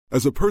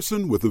As a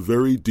person with a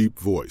very deep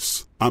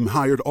voice, I'm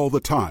hired all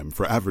the time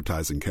for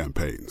advertising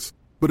campaigns.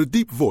 But a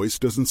deep voice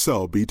doesn't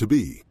sell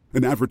B2B,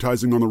 and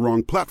advertising on the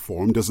wrong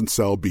platform doesn't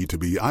sell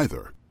B2B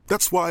either.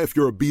 That's why if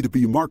you're a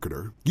B2B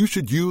marketer, you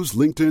should use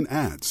LinkedIn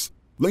ads.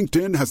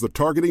 LinkedIn has the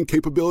targeting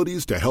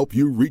capabilities to help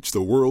you reach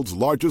the world's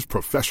largest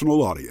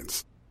professional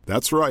audience.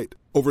 That's right,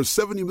 over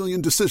 70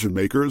 million decision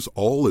makers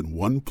all in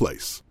one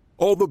place.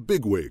 All the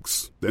big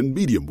wigs, then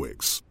medium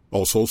wigs,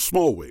 also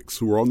small wigs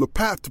who are on the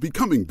path to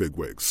becoming big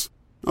wigs.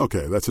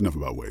 Okay, that's enough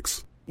about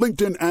wigs.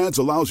 LinkedIn ads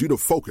allows you to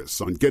focus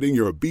on getting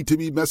your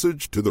B2B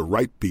message to the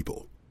right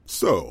people.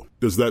 So,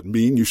 does that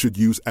mean you should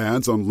use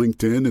ads on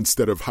LinkedIn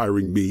instead of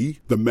hiring me,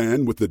 the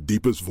man with the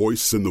deepest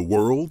voice in the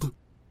world?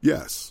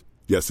 Yes.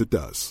 Yes, it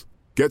does.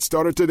 Get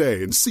started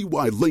today and see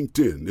why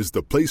LinkedIn is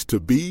the place to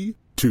be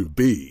to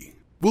be.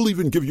 We'll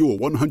even give you a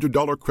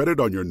 $100 credit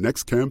on your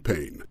next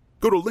campaign.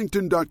 Go to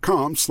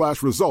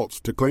linkedin.com/results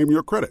to claim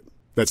your credit.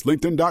 That's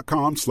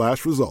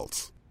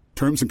linkedin.com/results.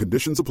 Terms and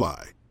conditions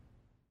apply.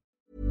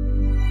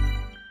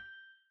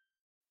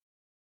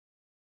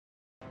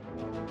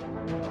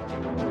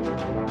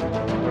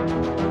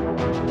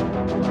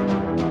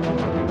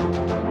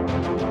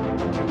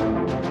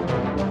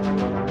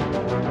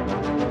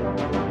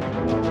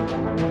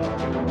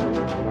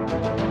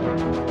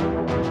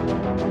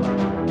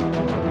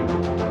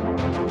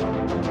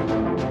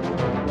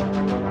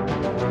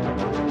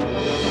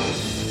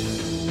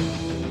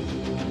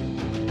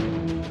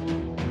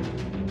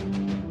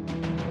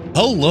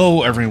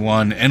 Hello,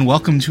 everyone, and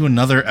welcome to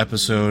another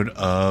episode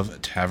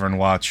of Tavern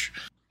Watch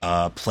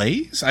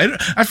Plays.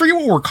 I forget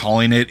what we're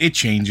calling it. It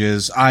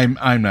changes. I'm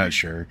not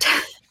sure.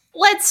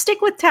 Let's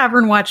stick with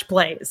Tavern Watch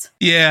Plays.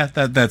 Yeah,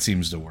 that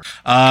seems to work.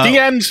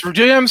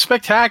 GM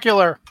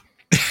Spectacular.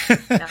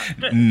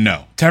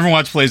 No, Tavern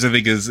Watch Plays, I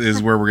think,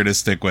 is where we're going to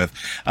stick with.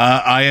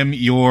 I am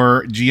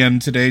your GM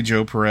today,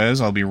 Joe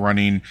Perez. I'll be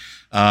running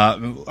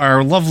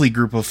our lovely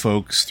group of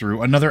folks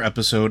through another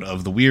episode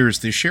of the Weirs,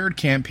 the shared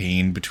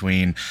campaign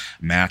between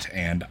Matt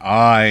and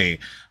I.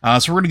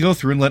 So we're going to go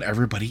through and let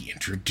everybody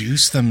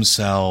introduce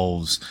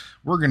themselves.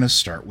 We're going to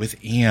start with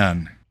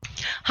Anne.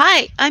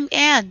 Hi, I'm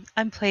Anne.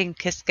 I'm playing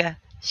Kiska.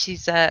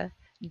 She's a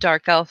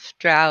dark elf,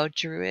 drow,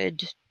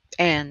 druid,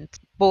 and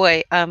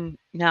boy,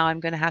 now I'm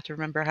going to have to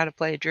remember how to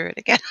play a druid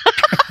again.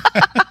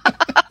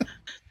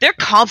 They're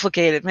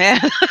complicated, man.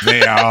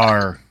 They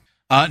are.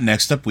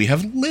 Next up, we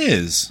have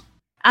Liz.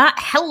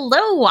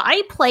 Hello,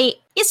 I play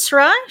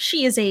Isra.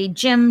 She is a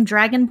gem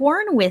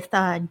dragonborn with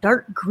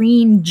dark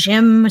green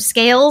gem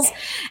scales,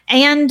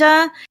 and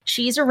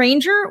she's a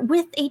ranger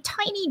with a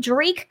tiny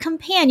drake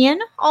companion,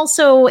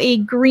 also a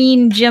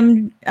green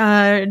gem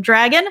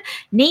dragon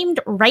named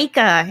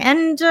Rika.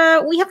 And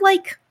we have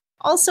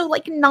also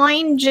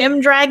 9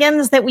 gem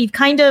dragons that we've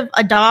kind of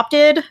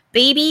adopted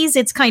babies.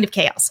 It's kind of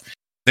chaos.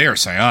 They are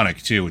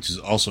psionic too, which is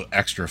also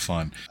extra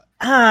fun.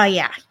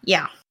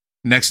 Yeah.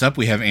 Next up,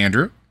 we have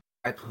Andrew.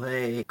 I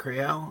play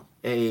Creel,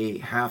 a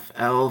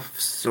half-elf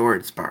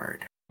swords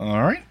bard.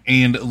 All right.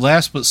 And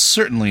last but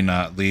certainly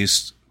not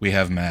least, we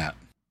have Matt.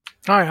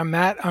 Hi, I'm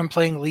Matt. I'm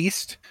playing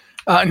Least.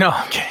 No,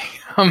 I'm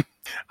kidding.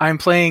 I'm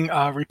playing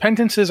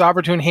Repentance's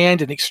Opportune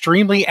Hand, an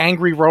extremely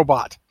angry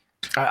robot.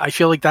 I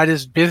feel like that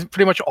is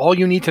pretty much all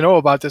you need to know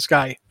about this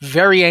guy.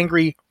 Very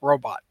angry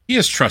robot. He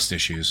has trust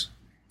issues.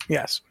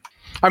 Yes.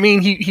 I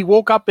mean, he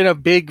woke up in a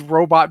big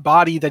robot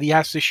body that he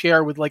has to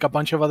share with a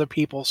bunch of other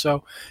people.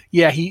 So,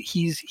 yeah,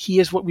 he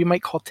is what we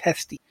might call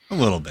testy. A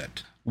little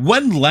bit.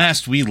 When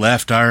last we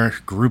left our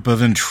group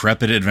of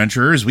intrepid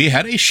adventurers, we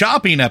had a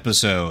shopping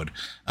episode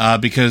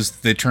because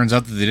it turns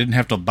out that they didn't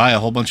have to buy a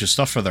whole bunch of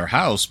stuff for their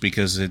house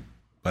because a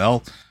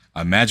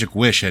magic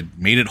wish had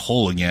made it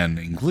whole again,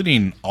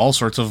 including all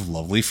sorts of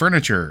lovely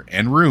furniture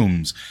and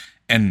rooms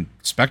and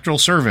spectral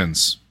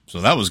servants. So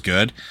that was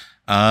good.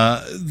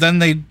 Then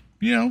they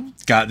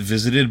got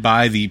visited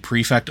by the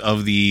prefect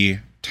of the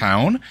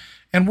town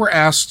and were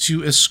asked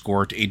to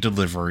escort a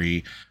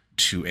delivery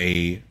to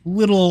a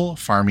little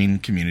farming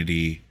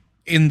community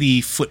in the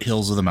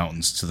foothills of the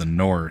mountains to the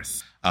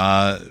north.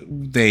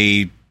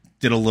 They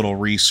did a little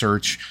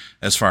research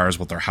as far as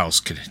what their house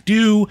could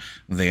do.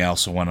 They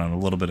also went on a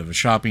little bit of a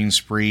shopping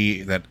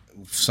spree that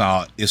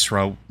saw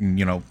Isra,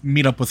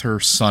 meet up with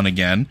her son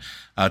again.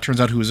 Turns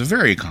out he was a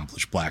very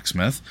accomplished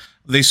blacksmith.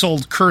 They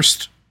sold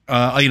cursed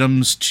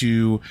items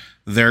to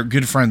their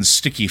good friend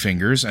Sticky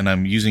Fingers, and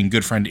I'm using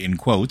good friend in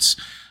quotes,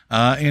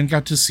 and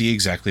got to see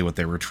exactly what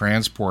they were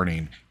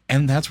transporting.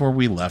 And that's where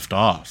we left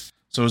off.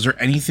 So is there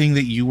anything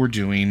that you were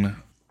doing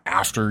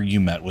after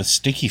you met with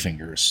Sticky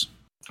Fingers?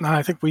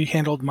 I think we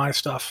handled my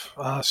stuff.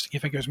 Sticky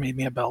Fingers made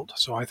me a belt,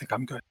 so I think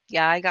I'm good.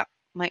 Yeah, I got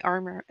my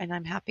armor, and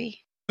I'm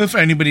happy. If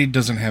anybody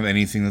doesn't have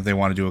anything that they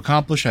wanted to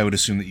accomplish, I would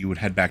assume that you would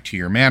head back to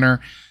your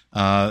manor.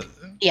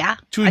 Yeah,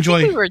 to enjoy.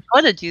 I think we were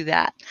going to do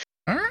that.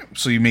 All right,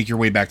 so you make your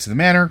way back to the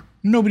manor.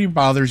 Nobody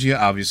bothers you.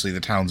 Obviously,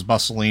 the town's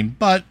bustling,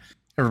 but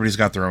everybody's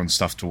got their own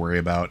stuff to worry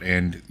about,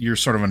 and you're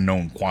sort of a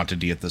known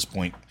quantity at this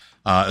point,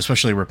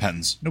 especially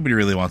Repentance. Nobody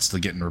really wants to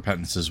get in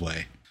Repentance's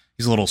way.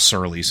 He's a little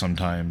surly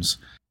sometimes.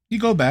 You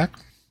go back.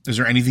 Is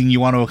there anything you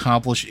want to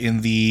accomplish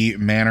in the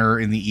manor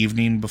in the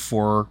evening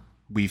before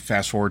we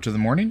fast forward to the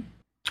morning?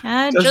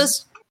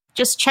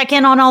 Just check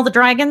in on all the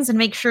dragons and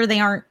make sure they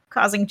aren't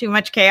causing too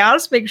much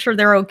chaos. Make sure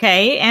they're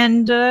okay,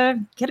 and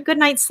get a good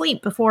night's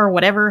sleep before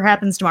whatever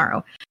happens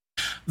tomorrow.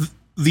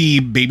 The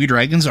baby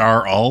dragons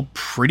are all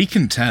pretty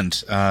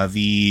content.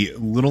 The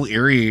little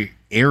airy.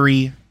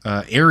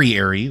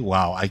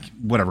 Wow,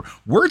 whatever.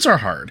 Words are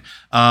hard.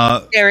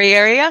 Airy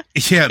area?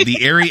 Yeah, the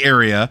airy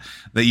area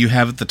that you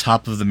have at the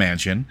top of the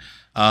mansion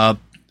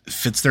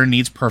fits their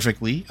needs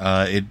perfectly.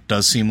 It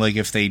does seem like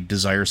if they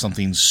desire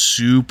something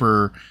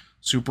super,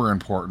 super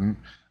important,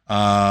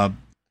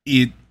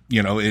 it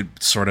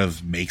sort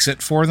of makes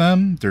it for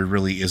them. There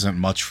really isn't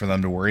much for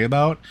them to worry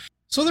about.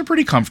 So they're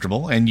pretty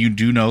comfortable, and you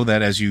do know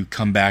that as you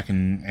come back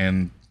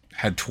and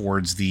head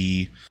towards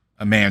the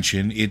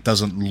mansion, it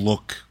doesn't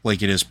look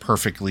like it is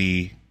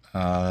perfectly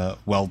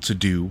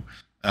well-to-do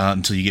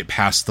until you get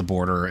past the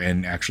border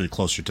and actually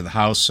closer to the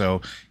house,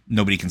 so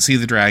nobody can see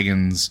the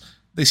dragons.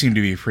 They seem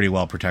to be pretty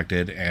well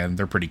protected, and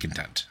they're pretty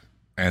content.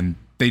 And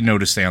they know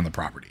to stay on the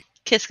property.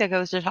 Kiska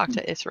goes to talk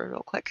to Isra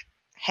real quick.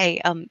 Hey,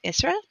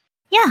 Isra?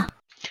 Yeah.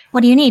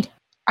 What do you need?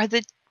 Are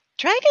the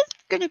dragons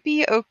going to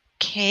be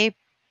okay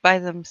by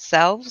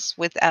themselves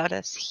without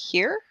us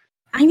here?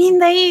 I mean,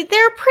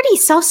 they're pretty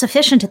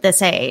self-sufficient at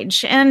this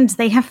age, and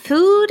they have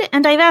food,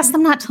 and I've asked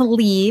them not to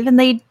leave, and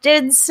they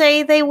did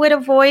say they would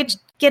avoid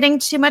getting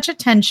too much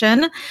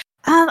attention.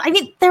 I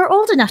mean, they're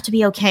old enough to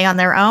be okay on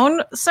their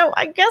own, so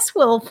I guess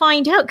we'll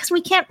find out, because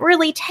we can't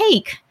really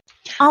take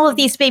all of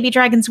these baby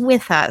dragons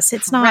with us.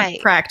 It's not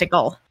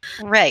practical.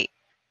 Right.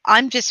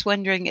 I'm just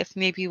wondering if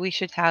maybe we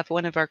should have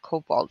one of our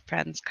kobold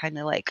friends kind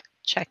of like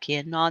check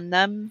in on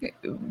them.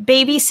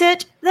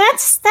 Babysit?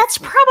 That's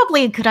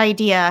probably a good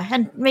idea.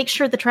 And make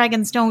sure the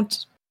dragons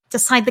don't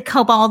decide the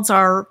kobolds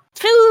are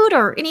food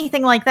or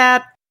anything like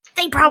that.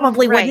 They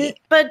probably wouldn't.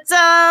 But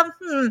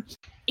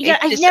yeah,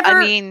 I've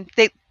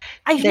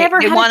never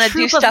want to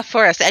do stuff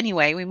for us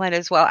anyway. We might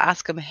as well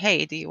ask them,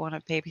 hey, do you want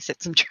to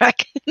babysit some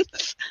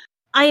dragons?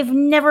 I've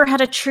never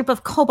had a troop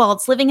of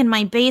kobolds living in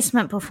my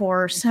basement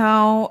before,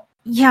 so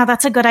yeah,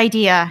 that's a good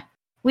idea.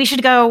 We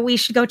should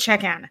go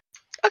check in.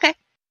 Okay.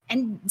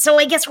 And so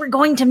I guess we're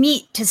going to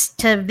meet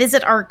to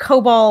visit our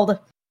kobold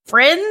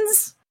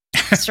friends,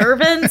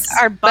 servants,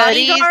 our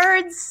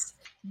bodyguards,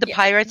 the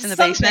pirates in the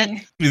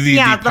basement. The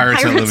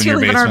pirates that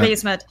live in our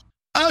basement.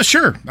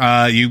 Sure.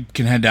 You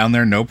can head down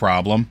there, no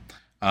problem.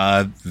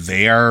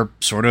 They are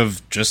sort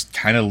of just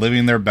kind of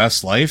living their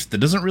best life. That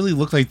doesn't really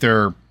look like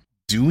they're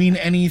doing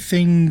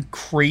anything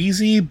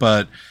crazy,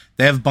 but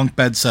they have bunk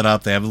beds set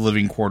up. They have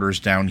living quarters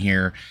down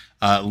here.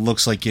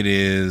 Looks like it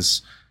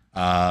is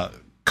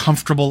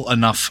comfortable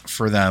enough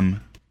for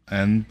them,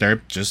 and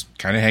they're just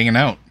kind of hanging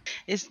out.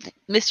 Is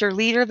Mr.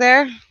 Leader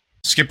there?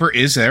 Skipper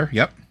is there,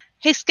 yep.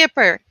 Hey,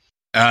 Skipper.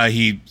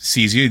 He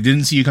sees you. He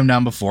didn't see you come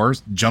down before.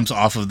 Jumps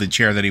off of the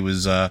chair that he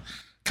was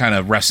kind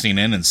of resting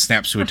in and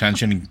snaps to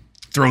attention and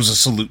throws a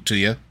salute to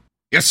you.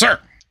 Yes, sir.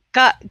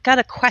 Got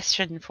a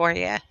question for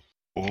you.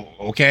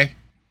 Okay.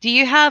 Do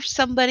you have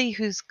somebody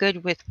who's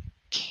good with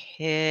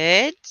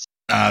kids?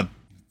 The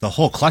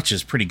whole clutch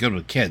is pretty good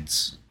with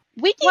kids.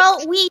 We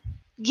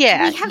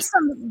have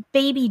some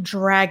baby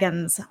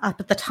dragons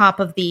up at the top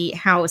of the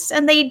house,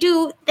 and they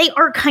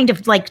are kind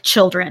of like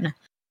children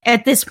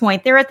at this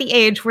point. They're at the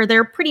age where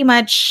they're pretty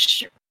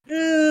much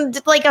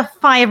like a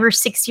 5 or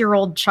 6 year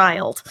old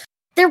child.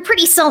 They're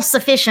pretty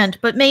self-sufficient,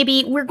 but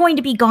maybe we're going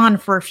to be gone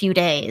for a few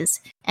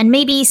days, and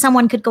maybe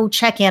someone could go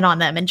check in on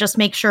them and just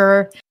make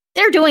sure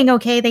they're doing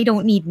okay. They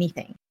don't need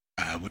anything.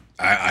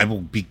 I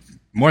will be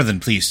more than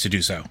pleased to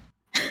do so.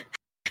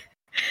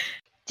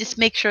 Just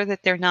make sure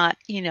that they're not,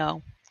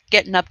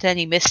 getting up to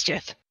any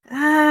mischief.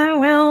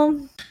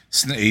 Well.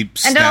 He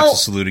snaps a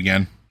salute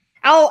again.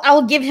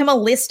 I'll give him a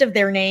list of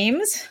their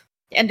names.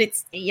 And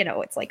it's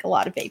like a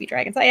lot of baby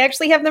dragons. I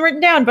actually have them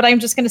written down, but I'm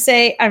just going to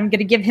say I'm going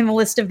to give him a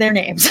list of their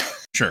names.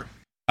 Sure.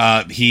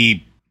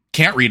 He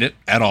can't read it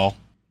at all,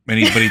 but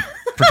he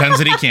pretends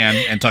that he can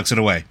and tucks it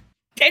away.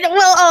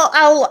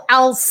 Well,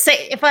 I'll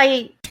say if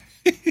I'd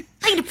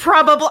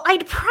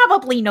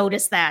probably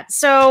notice that.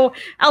 So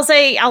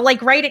I'll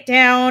like write it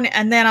down,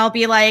 and then I'll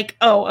be like,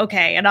 oh,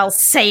 okay, and I'll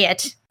say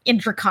it in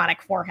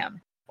Draconic for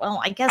him.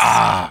 Well, I guess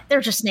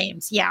they're just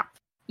names. Yeah.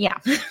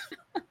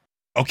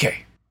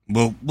 Okay.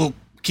 We'll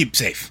keep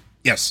safe.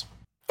 Yes.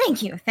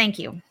 Thank you.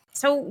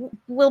 So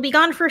we'll be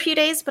gone for a few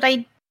days, but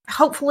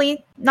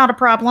hopefully not a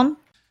problem.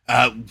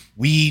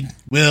 We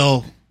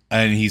will,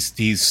 and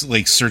he's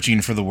like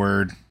searching for the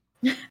word.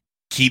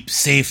 Keep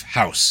safe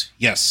house.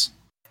 Yes.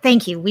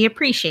 Thank you. We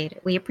appreciate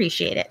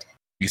it.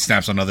 He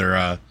snaps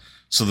another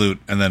salute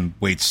and then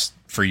waits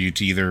for you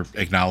to either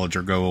acknowledge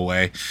or go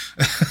away.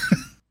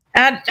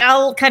 And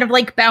I'll kind of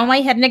like bow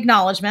my head in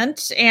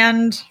acknowledgement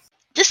and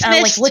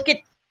dismissed. Look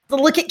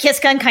at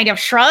Kiska and kind of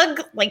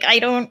shrug. Like I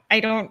don't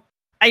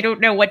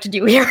know what to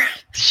do here.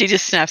 She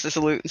just snaps a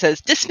salute and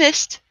says,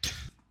 "Dismissed."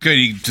 Good.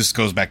 He just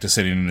goes back to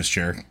sitting in his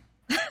chair.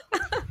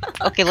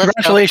 Okay, let's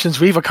Congratulations,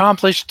 we've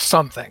accomplished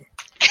something.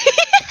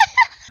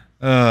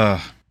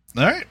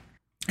 All right.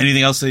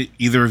 Anything else that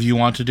either of you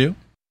want to do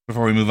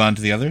before we move on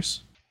to the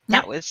others?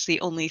 That was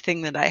the only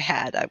thing that I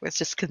had. I was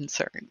just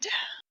concerned.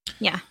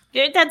 Yeah,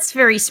 that's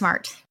very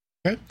smart.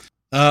 Okay.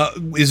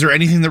 Is there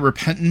anything that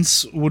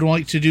Repentance would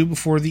like to do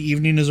before the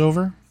evening is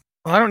over?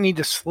 Well, I don't need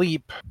to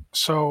sleep,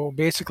 so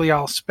basically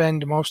I'll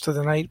spend most of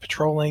the night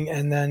patrolling,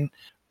 and then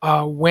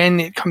when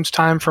it comes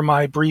time for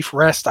my brief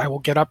rest, I will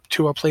get up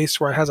to a place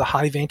where it has a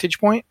high vantage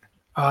point,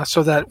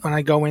 so that when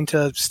I go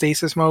into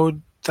stasis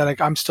mode,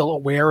 that I'm still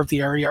aware of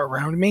the area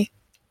around me.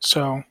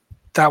 So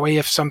that way,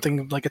 if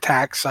something like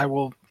attacks, I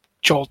will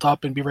jolt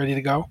up and be ready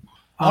to go.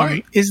 All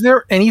right. Is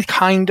there any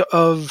kind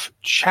of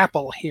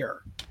chapel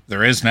here?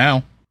 There is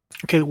now.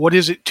 Okay, what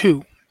is it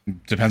to?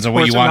 Depends on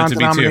what you want it to be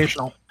to.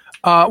 Non-denominational.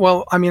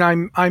 Well, I mean,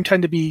 I'm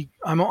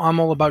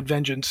all about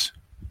vengeance.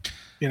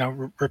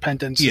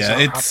 Repentance. Yeah,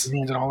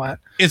 and all that.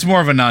 It's more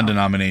of a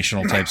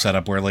non-denominational type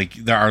setup where like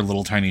there are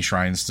little tiny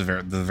shrines to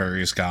the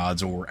various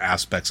gods or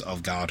aspects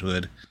of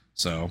godhood.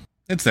 So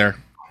it's there.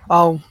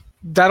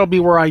 That'll be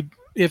where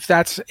if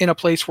that's in a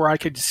place where I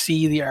could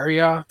see the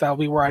area, that'll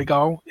be where I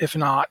go. If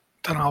not,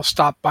 then I'll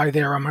stop by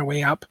there on my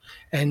way up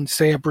and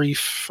say a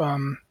brief.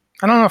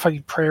 I don't know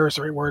if prayer is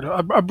the right word.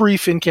 A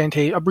brief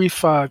incantation, a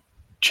brief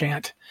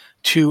chant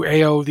to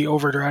AO the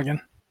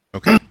Overdragon.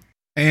 Okay.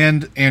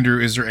 And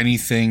Andrew, is there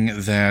anything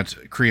that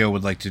Creo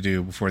would like to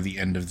do before the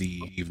end of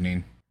the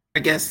evening? I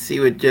guess he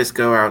would just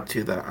go out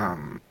to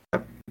the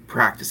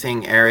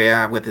practicing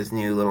area with his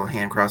new little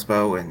hand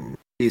crossbow and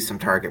do some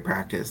target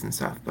practice and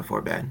stuff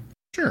before bed.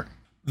 Sure.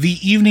 The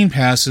evening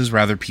passes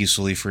rather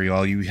peacefully for you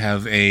all. You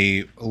have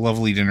a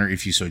lovely dinner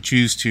if you so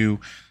choose to.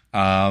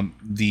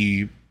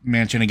 The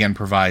mansion, again,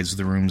 provides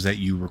the rooms that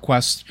you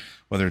request,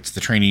 whether it's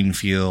the training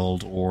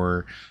field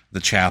or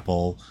the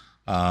chapel,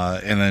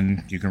 and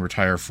then you can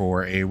retire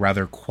for a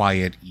rather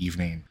quiet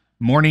evening.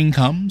 Morning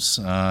comes.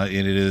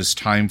 It is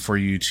time for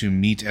you to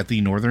meet at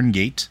the northern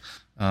gate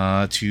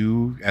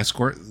to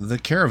escort the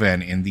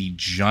caravan in the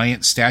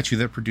giant statue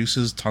that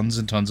produces tons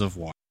and tons of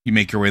water. You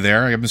make your way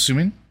there, I'm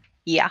assuming?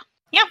 Yeah.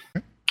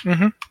 Yeah.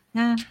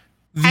 Mm-hmm.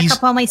 Pack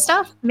up all my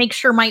stuff. Make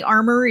sure my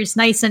armor is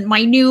nice, and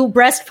my new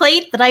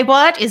breastplate that I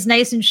bought is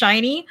nice and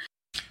shiny.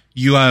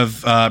 You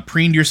have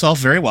preened yourself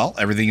very well.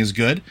 Everything is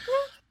good.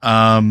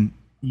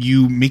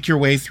 You make your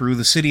way through.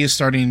 The city is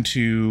starting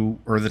to,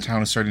 or the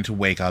town is starting to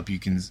wake up. You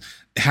can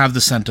have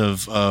the scent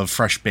of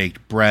fresh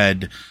baked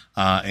bread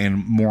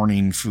and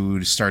morning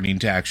food starting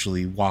to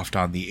actually waft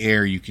on the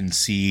air. You can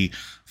see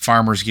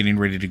farmers getting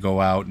ready to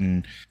go out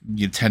and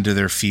you tend to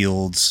their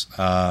fields.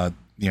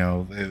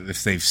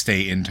 If they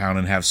stay in town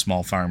and have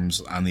small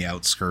farms on the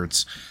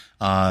outskirts.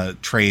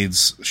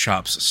 Trades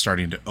shops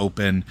starting to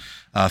open.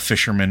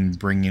 Fishermen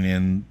bringing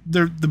in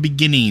the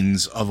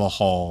beginnings of a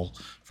haul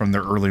from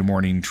their early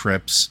morning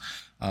trips.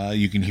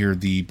 You can hear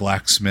the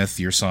blacksmith,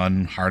 your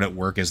son, hard at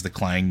work as the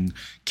clang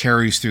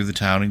carries through the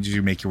town and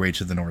you make your way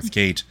to the north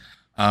gate.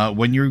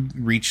 When you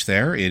reach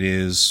there, it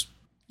is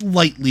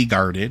lightly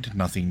guarded,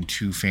 nothing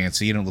too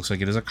fancy, and it looks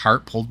like it is a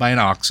cart pulled by an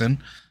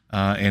oxen.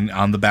 And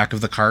on the back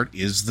of the cart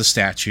is the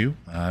statue,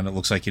 and it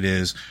looks like it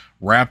is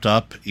wrapped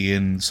up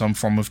in some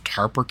form of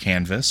tarp or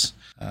canvas,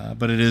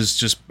 but it is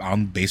just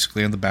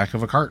basically on the back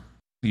of a cart.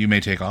 You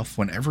may take off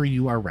whenever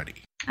you are ready.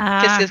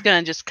 Kiska's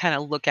gonna just kind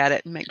of look at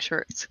it and make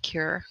sure it's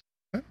secure.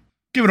 Okay.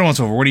 Give it a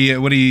once over. What do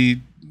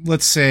you?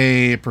 Let's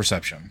say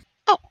perception.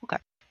 Oh,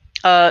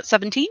 okay.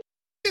 17.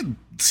 It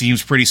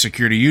seems pretty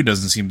secure to you.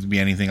 Doesn't seem to be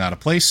anything out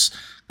of place.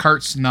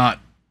 Cart's not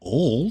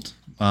old,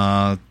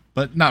 but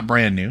not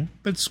brand new.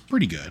 But it's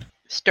pretty good.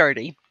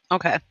 Sturdy.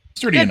 Okay.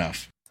 Sturdy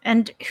enough.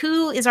 And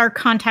who is our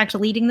contact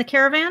leading the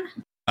caravan?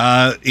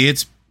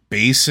 It's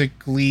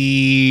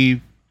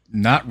basically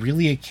not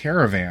really a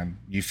caravan.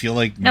 You feel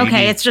like maybe,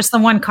 it's just the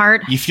one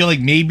cart. You feel like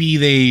maybe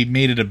they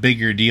made it a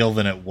bigger deal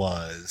than it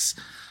was.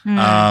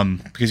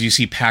 Because you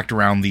see packed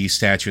around the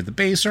statue at the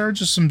base are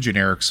just some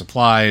generic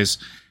supplies.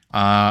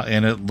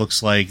 And it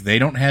looks like they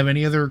don't have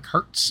any other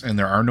carts and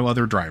there are no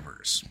other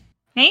drivers.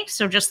 Okay,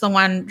 so just the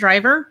one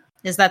driver?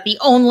 Is that the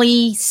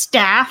only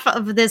staff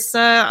of this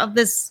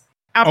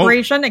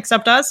operation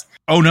except us?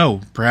 Oh,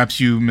 no.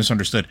 Perhaps you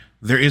misunderstood.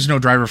 There is no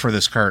driver for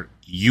this cart.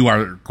 You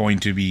are going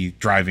to be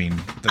driving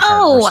the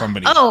cart or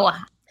somebody.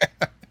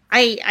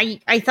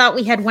 I thought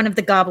we had one of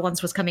the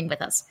goblins was coming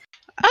with us.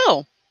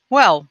 Oh,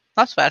 well,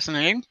 that's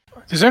fascinating.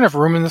 Is there enough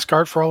room in this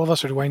cart for all of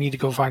us, or do I need to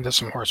go find us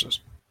some horses?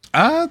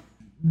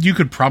 You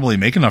could probably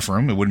make enough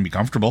room. It wouldn't be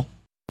comfortable.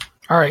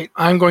 All right,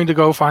 I'm going to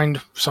go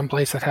find some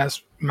place that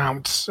has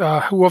mounts.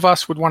 Who of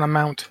us would want to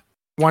mount?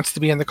 Who wants to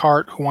be in the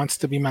cart? Who wants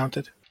to be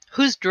mounted?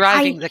 Who's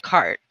driving the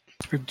cart?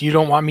 You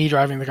don't want me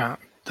driving the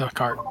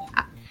cart.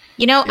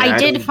 I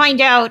did find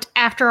out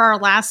after our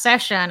last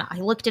session, I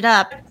looked it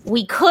up,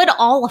 we could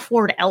all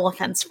afford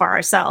elephants for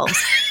ourselves.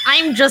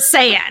 I'm just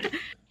saying.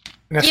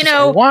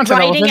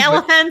 Riding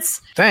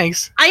elephants.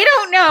 Thanks. I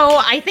don't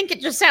know. I think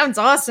it just sounds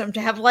awesome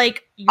to have,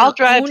 I'll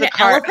drive the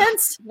cart.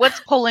 Elephants. What's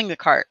pulling the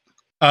cart?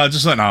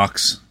 Just an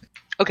ox.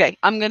 Okay,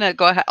 I'm going to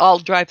go ahead. I'll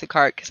drive the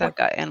cart because I've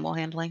got animal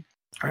handling.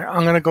 All right,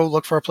 I'm going to go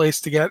look for a place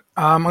to get.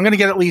 I'm going to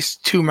get at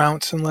least 2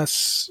 mounts,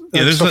 unless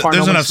there's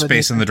enough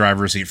space in the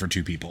driver's seat for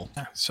 2 people.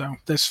 Yeah, so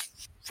there's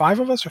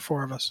 5 of us or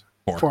 4 of us.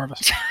 4 of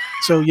us.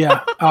 So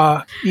yeah,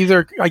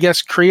 either I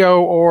guess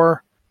Creo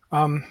or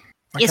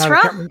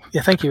Isra.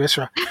 Yeah, thank you,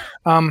 Isra.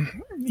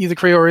 Either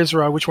Creo or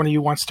Isra. Which one of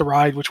you wants to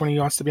ride? Which one of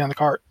you wants to be on the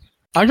cart?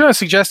 I'm going to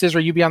suggest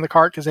Isra, you be on the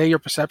cart because your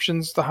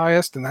perception's the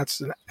highest, and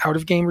that's an out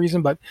of game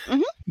reason. But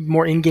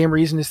more in game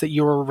reason is that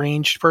you're a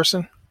ranged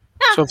person.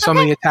 So if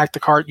somebody attacked the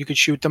cart, you could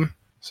shoot them.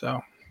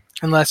 So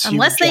unless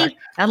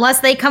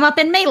they come up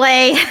in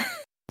melee.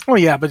 Oh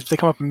yeah, but if they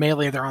come up in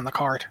melee, they're on the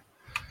cart.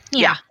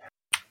 Yeah.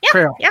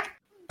 Creo. Yeah.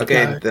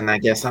 Okay, then I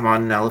guess I'm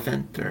on an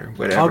elephant or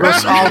whatever.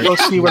 I'll go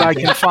see what I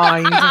can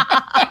find.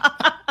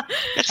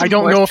 I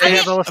don't know if they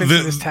have elephants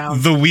in this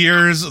town. The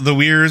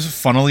Weirs,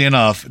 funnily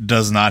enough,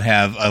 does not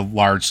have a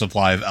large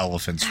supply of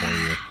elephants for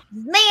you.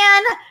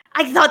 Man,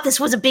 I thought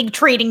this was a big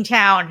trading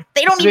town.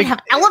 They don't even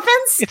have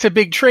elephants? It's a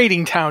big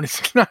trading town.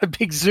 It's not a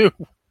big zoo.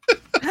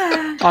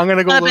 I'm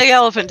gonna go. Not a big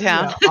elephant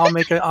town.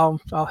 Yeah,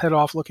 I'll head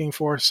off looking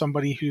for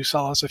somebody who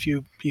sells us a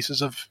few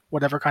pieces of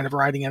whatever kind of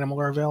riding animal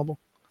are available.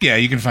 Yeah,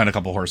 you can find a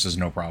couple horses,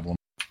 no problem.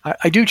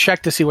 I do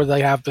check to see what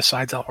they have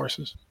besides our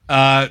horses.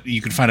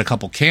 You can find a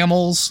couple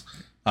camels.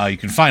 You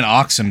can find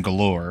oxen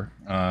galore.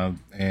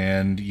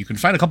 And you can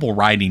find a couple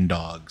riding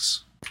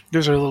dogs.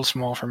 Those are a little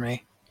small for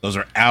me. Those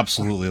are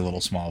absolutely a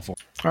little small for.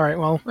 All right,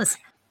 well, listen.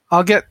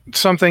 I'll get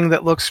something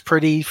that looks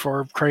pretty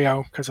for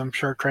Creo, because I'm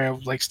sure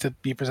Creo likes to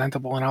be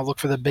presentable, and I'll look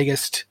for the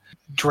biggest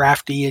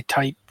drafty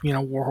type,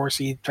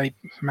 warhorsey type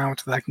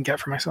mount that I can get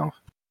for myself.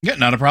 Yeah,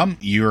 not a problem.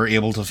 You're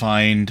able to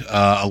find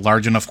a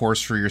large enough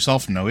horse for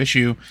yourself, no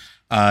issue.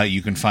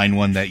 You can find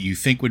one that you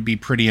think would be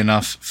pretty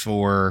enough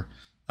for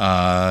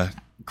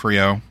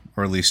Creo,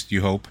 or at least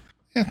you hope.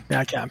 Yeah,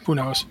 I can. Who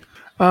knows?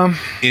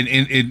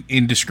 In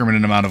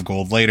indiscriminate amount of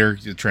gold later,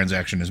 the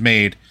transaction is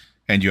made,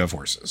 and you have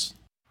horses.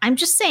 I'm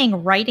just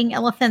saying riding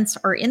elephants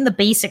are in the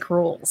basic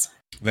rules.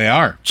 They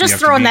are. Just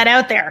throwing that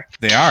out there.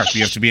 They are.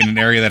 You have to be in an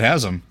area that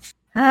has them.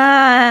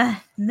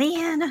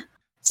 Man.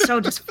 So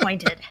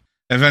disappointed.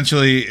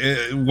 Eventually,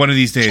 one of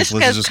these days,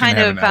 Liz is just going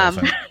to have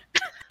an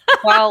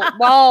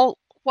elephant.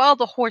 While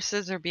the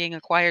horses are being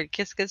acquired,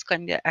 Kiska's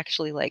going to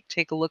actually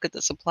take a look at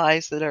the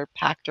supplies that are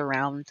packed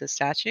around the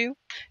statue.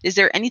 Is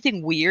there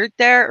anything weird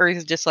there, or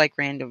is it just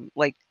random,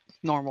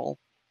 normal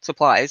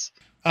supplies?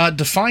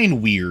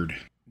 Define weird.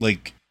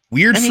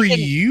 Weird for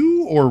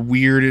you, or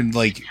weird and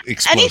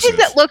explosive? Anything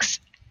that looks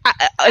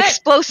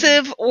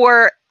explosive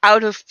or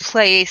out of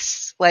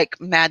place,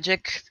 like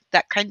magic,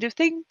 that kind of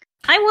thing.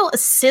 I will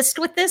assist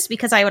with this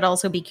because I would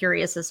also be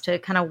curious as to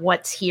kind of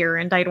what's here,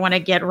 and I'd want to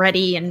get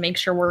ready and make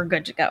sure we're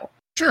good to go.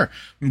 Sure.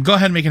 Go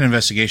ahead and make an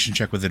investigation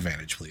check with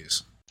advantage,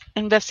 please.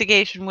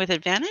 Investigation with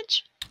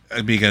advantage?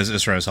 Because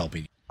Isra is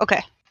helping you.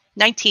 Okay.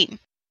 19.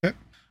 Okay.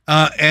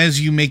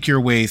 As you make your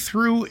way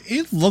through,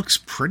 it looks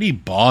pretty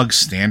bog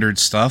standard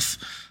stuff.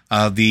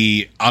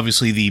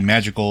 Obviously the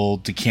magical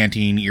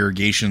decanting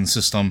irrigation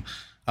system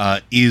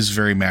is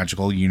very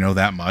magical. You know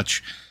that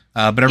much.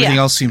 But everything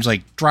else seems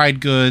like dried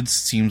goods,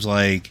 seems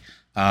like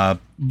a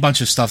bunch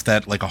of stuff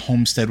that a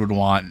homestead would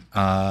want,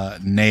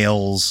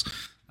 nails,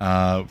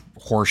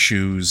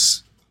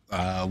 horseshoes,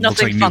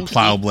 looks like new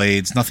plow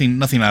blades,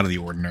 nothing out of the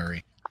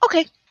ordinary.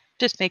 Okay.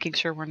 Just making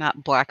sure we're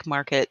not black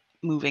market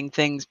moving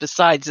things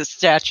besides a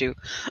statue.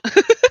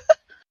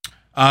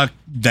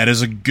 That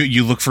is a good,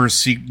 you look for,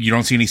 you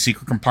don't see any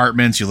secret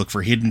compartments, you look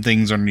for hidden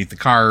things underneath the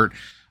cart.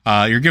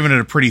 You're giving it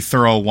a pretty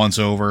thorough once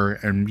over,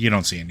 and you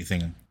don't see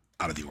anything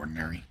out of the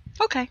ordinary.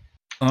 Okay.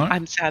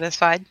 I'm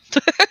satisfied.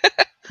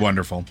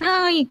 Wonderful.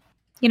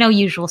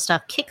 Usual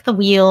stuff. Kick the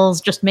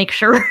wheels, just make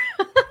sure.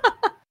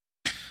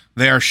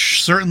 They are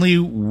certainly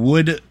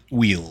wood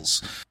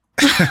wheels.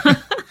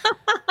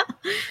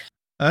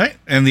 All right.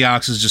 And the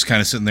ox is just kind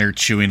of sitting there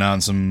chewing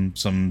on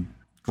some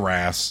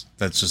grass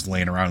that's just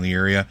laying around in the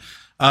area.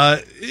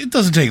 It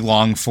doesn't take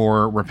long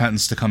for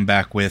Repentance to come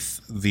back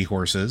with the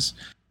horses.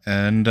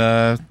 And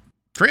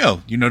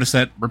Creo, you notice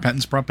that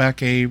Repentance brought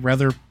back a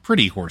rather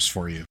pretty horse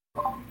for you.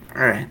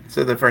 All right.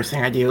 So the first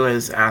thing I do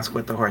is ask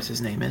what the horse's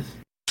name is.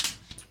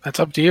 That's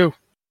up to you.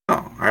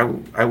 Oh,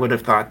 I would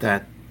have thought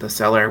that the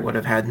seller would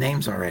have had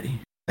names already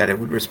that it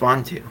would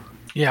respond to.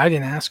 Yeah, I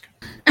didn't ask.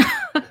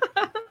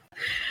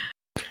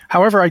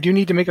 However, I do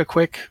need to make a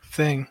quick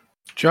thing.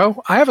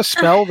 Joe, I have a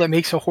spell that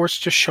makes a horse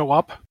just show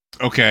up.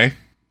 Okay. I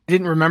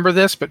didn't remember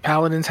this, but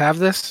paladins have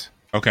this.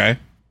 Okay.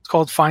 It's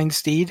called Find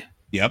Steed.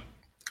 Yep.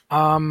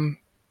 I'm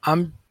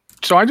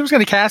just going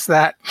to cast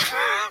that.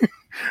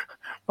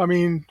 I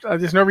mean,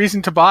 there's no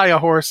reason to buy a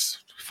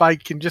horse if I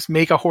can just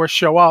make a horse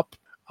show up.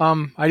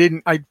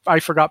 I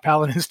forgot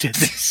paladins did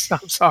this.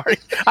 I'm sorry.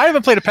 I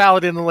haven't played a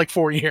paladin in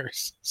 4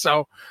 years.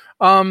 So,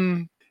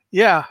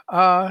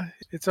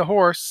 it's a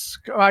horse.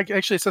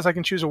 Actually, it says I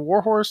can choose a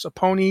war horse, a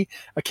pony,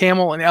 a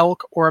camel, an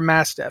elk, or a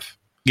mastiff.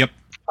 Yep.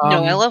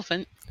 No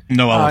elephant.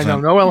 No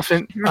elephant. No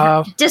elephant.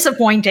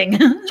 Disappointing.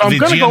 So the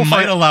GM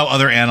might allow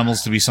other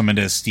animals to be summoned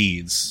as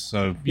steeds.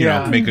 So,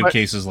 make good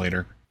cases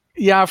later.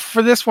 Yeah,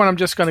 for this one, I'm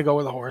just going to go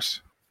with a horse.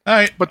 All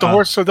right. But the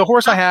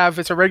horse I have,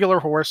 it's a regular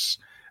horse,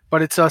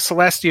 but it's a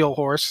celestial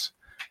horse.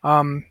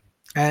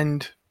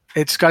 And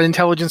it's got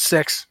intelligence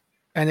 6,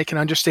 and it can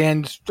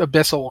understand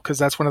Abyssal because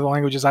that's one of the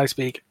languages I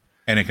speak.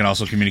 And it can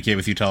also communicate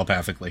with you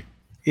telepathically.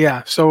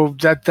 Yeah, so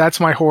that's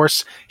my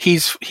horse.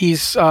 He's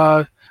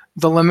the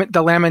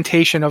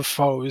lamentation of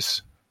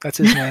foes. That's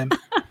his name.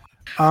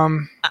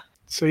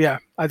 So yeah,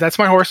 that's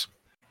my horse.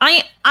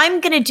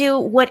 I'm gonna do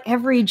what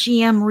every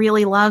GM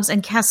really loves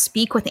and cast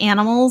Speak with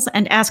Animals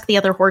and ask the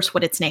other horse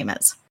what its name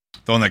is.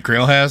 The one that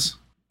Creel has?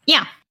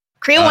 Yeah,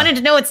 Creel wanted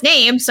to know its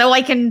name, so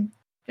I can.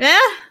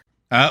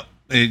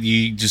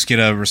 You just get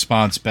a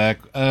response back.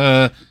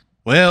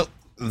 Well,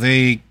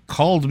 they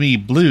called me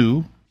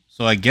Blue,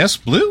 so I guess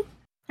Blue?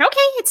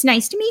 Okay, it's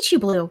nice to meet you,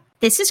 Blue.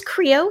 This is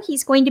Creo.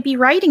 He's going to be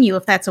riding you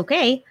if that's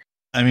okay.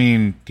 I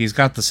mean, he's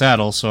got the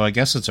saddle, so I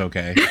guess it's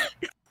okay.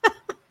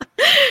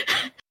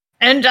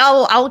 And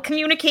I'll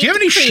communicate to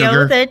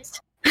Creo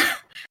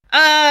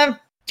that.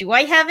 Do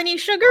I have any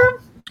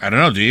sugar? I don't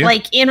know. Do you?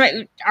 Like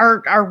in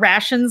our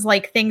rations,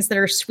 like things that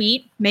are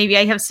sweet. Maybe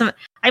I have some.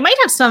 I might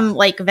have some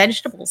like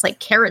vegetables, like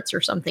carrots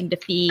or something to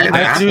feed.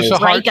 I produce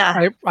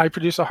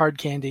a hard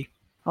candy.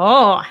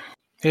 Oh,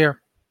 here.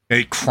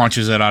 It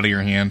crunches it out of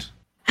your hand.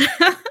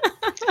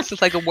 This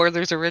is like a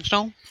Werther's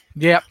original.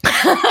 Yep.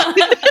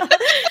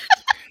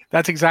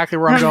 That's exactly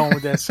where I'm going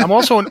with this. I'm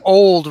also an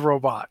old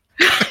robot.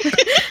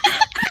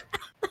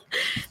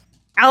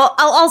 I'll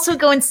also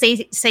go and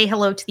say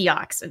hello to the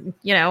ox. And,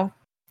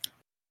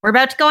 we're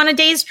about to go on a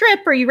day's trip.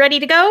 Are you ready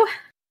to go?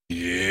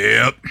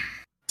 Yep.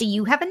 Do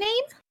you have a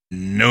name?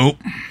 Nope.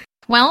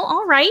 Well,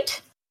 all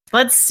right.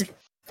 Let's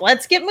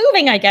get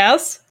moving, I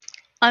guess.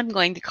 I'm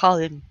going to call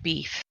him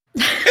Beef.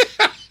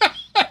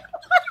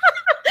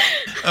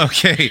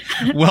 Okay.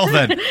 Well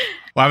then.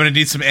 Well, I'm going to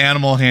need some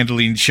animal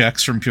handling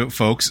checks from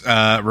folks.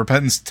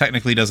 Repentance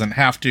technically doesn't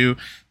have to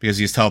because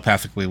he's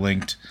telepathically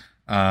linked.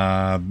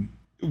 Why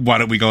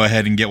don't we go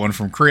ahead and get one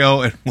from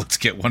Creo, and let's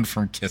get one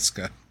from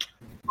Kiska.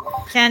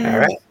 Can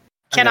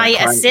I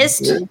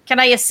assist? Can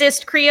I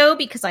assist Creo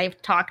because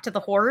I've talked to the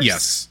horse?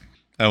 Yes,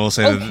 I will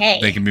say that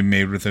they can be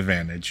made with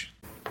advantage.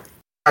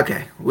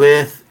 Okay,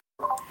 with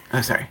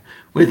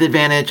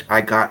advantage,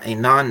 I got a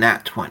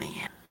non-nat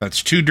 20.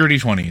 That's 2 dirty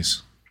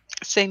 20s.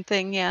 Same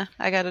thing, yeah.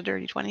 I got a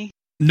dirty 20.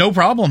 No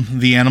problem.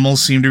 The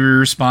animals seem to be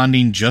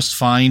responding just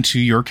fine to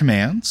your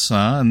commands,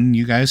 and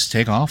you guys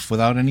take off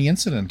without any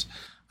incident.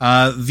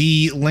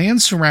 The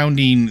land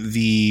surrounding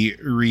the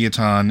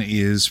Rheaton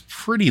is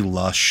pretty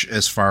lush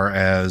as far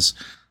as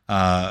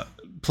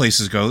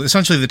places go.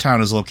 Essentially, the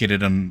town is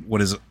located on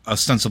what is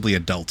ostensibly a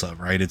delta,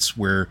 right? It's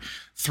where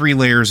 3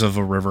 layers of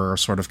a river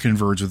sort of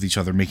converge with each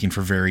other, making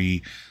for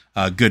very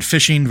good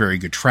fishing, very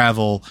good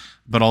travel,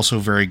 but also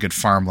very good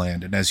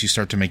farmland. And as you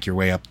start to make your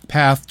way up the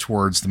path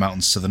towards the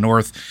mountains to the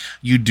north,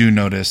 you do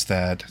notice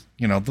that,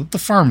 the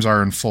farms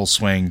are in full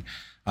swing.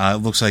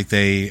 It looks like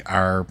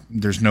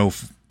there's no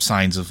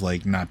signs of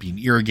like not being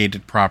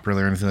irrigated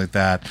properly or anything like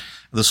that.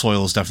 The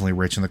soil is definitely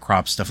rich and the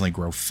crops definitely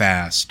grow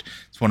fast.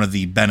 It's one of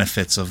the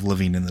benefits of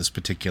living in this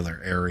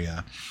particular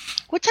area.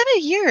 What time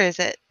of year is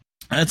it?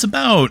 It's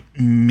about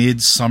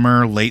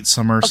midsummer, late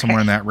summer,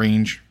 somewhere in that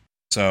range.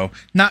 So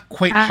not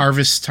quite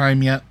harvest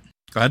time yet.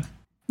 Go ahead.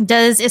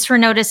 Does Isra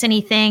notice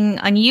anything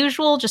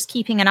unusual? Just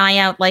keeping an eye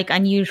out, like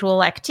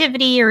unusual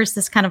activity, or is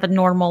this kind of a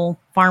normal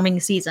farming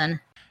season?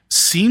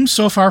 Seems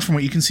so far from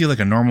what you can see like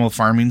a normal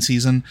farming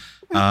season.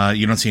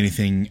 You don't see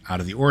anything out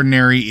of the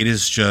ordinary. It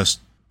is just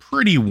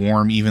pretty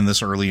warm even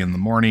this early in the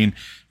morning.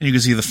 And you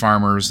can see the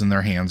farmers and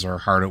their hands are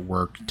hard at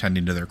work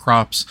tending to their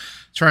crops,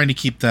 trying to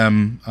keep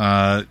them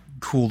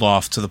cooled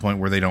off to the point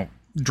where they don't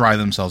dry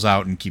themselves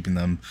out and keeping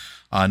them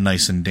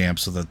nice and damp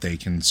so that they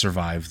can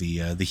survive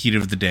the heat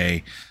of the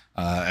day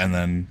and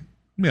then,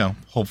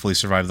 hopefully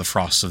survive the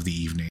frosts of the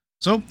evening.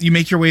 So you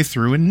make your way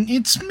through, and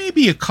it's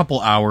maybe a couple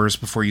hours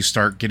before you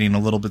start getting a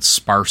little bit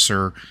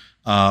sparser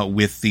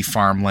with the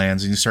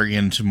farmlands, and you start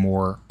getting into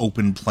more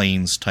open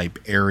plains type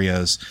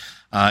areas,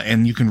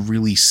 and you can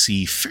really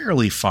see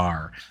fairly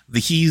far. The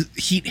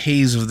heat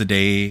haze of the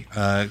day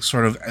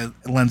sort of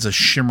lends a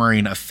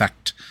shimmering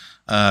effect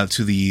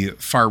to the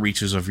far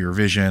reaches of your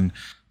vision,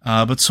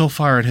 but so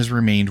far it has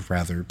remained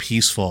rather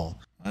peaceful.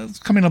 It's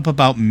coming up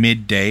about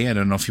midday. I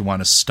don't know if you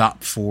want to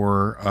stop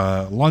for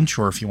lunch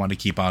or if you want to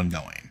keep on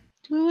going.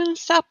 Do we want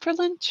to stop for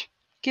lunch?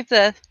 Give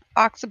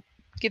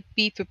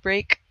Beef a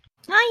break.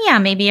 Yeah,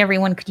 maybe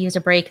everyone could use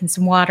a break and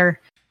some water.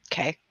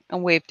 Okay,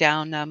 I'll wave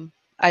down.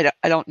 I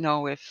don't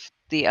know if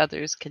the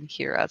others can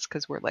hear us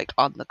because we're like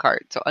on the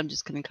cart, so I'm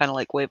just gonna kind of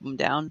like wave them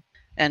down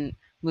and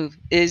move.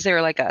 Is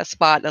there like a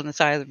spot on the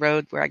side of the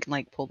road where I can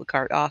like pull the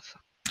cart off?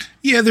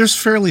 Yeah, there's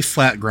fairly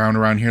flat ground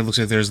around here. Looks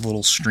like there's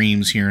little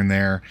streams here and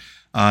there.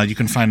 You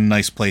can find a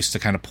nice place to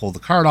kind of pull the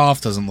cart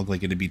off. Doesn't look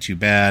like it'd be too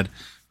bad.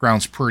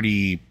 Ground's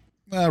pretty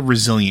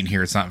resilient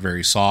here. It's not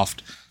very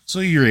soft, so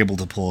you're able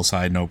to pull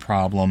aside no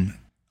problem.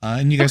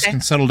 And you guys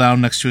can settle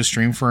down next to a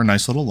stream for a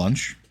nice little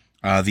lunch.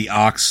 The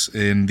ox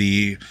and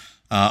the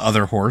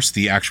other horse,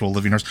 the actual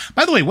living horse.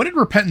 By the way, what did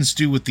Repentance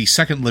do with the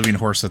second living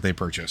horse that they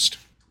purchased?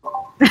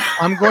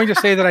 I'm going to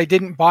say that I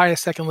didn't buy a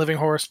second living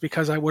horse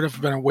because I would have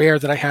been aware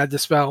that I had the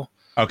spell.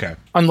 Okay.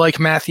 Unlike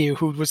Matthew,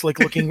 who was like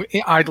looking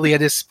idly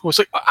at his, was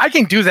like, I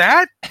can do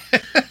that.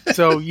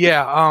 So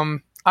yeah,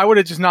 I would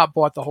have just not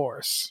bought the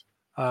horse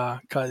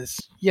because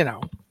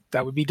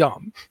that would be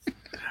dumb.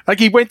 Like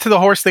he went to the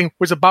horse thing,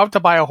 was about to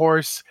buy a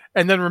horse,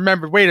 and then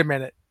remembered, wait a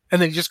minute,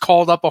 and then he just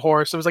called up a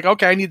horse. It was like,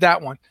 okay, I need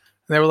that one.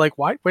 And they were like,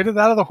 why? Where did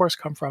that other horse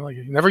come from? Like,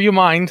 never you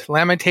mind.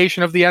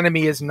 Lamentation of the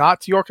enemy is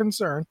not your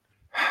concern.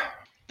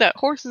 That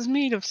horse is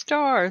made of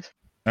stars.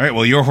 All right.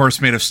 Well, your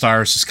horse made of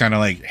stars just kind of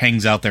like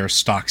hangs out there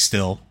stock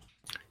still.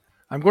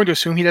 I'm going to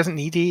assume he doesn't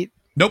need to eat.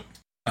 Nope.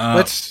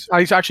 I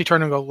actually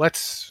turn and go, let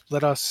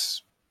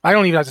us, I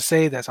don't even have to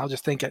say this. I'll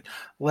just think it.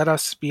 Let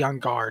us be on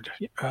guard.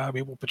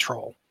 We will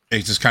patrol.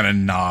 It just kind of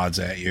nods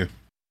at you.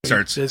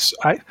 Starts.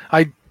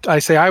 I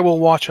say, I will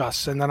watch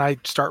us. And then I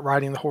start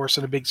riding the horse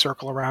in a big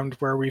circle around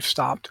where we've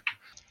stopped.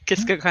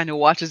 Kiska kind of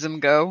watches him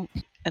go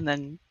and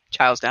then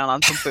chows down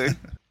on some food.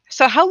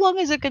 So how long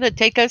is it going to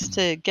take us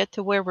to get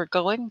to where we're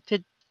going?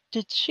 Did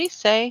she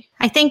say?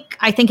 I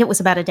think it was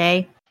about a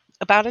day.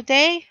 About a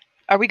day?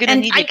 Are we going to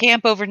need to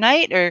camp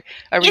overnight, or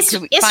are we to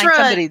find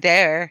somebody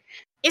there?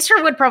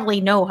 Isra would probably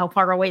know how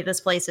far away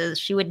this place is.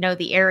 She would know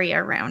the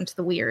area around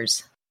the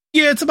Weirs.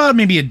 Yeah, it's about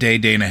maybe a day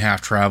and a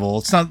half travel.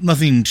 It's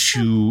nothing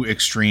too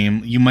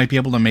extreme. You might be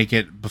able to make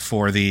it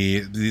before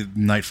the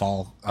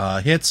nightfall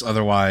hits.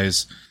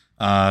 Otherwise,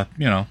 a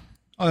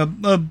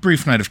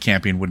brief night of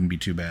camping wouldn't be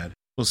too bad.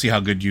 We'll see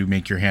how good you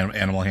make your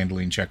animal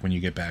handling check when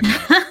you get back.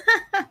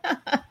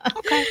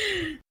 Okay.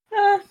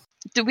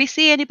 Do we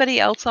see anybody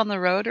else on the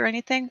road or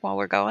anything while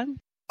we're going?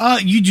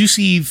 You do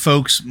see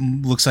folks,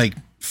 looks like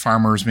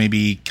farmers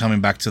maybe coming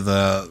back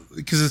to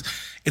because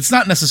it's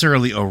not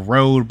necessarily a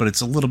road, but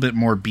it's a little bit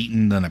more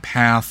beaten than a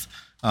path.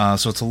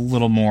 So it's a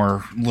little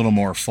more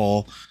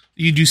full.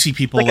 You do see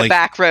people like a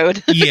back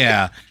road.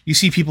 Yeah. You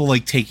see people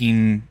like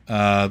taking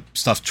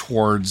stuff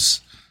towards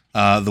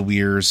the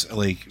weirs,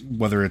 like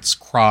whether it's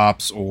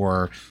crops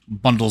or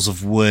bundles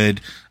of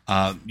wood.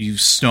 You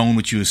stone,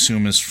 which you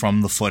assume is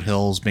from the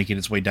foothills, making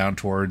its way down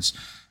towards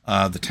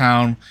the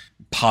town,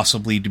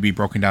 possibly to be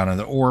broken down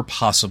into ore,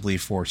 possibly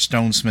for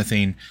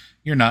stonesmithing.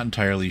 You're not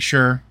entirely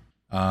sure.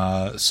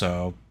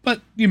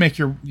 But you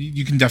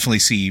can definitely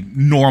see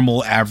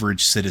normal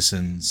average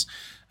citizens.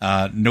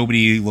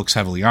 Nobody looks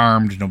heavily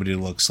armed. Nobody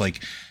looks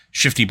like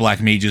shifty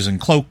black mages in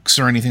cloaks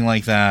or anything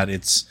like that.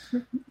 It's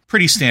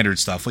pretty standard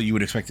stuff, what you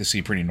would expect to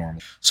see, pretty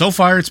normal. So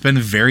far, it's been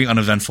very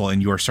uneventful,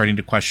 and you are starting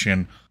to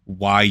question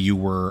why you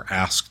were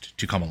asked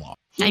to come along.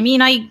 I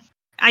mean,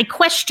 I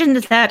questioned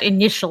that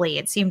initially.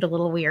 It seemed a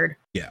little weird.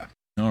 Yeah.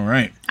 All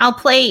right. I'll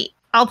play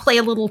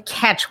a little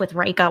catch with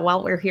Rika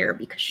while we're here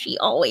because she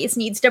always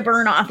needs to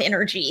burn off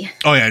energy.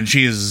 Oh yeah, and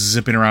she is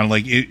zipping around.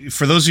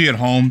 For those of you at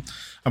home,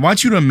 I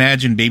want you to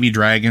imagine baby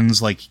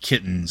dragons like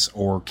kittens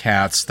or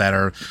cats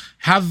that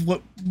have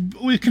what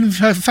we can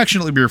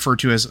affectionately be referred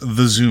to as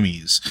the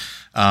zoomies,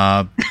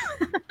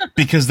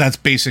 because that's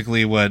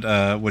basically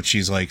what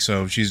she's like.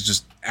 So she's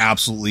just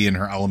absolutely in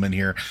her element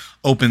here.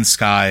 Open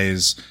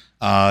skies,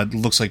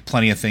 looks like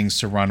plenty of things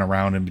to run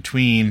around in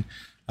between,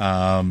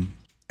 and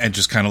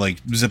just kind of like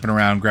zipping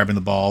around, grabbing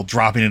the ball,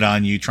 dropping it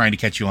on you, trying to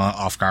catch you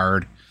off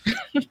guard.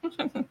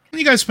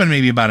 You guys spend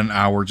maybe about an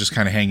hour just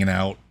kind of hanging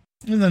out,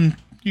 and then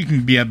you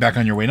can be back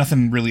on your way.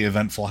 Nothing really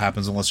eventful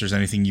happens unless there's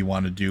anything you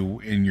want to do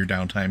in your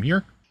downtime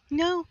here.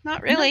 No,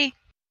 not really.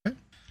 Okay.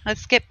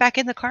 Let's get back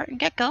in the cart and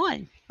get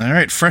going. All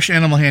right. Fresh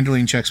animal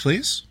handling checks,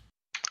 please.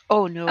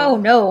 Oh, no. Oh,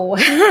 no.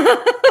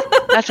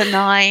 That's a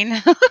 9.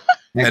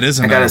 That is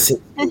a 9. I gotta see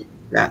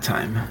that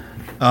time.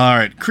 All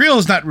right. Creel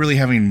is not really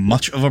having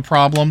much of a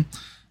problem.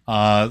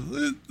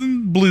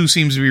 Blue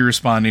seems to be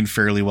responding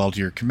fairly well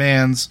to your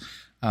commands.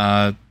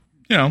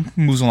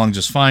 Moves along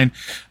just fine.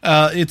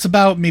 It's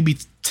about maybe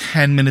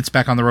 10 minutes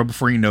back on the road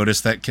before you notice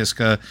that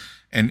Kiska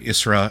and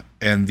Isra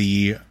and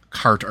the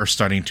cart are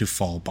starting to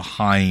fall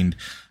behind.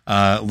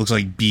 It looks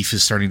like Beef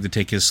is starting to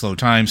take his slow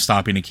time,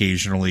 stopping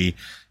occasionally,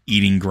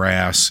 eating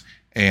grass,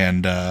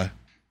 and,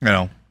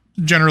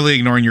 generally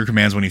ignoring your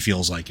commands when he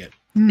feels like it.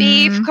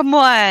 Beef, come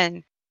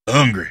on.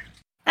 Hungry.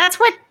 That's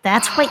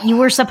what you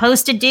were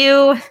supposed to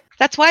do.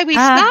 That's why we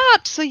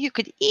stopped, so you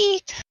could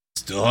eat.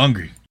 Still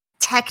hungry.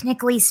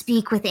 Technically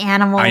speak with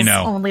animals I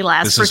know. only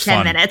lasts for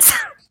 10 minutes.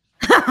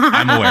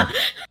 I'm aware.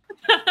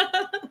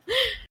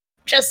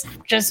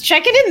 Just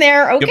check it in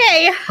there,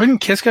 okay? Yep.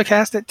 Wouldn't Kiska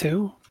cast it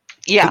too?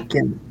 Yeah.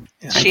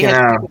 She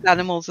has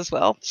animals as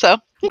well, so.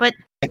 But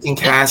I can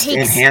cast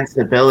enhanced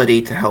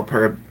ability to help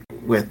her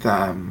with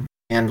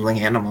handling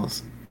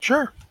animals.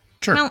 Sure.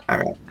 No, all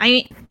right.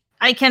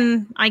 I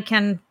can. All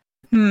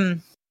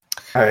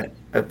right.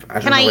 I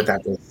don't know what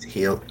that does.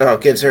 Heal. Oh,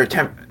 it gives her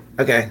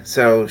Okay,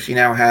 so she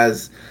now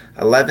has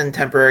 11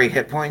 temporary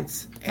hit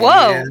points.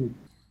 Whoa!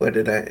 What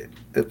did I?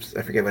 Oops,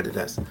 I forget what it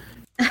does.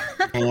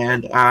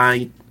 And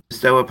I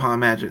bestow upon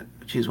magic.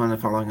 Choose one of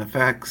the following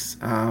effects.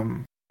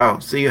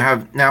 So you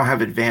now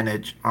have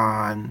advantage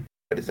on,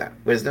 what is that?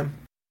 Wisdom?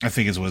 I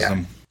think it's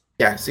wisdom.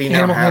 Yeah. So you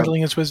Animal now have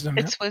handling is wisdom.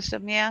 It's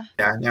wisdom, yeah.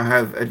 Yeah. Now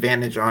have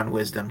advantage on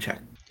wisdom check.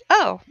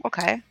 Oh,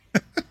 okay.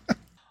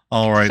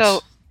 All right.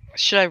 So,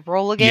 should I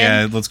roll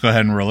again? Yeah, let's go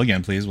ahead and roll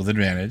again, please, with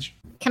advantage.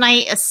 Can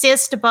I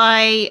assist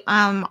by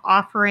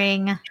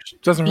offering?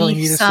 Doesn't really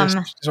need Beef assist.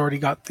 some- She's already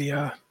got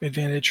the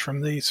advantage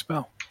from the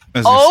spell.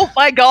 Oh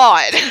my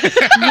god!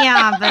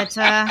 Yeah, but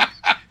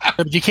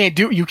But you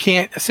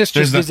can't assist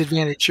There's just no-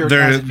 advantage. She already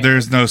has advantage.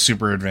 There's no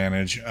super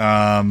advantage.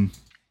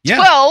 Yeah.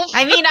 12!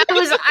 I mean,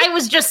 I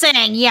was just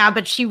saying, yeah,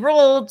 but she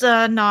rolled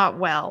not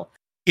well.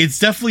 It's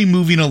definitely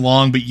moving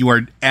along, but you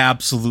are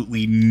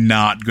absolutely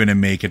not going to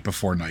make it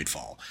before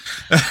nightfall.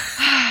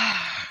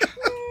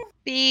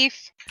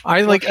 Beef.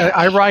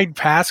 I ride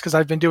past because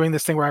I've been doing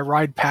this thing where I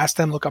ride past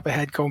them, look up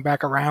ahead, go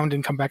back around,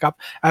 and come back up.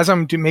 As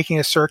I'm making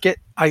a circuit,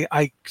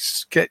 I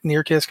get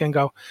near Kisk and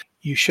go,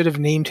 "You should have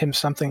named him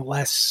something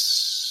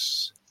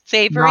less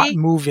Savory? not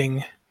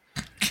moving.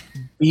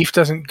 Beef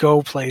doesn't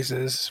go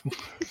places.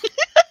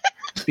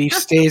 Beef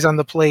stays on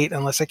the plate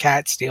unless a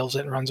cat steals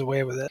it and runs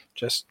away with it.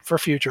 Just for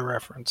future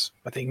reference.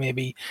 I think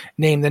maybe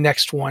name the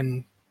next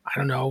one. I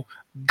don't know.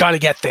 Gotta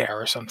get there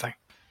or something.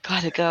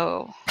 Gotta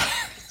go.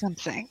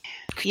 Something.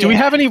 Do we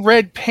have any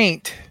red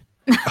paint?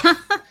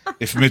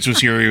 If Mitch was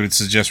here, he would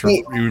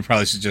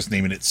probably suggest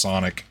naming it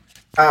Sonic.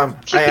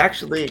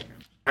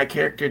 My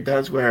character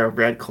does wear a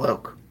red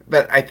cloak,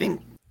 but I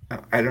think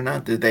I don't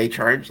know. Do they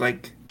charge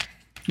like?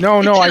 No.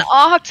 It's an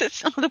ox.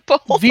 It's not a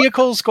bull.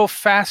 Vehicles go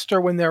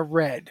faster when they're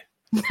red.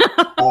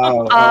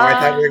 Oh, I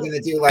thought we were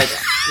gonna do like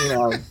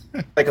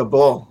like a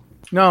bull.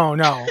 No.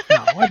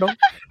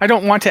 I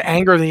don't want to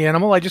anger the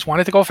animal. I just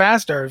want it to go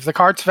faster. If the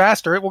cart's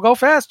faster, it will go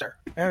faster.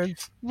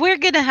 We're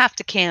gonna have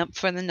to camp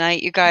for the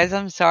night, you guys.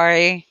 I'm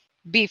sorry.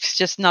 Beef's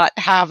just not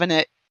having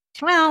it.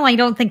 Well, I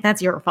don't think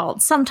that's your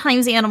fault.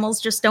 Sometimes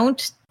animals just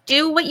don't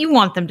do what you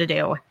want them to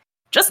do.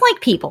 Just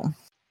like people.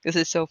 This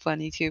is so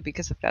funny, too,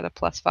 because I've got a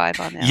 +5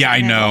 on that. Yeah,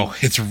 I know.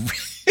 It's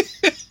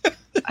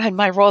And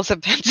my rolls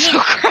have been so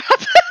crap.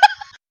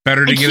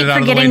 better to get it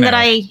out of the way now.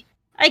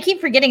 I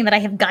keep forgetting that I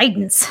have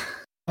guidance.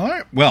 All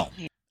right. Well,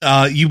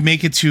 you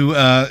make it to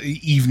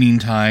evening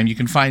time. You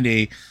can find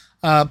a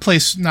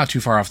place not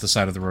too far off the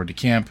side of the road to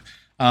camp.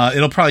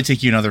 It'll probably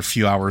take you another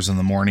few hours in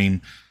the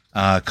morning,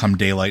 come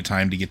daylight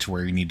time, to get to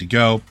where you need to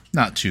go.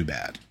 Not too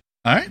bad.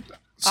 All right.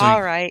 So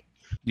All right.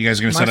 you guys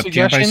are going to My set up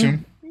camp, I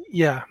assume?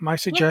 Yeah, my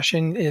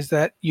suggestion is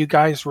that you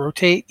guys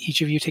rotate.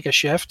 Each of you take a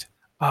shift.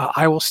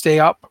 I will stay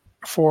up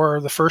for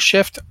the first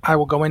shift. I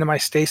will go into my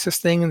stasis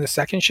thing in the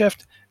second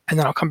shift, and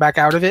then I'll come back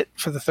out of it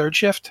for the third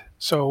shift.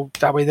 So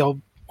that way there'll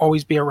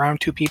always be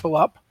around 2 people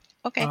up.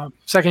 Okay.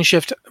 Second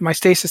shift, my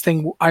stasis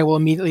thing, I will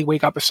immediately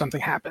wake up if something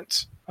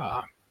happens.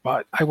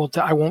 But I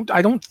won't.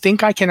 I don't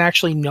think I can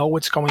actually know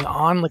what's going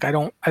on. Like I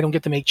don't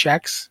get to make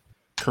checks.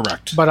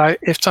 Correct. But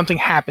if something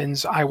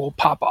happens, I will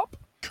pop up.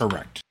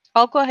 Correct.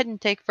 I'll go ahead and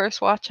take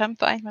first watch. I'm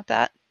fine with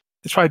that.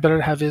 It's probably better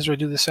to have Isra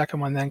do the second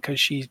one then, because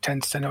she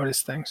tends to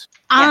notice things.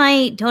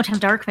 I don't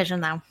have dark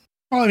vision though.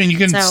 Well, I mean, you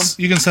can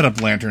So- set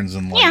up lanterns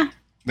and light. Yeah.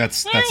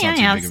 That's not too Yeah.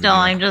 big of a Still, deal.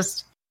 I'm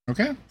just.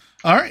 Okay.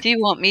 All right. Do you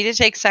want me to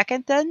take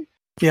second then?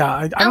 Yeah,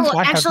 I don't Oh, know if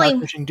I have actually-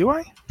 dark vision, do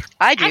I?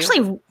 I do.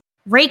 Actually,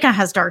 Reika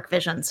has dark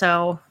vision,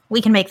 so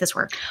we can make this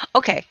work.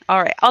 Okay.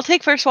 All right. I'll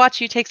take first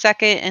watch. You take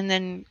second, and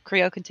then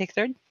Creo can take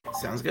third.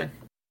 Sounds good.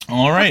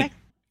 All right. Okay.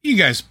 You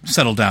guys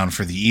settle down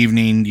for the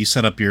evening. You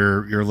set up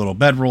your little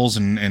bedrolls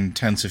and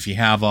tents if you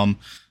have them,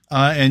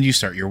 and you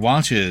start your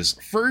watches.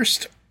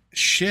 First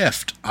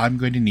shift, I'm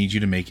going to need you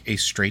to make a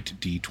straight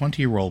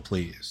D20 roll,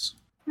 please.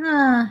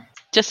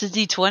 Just a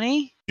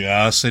D20?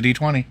 Just a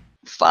D20.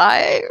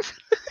 5.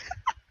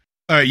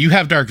 All right, you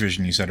have dark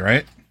vision, you said,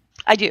 right?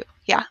 I do.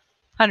 Yeah.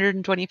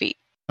 120 feet.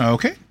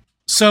 Okay.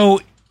 So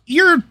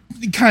you're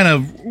kind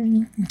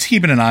of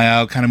keeping an eye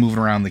out, kind of moving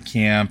around the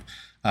camp,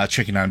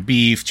 checking on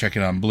Beef,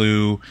 checking on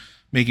Blue,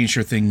 making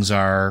sure things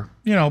are,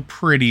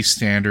 pretty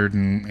standard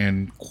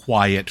and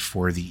quiet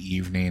for the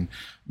evening.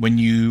 When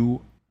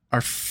you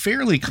are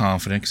fairly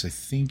confident, because I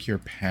think your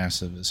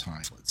passive is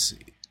high. Let's see.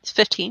 It's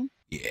 15.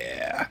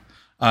 Yeah.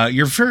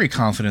 You're very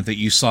confident that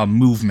you saw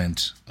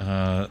movement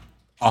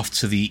off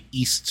to the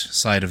east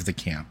side of the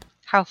camp.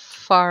 How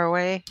far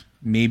away?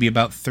 Maybe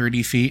about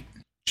 30 feet,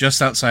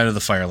 just outside of the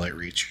firelight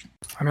reach.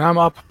 I mean, I'm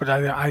up, but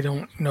I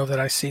don't know that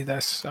I see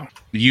this. So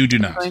You do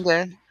not.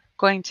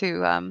 Going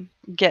to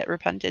get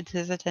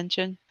Repentance's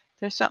attention.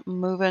 There's something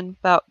moving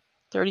about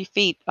 30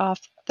 feet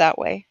off that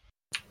way.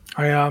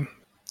 I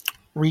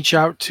reach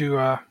out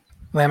to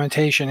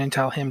Lamentation and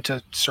tell him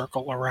to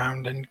circle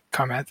around and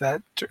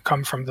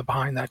come from the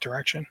behind that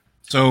direction.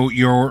 So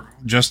your,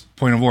 just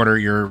point of order,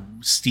 your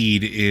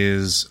steed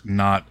is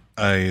not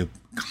a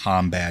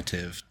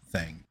combative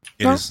thing.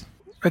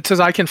 It says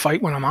I can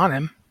fight when I'm on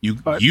him. You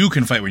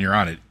can fight when you're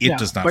on it. It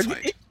does not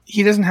fight.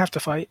 He doesn't have to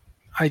fight.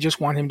 I just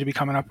want him to be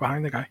coming up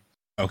behind the guy.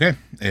 Okay,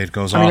 it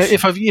goes I off.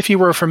 mean, if he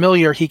were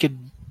familiar, he could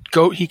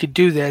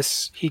do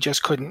this. He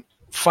just couldn't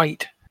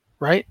fight,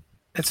 right?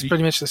 It's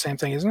pretty much the same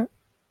thing, isn't it?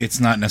 It's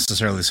not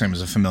necessarily the same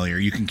as a familiar.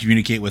 You can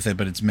communicate with it,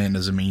 but it's meant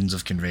as a means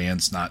of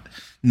conveyance,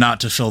 not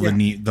to fill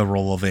the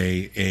role of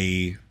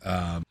a.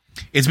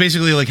 It's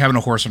basically like having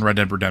a horse in Red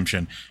Dead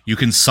Redemption. You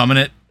can summon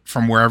it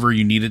from wherever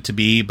you need it to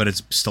be, but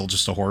it's still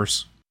just a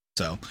horse.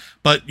 So,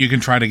 but you can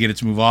try to get it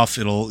to move off.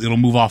 It'll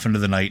move off into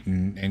the night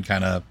and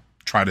kind of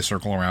try to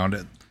circle around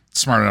it. It's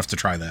smart enough to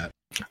try that.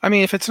 I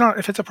mean, if it's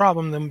a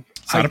problem, then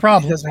it's not a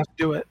problem. He doesn't have to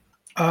do it.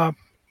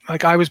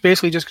 Like I was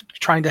basically just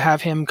trying to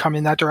have him come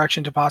in that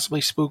direction to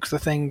possibly spook the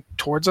thing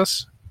towards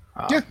us.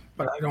 Yeah.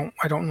 But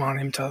I don't want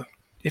him to.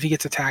 If he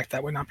gets attacked,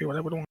 that would not be what I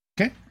would want.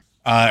 Okay.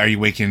 Are you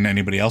waking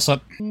anybody else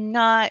up?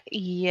 Not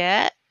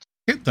yet.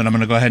 Okay, then I'm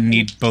going to go ahead and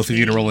need both of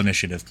you to roll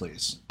initiative,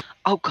 please.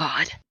 Oh,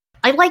 God.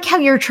 I like how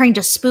you're trying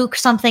to spook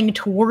something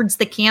towards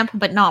the camp,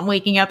 but not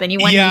waking up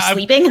anyone who's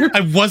sleeping.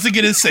 I wasn't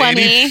going to say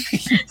 20.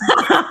 anything.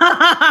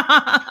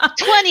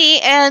 20,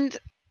 and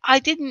I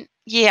didn't,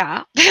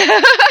 yeah.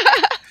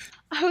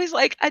 I was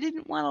like, I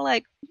didn't want to,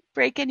 like,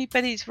 break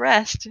anybody's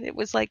rest. It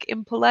was, like,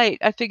 impolite.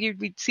 I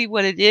figured we'd see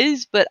what it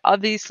is, but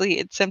obviously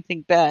it's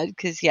something bad,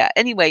 because, yeah.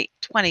 Anyway,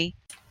 20.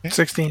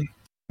 16.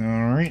 All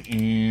right,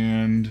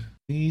 and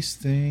these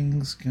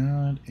things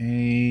got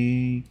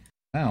a...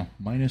 Wow,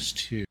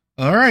 -2.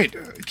 All right,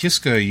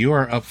 Kiska, you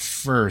are up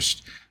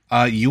first.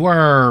 You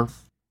are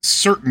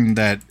certain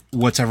that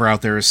whatever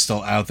out there is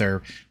still out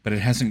there, but it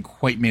hasn't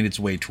quite made its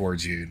way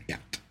towards you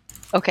yet.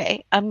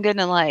 Okay, I'm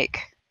gonna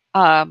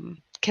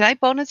can I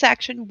bonus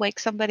action wake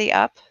somebody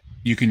up?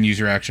 You can use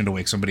your action to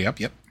wake somebody up,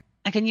 yep.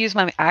 I can use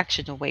my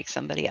action to wake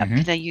somebody up.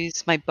 Can I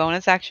use my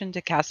bonus action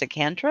to cast a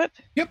cantrip?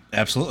 Yep,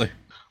 absolutely.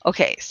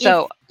 Okay,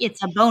 so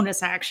it's a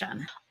bonus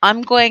action.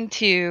 I'm going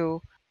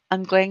to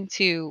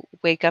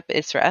wake up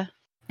Isra.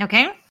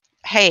 Okay.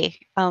 Hey,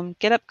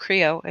 get up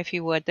Creo if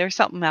you would. There's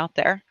something out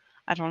there.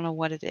 I don't know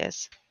what it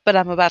is, but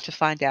I'm about to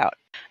find out.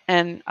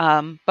 And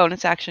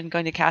bonus action,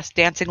 going to cast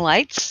Dancing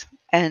Lights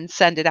and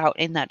send it out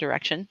in that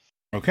direction.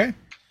 Okay.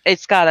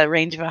 It's got a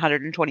range of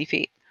 120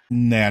 feet.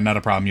 Nah, not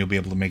a problem. You'll be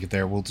able to make it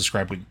there. We'll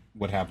describe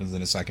what happens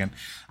in a second.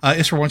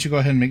 Isra, why don't you go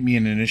ahead and make me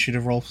an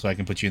initiative roll so I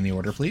can put you in the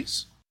order,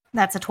 please?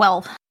 That's a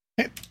 12.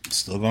 Okay.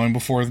 Still going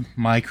before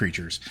my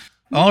creatures.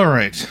 All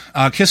right.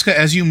 Kiska,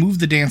 as you move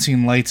the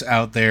dancing lights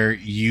out there,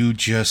 you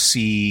just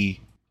see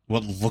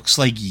what looks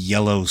like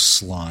yellow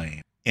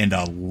slime, and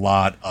a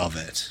lot of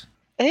it.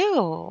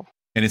 Ew.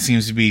 And it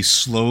seems to be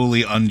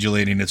slowly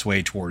undulating its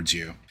way towards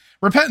you.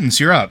 Repentance,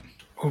 you're up.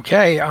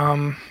 Okay.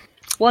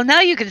 Well, now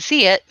you can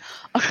see it.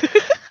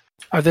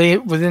 Are they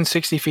within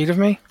 60 feet of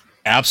me?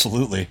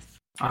 Absolutely.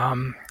 How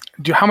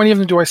many of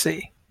them do I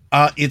see?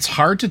 It's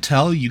hard to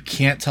tell. You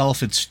can't tell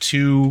if it's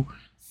 2,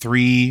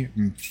 3,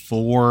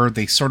 4.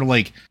 They sort of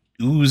like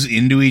ooze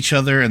into each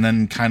other and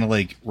then kind of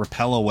like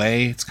repel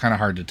away. It's kind of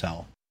hard to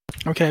tell.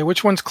 Okay,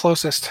 which one's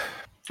closest?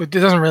 It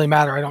doesn't really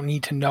matter. I don't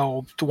need to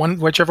know.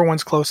 Whichever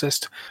one's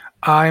closest,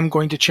 I'm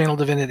going to channel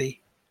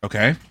divinity.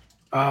 Okay.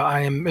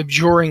 I am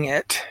abjuring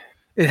it.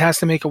 It has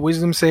to make a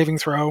wisdom saving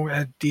throw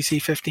at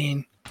DC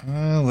 15.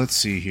 Let's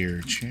see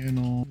here.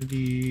 Channel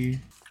divinity.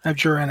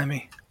 Abjure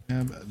enemy.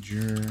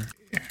 Abjure.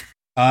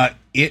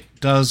 It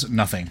does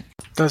nothing.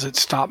 Does it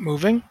stop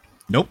moving?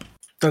 Nope.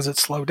 Does it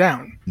slow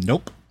down?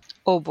 Nope.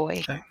 Oh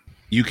boy. Okay.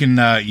 You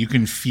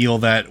can feel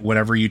that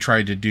whatever you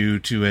tried to do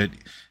to it.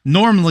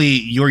 Normally,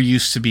 you're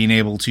used to being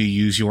able to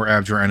use your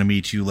abjure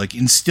enemy to like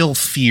instill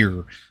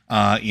fear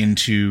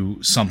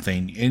into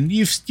something, and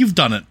you've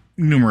done it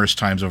numerous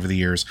times over the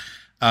years.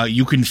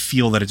 You can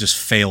feel that it just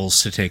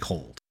fails to take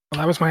hold. Well,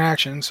 that was my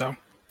action. So.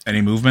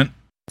 Any movement?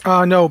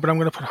 No, but I'm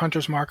going to put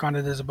Hunter's Mark on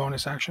it as a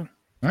bonus action.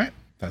 All right,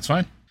 that's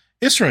fine.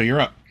 Isra, you're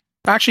up.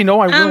 Actually,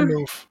 no, I will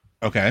move.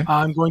 Okay.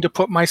 I'm going to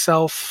put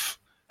myself.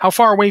 How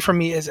far away from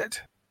me is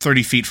it?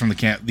 30 feet from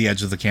the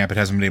edge of the camp. It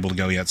hasn't been able to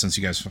go yet since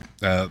you guys...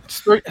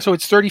 So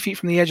it's 30 feet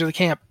from the edge of the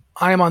camp.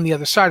 I am on the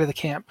other side of the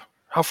camp.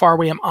 How far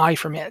away am I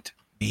from it?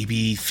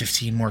 Maybe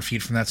 15 more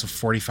feet from that, so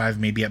 45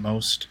 maybe at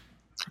most.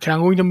 Okay,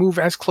 I'm going to move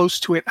as close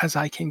to it as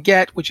I can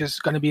get, which is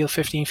going to be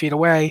 15 feet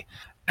away,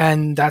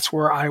 and that's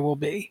where I will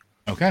be.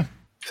 Okay.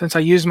 Since I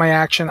used my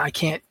action, I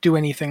can't do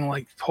anything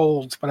like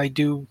hold, but I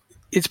do...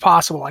 It's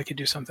possible I could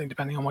do something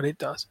depending on what it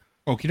does.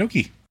 Okie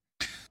dokie.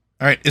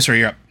 All right, Isra,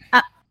 you're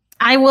up.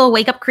 I will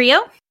wake up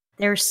Creo.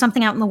 There's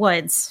something out in the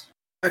woods.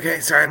 Okay,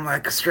 sorry, I'm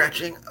like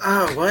stretching.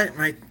 Oh, what?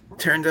 My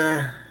turn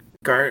to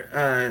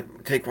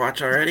take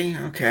watch already?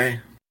 Okay.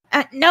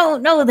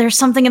 No, there's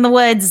something in the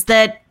woods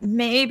that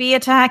may be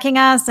attacking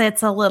us.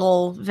 It's a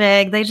little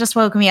vague. They just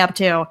woke me up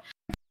too.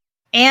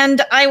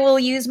 And I will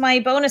use my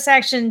bonus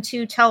action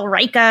to tell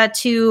Rika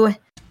to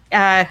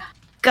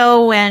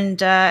go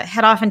and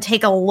head off and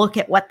take a look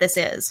at what this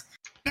is.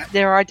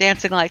 There are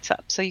dancing lights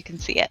up, so you can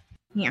see it.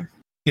 Here.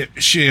 Yeah,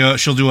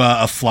 she'll do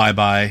a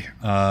flyby,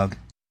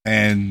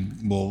 and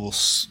we'll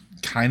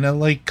kind of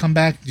like come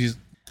back.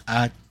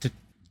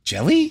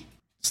 Jelly?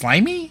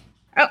 Slimy?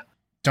 Oh,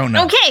 don't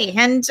know. Okay,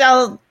 and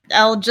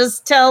I'll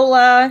just tell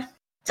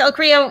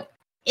Creo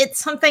it's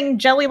something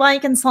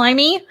jelly-like and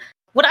slimy.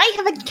 Would I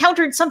have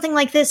encountered something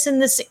like this in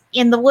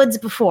the woods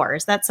before?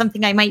 Is that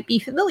something I might be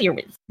familiar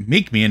with?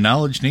 Make me a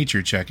knowledge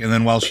nature check, and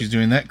then while she's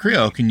doing that,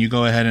 Creo, can you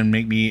go ahead and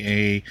make me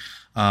a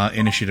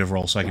initiative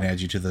roll so I can add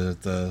you to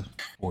the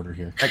order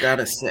here? I got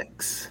a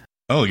 6.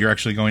 Oh, you're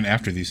actually going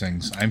after these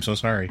things. I'm so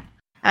sorry.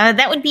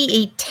 That would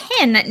be a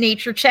 10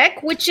 nature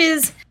check, which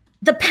is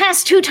the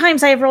past 2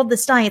 times I've rolled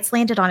this die, it's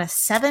landed on a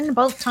 7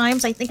 both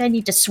times. I think I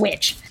need to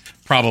switch.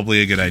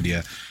 Probably a good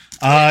idea.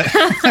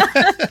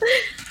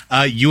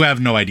 You have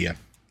no idea.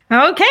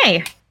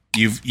 Okay.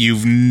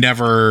 You've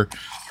never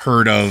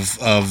heard of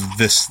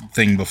this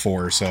thing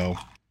before, so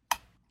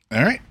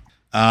all right.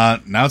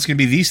 Now it's gonna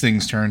be these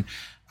things' turn.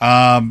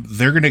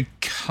 They're gonna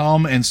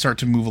come and start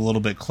to move a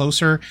little bit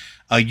closer.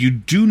 You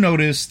do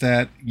notice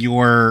that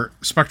your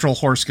spectral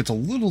horse gets a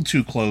little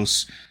too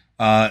close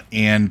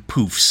and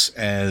poofs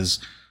as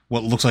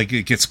what looks like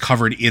it gets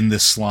covered in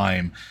this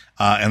slime,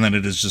 and then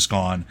it is just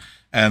gone.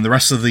 And the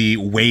rest of the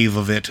wave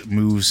of it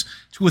moves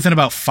to within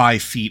about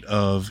 5 feet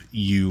of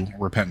you,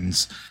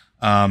 Repentance.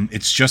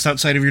 It's just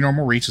outside of your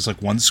normal reach. It's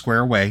like 1 square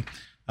away.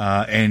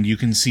 And you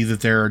can see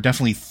that there are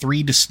definitely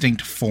 3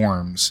 distinct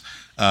forms,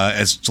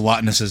 as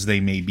gelatinous as they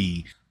may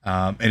be.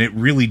 And it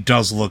really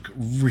does look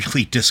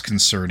really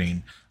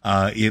disconcerting.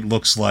 It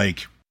looks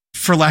like,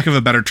 for lack of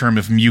a better term,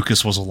 if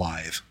mucus was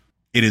alive.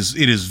 It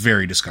is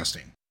very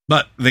disgusting.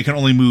 But they can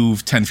only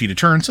move 10 feet a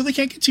turn, so they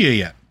can't get to you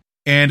yet.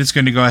 And it's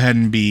going to go ahead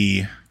and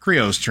be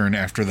Creo's turn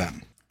after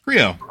them.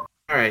 Creo. All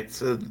right,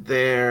 so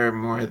they're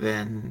more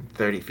than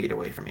 30 feet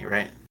away from me,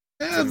 right?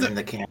 So in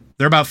the camp.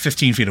 They're about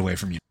 15 feet away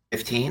from you.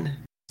 15?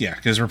 Yeah,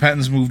 because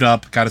Repentance moved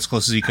up, got as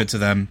close as he could to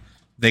them.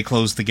 They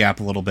closed the gap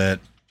a little bit.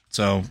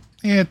 So,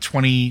 15,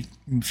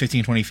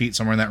 20 feet,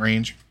 somewhere in that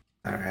range.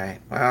 All right,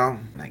 well,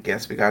 I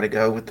guess we got to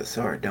go with the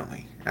sword, don't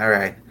we? All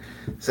right,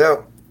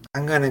 so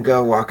I'm going to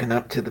go walking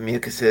up to the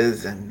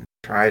mucuses and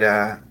try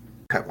to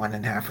cut one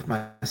in half with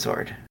my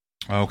sword.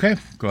 Okay,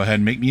 go ahead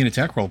and make me an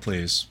attack roll,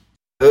 please.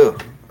 Ooh,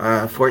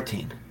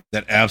 14.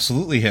 That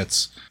absolutely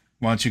hits.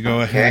 Why don't you go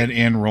ahead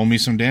and roll me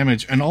some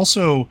damage? And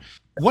also,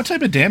 what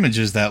type of damage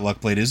is that,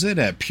 Luckblade? Is it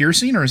at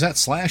piercing or is that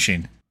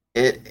slashing?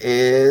 It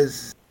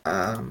is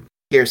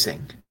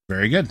piercing.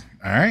 Very good.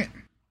 All right.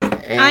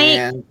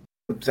 And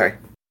oops, sorry.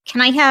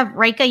 Can I have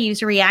Rika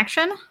use a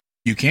reaction?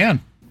 You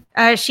can.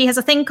 She has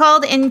a thing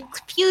called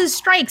Infuse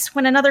Strikes.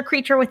 When another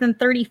creature within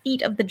 30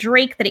 feet of the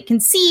Drake that it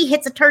can see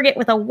hits a target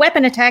with a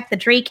weapon attack, the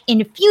Drake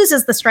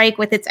infuses the strike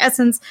with its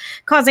essence,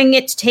 causing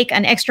it to take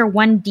an extra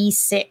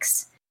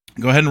 1d6.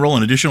 Go ahead and roll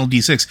an additional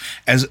d6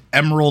 as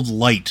emerald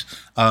light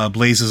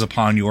blazes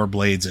upon your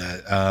blade's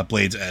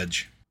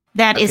edge.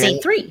 That is a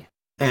 3.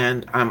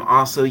 And I'm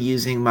also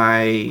using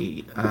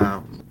my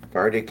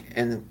Bardic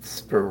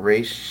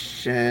Inspiration,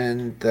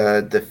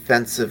 the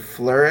Defensive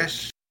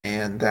Flourish.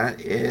 And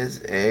that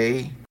is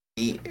a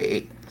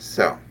D8.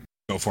 So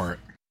go for it.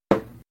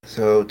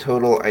 So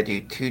total, I do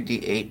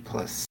 2D8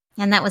 plus.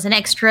 And that was an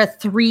extra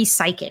 3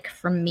 psychic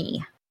from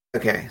me.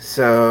 Okay,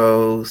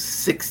 so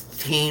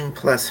 16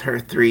 plus her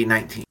 3,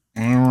 19.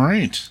 All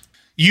right.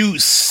 You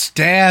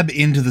stab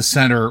into the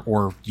center,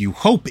 or you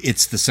hope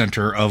it's the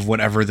center of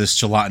whatever this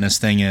gelatinous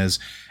thing is,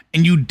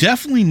 and you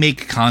definitely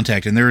make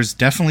contact, and there is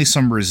definitely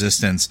some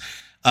resistance.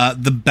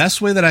 The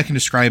best way that I can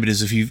describe it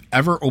is if you've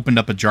ever opened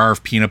up a jar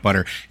of peanut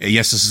butter,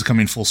 yes, this is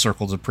coming full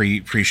circle to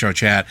pre-show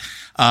chat,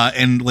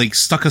 and like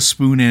stuck a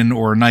spoon in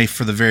or a knife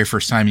for the very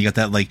first time, you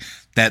got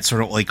that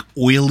sort of like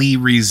oily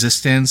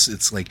resistance.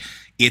 It's like,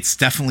 it's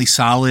definitely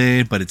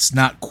solid, but it's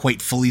not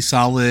quite fully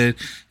solid.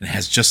 It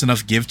has just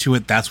enough give to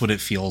it. That's what it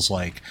feels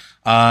like.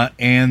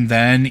 And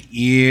then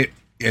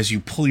as you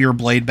pull your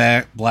blade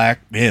back,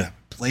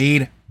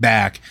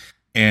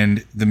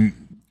 and the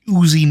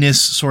ooziness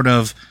sort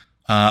of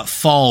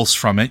falls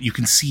from it, you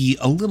can see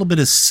a little bit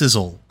of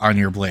sizzle on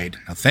your blade.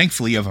 Now,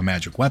 thankfully, you have a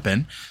magic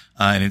weapon,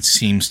 and it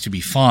seems to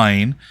be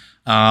fine,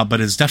 but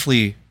it's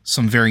definitely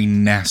some very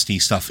nasty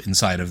stuff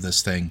inside of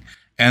this thing.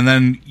 And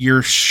then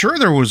you're sure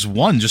there was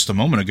one just a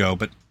moment ago,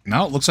 but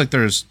now it looks like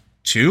there's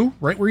 2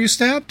 right where you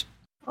stabbed.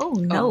 Oh,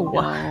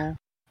 no.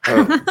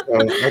 So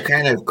I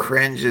kind of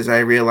cringe as I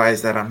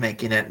realize that I'm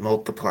making it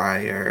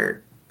multiply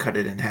or cut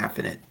it in half,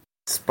 and it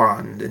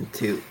spawned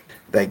into,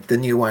 like, the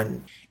new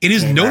one. It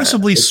is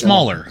noticeably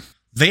smaller.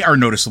 They are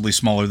noticeably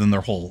smaller than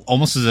their whole,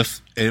 almost as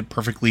if it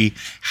perfectly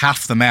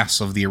half the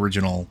mass of the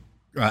original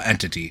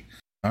entity.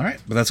 All right,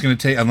 but that's going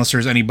to take, unless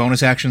there's any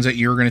bonus actions that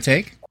you're going to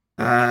take.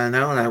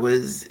 No, that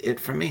was it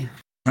for me.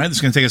 All right, this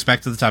is going to take us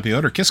back to the top of the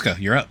order. Kiska,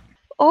 you're up.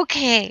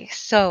 Okay,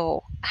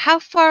 so how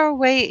far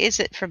away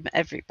is it from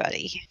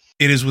everybody?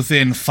 It is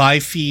within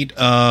 5 feet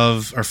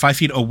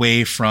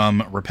away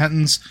from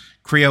Repentance.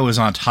 Creo is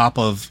on top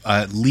of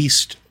at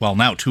least, well,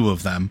 now 2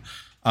 of them.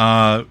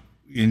 And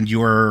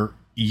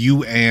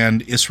you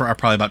and Isra are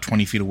probably about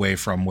 20 feet away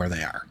from where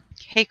they are.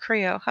 Hey,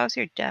 Creo, how's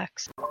your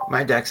dex?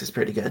 My dex is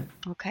pretty good.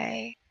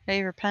 Okay.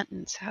 Hey,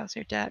 Repentance, how's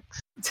your dex?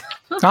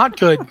 Not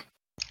good.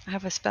 I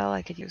have a spell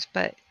I could use,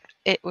 but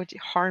it would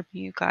harm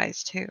you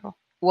guys too.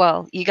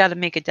 Well, you got to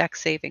make a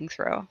dex saving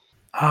throw.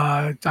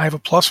 I have a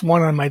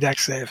 +1 on my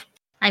dex save.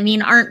 I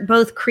mean, aren't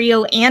both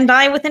Creo and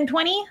I within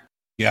 20?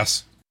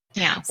 Yes.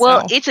 Yeah.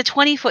 Well, it's a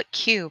 20-foot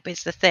cube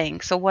is the thing.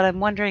 So what I'm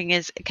wondering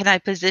is, can I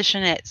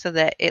position it so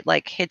that it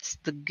like hits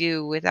the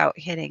goo without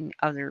hitting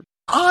other?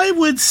 I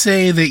would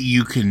say that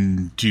you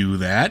can do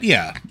that.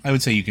 Yeah, I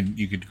would say you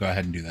could go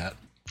ahead and do that.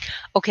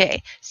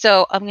 Okay,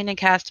 so I'm going to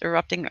cast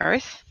Erupting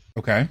Earth,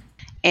 Okay.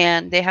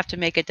 and they have to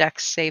make a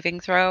Dex saving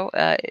throw.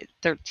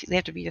 13, they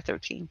have to beat a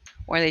 13,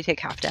 or they take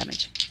half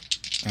damage.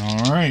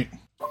 All right.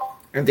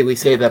 And did we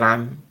say that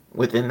I'm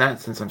within that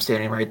since I'm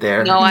standing right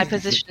there? No, I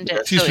positioned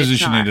it. She's so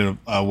positioned it's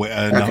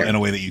it in a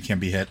way that you can't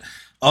be hit.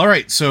 All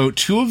right, so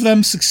 2 of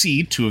them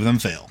succeed, 2 of them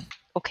fail.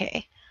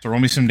 Okay, So roll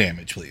me some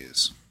damage,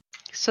 please.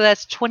 so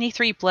that's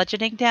 23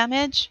 bludgeoning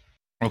damage,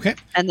 Okay.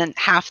 and then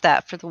half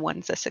that for the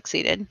ones that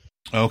succeeded.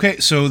 Okay,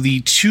 so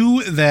the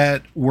 2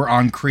 that were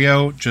on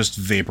Creo just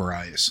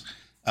vaporize.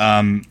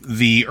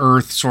 The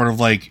earth sort of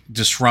like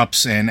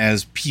disrupts, and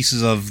as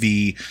pieces of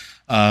the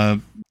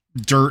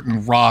dirt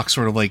and rock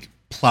sort of like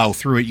plow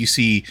through it, you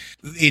see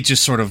it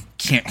just sort of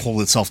can't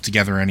hold itself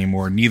together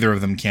anymore. Neither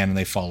of them can, and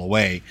they fall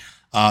away.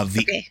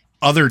 The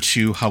other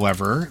 2,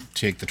 however,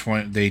 take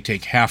they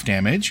take half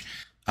damage,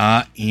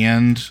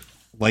 and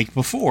like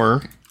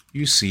before,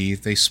 you see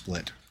they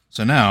split.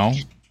 So now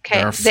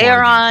they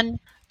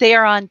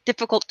are on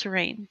difficult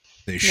terrain.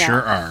 They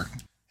sure are.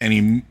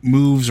 Any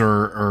moves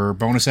or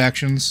bonus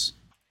actions?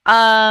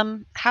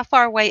 How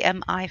far away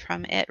am I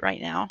from it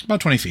right now?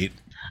 About 20 feet.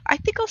 I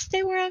think I'll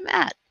stay where I'm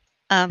at.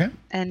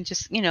 And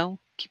just,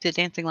 keep the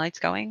dancing lights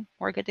going.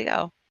 We're good to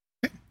go.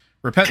 Okay.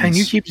 Repentance. Can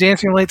you keep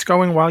dancing lights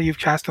going while you've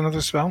cast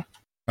another spell?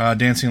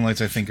 Dancing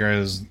lights, I think, are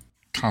as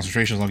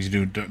concentration as long as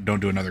you don't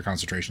do another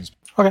concentration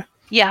spell. Okay.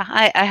 Yeah,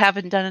 I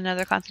haven't done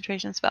another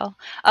concentration spell.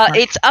 Right.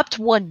 It's up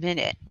to 1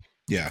 minute.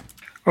 Yeah.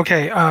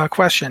 Okay,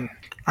 question.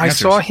 I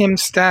saw him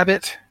stab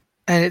it,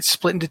 and it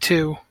split into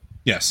 2.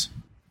 Yes.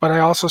 But I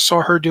also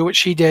saw her do what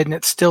she did, and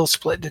it still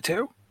split into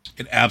 2.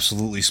 It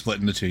absolutely split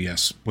into 2,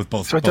 yes, with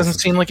both. So it doesn't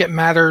seem like it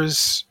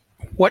matters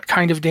what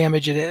kind of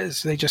damage it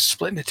is. They just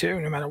split into 2,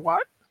 no matter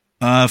what.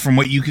 From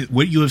what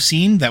you have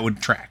seen, that would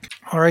track.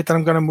 All right, then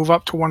I'm going to move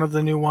up to one of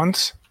the new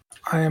ones.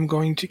 I am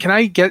going to... Can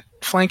I get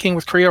flanking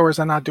with Creo, or is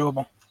that not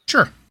doable?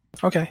 Sure.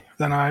 Okay,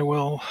 then I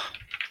will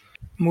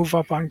move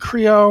up on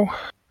Creo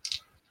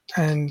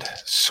and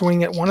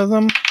swing at one of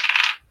them.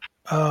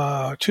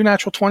 2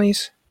 natural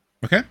 20s.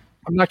 Okay.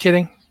 I'm not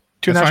kidding.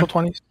 2 That's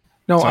natural 20s.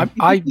 No,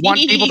 I want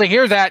people to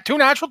hear that. 2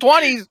 natural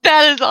 20s.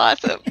 That is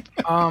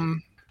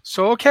awesome.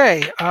 So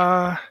okay.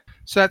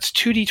 So that's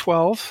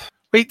 2d12.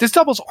 Wait, this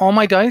doubles all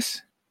my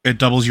dice? It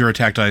doubles your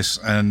attack dice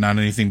and not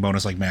anything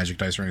bonus like magic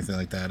dice or anything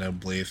like that, I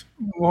believe.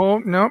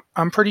 Well, no,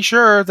 I'm pretty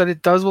sure that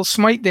it does will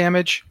smite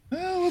damage.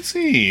 Let's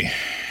see.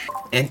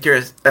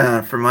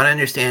 From what I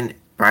understand,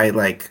 by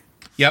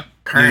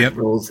current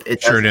rules, it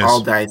does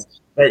all dice.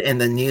 But in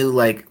the new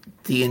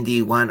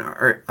D&D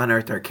 1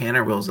 Unearthed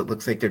Arcana rules, it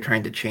looks like they're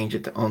trying to change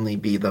it to only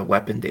be the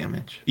weapon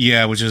damage.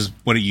 Yeah, which is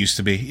what it used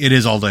to be. It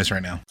is all dice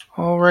right now.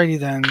 Alrighty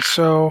then.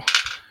 So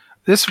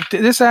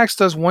this axe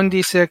does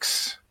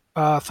 1d6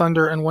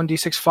 thunder and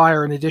 1d6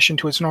 fire in addition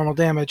to its normal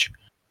damage.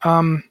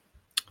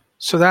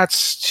 So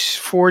that's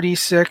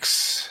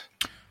 4d6,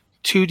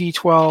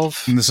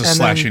 2d12. And this is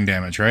slashing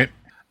damage, right?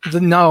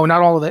 No,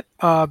 not all of it.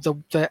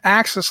 The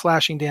axe is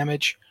slashing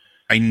damage.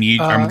 I'm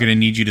going to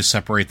need you to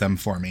separate them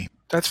for me.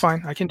 That's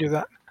fine. I can do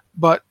that.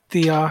 But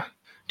the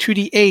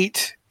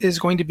 2d8 is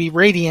going to be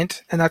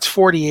radiant, and that's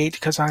 48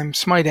 because I'm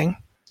smiting.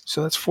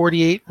 So that's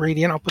 48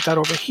 radiant. I'll put that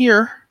over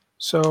here.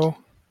 So,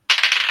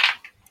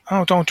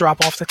 don't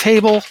drop off the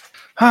table.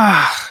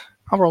 I'll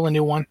roll a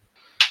new one.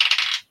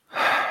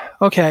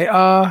 Okay,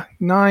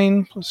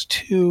 9 plus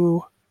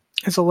 2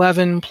 is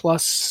 11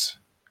 plus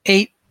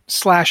 8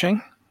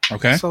 slashing.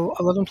 Okay. So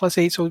 11 plus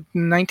 8, so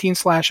 19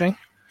 slashing.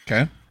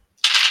 Okay.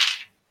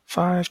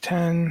 5,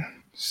 10,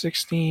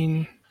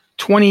 16,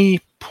 20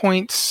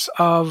 points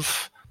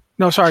of...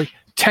 No, sorry.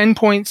 10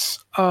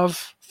 points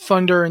of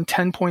thunder and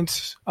 10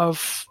 points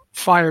of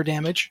fire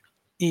damage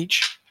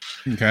each.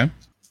 Okay.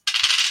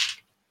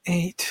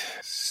 8,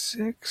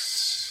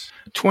 6...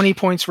 20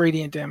 points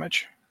radiant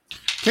damage.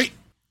 Okay.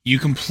 You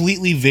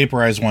completely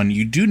vaporize one.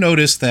 You do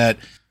notice that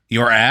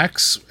your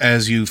axe,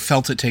 as you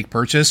felt it take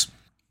purchase,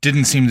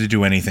 didn't seem to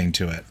do anything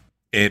to it.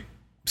 It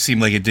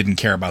seemed like it didn't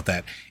care about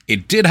that.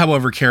 It did,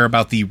 however, care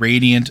about the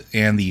radiant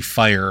and the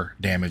fire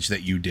damage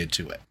that you did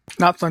to it.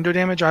 Not thunder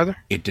damage either?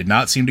 It did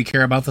not seem to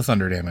care about the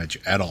thunder damage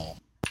at all.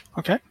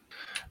 Okay.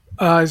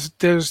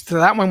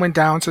 That one went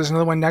down, so there's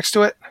another one next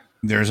to it?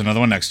 There's another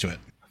one next to it.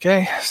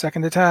 Okay,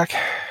 second attack.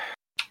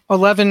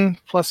 11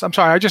 plus... I'm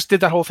sorry, I just did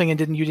that whole thing and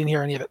you didn't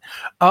hear any of it.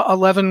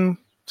 11,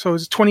 so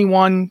it's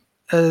 21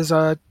 is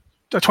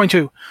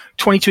 22.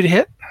 22 to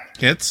hit.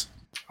 Hits.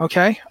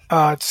 Okay.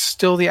 It's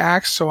still the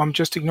axe, so I'm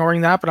just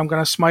ignoring that, but I'm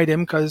going to smite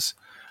him because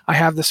I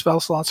have the spell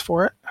slots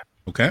for it.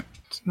 Okay.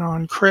 It's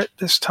non-crit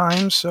this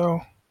time,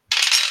 so...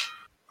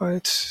 But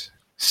it's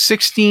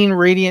 16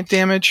 radiant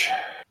damage.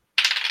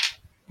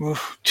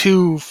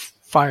 2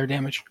 fire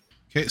damage.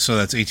 Okay, so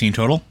that's 18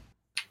 total?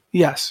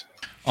 Yes.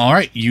 All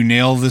right, you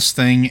nail this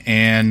thing,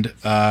 and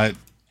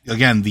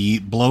again, the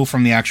blow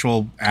from the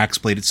actual axe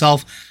blade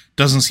itself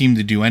doesn't seem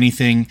to do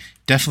anything.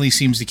 Definitely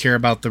seems to care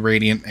about the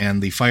radiant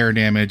and the fire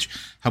damage.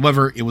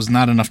 However, it was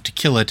not enough to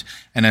kill it,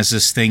 and as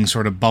this thing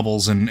sort of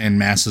bubbles and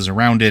masses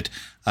around it,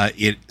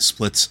 it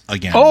splits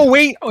again. Oh,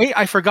 wait,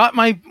 I forgot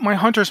my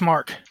hunter's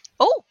mark.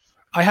 Oh!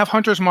 I have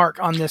hunter's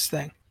mark on this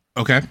thing.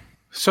 Okay.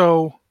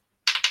 So,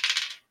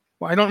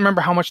 I don't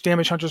remember how much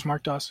damage hunter's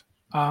mark does.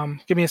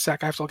 Give me a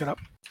sec, I have to look it up.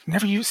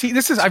 I've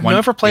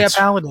never played a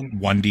paladin.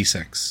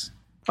 1d6.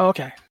 Oh,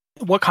 okay.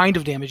 What kind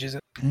of damage is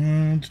it?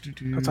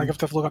 It's like I have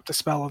to look up the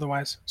spell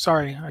otherwise.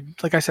 Sorry,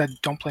 like I said,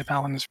 don't play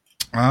paladins.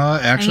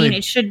 Actually,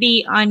 it should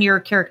be on your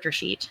character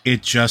sheet.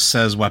 It just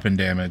says weapon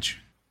damage.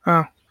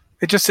 Oh,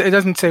 it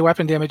doesn't say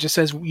weapon damage. It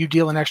says you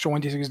deal an extra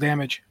 1d6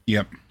 damage.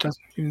 Yep. It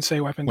doesn't even say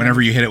weapon. Whenever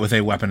damage. you hit it with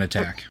a weapon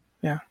attack.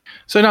 Yeah.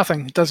 So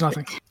nothing. It does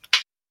nothing.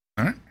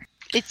 All right.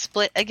 It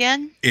split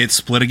again? It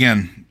split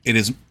again. It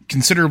is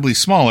considerably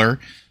smaller,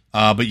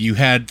 but you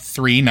had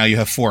 3. Now you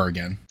have 4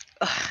 again.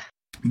 Ugh.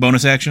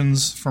 Bonus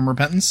actions from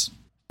Repentance?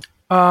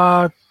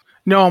 No,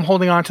 I'm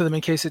holding on to them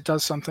in case it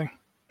does something.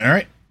 All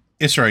right.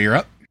 Isra, you're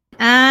up.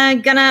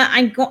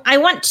 I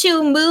want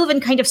to move and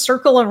kind of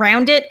circle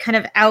around it, kind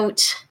of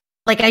out.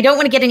 Like, I don't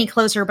want to get any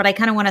closer, but I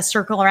kind of want to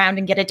circle around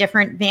and get a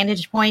different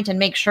vantage point and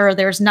make sure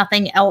there's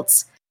nothing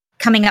else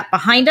coming up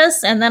behind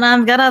us. And then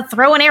I'm going to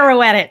throw an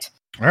arrow at it.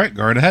 All right,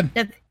 go right ahead.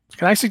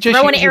 Can I suggest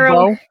throw you an use your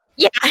arrow?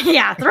 bow?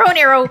 Yeah, throw an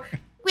arrow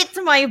with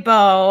my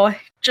bow.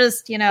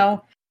 Just,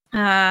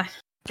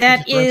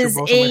 that is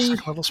a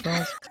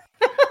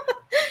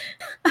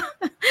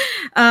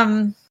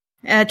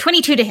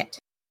 22 to hit.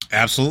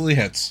 Absolutely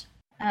hits.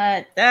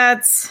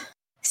 That's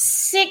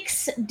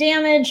 6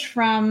 damage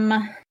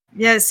from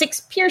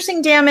 6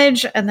 piercing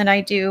damage, and then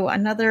I do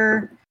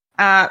another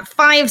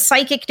 5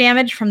 psychic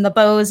damage from the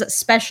bow's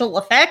special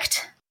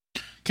effect.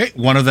 Okay,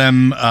 one of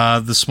them,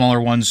 the smaller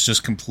ones,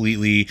 just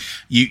completely.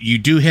 You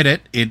do hit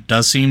it. It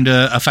does seem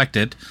to affect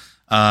it.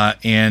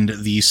 And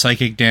the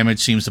psychic damage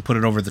seems to put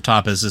it over the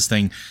top as this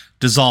thing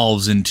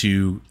dissolves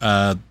into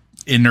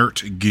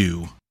inert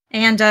goo.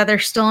 And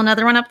there's still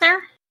another one up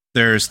there?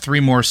 There's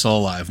 3 more still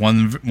alive.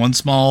 One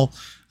small,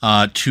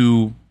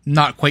 2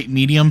 not quite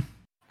medium.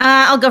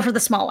 I'll go for the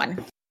small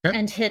one. Okay.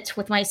 And hit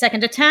with my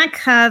second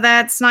attack.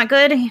 That's not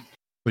good.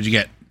 What'd you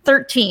get?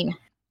 13.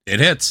 It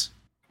hits.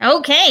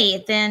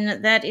 Okay,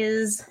 then that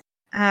is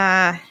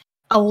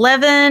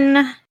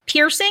 11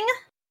 piercing.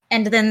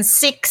 And then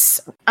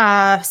 6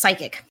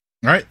 psychic.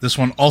 All right, this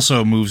one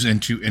also moves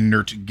into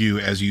inert goo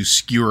as you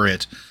skewer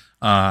it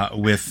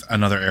with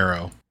another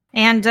arrow.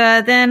 And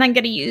then I'm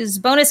going to use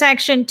bonus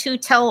action to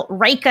tell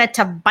Rika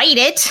to bite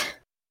it.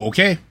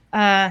 Okay.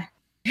 Let's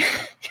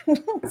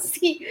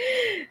see.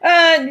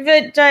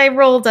 But I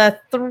rolled a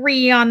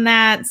 3 on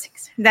that.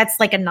 That's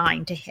like a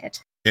 9 to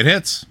hit. It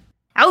hits.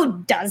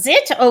 Oh, does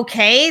it?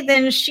 Okay,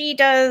 then she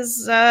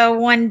does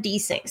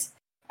 1d6.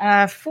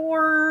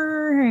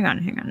 4, hang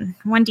on.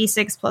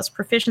 1d6 plus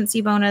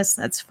proficiency bonus.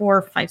 That's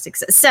 4, 5,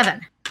 6,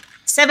 7.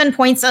 7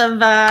 points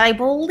of, I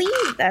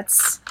believe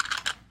that's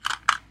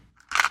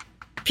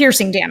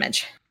piercing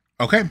damage.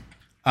 Okay.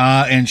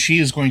 And she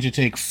is going to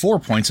take 4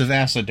 points of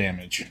acid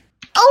damage.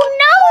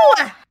 Oh,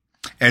 no!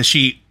 As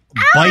she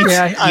bites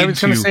I was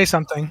going to say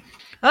something.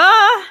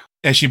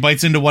 As she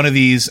bites into one of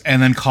these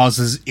and then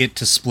causes it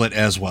to split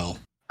as well.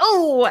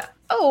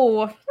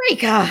 Oh,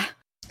 Rika.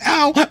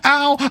 Ow,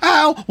 ow,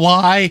 ow,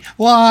 why?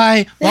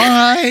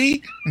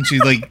 And she,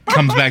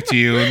 comes back to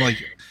you and,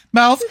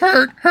 mouth,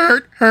 hurt.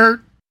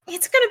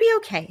 It's gonna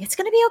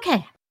be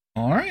okay.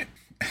 All right.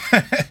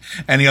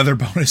 Any other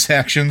bonus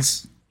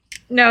actions?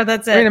 No,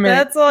 that's it. Wait a minute.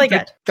 That's all I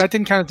got. That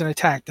didn't count as an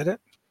attack, did it?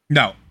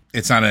 No,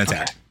 it's not an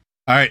attack. Okay.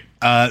 All right.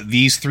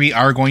 These 3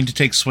 are going to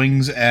take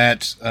swings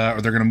at,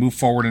 or they're going to move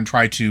forward and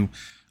try to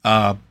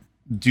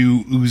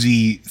do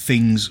oozy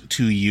things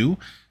to you.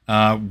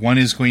 One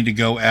is going to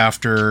go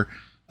after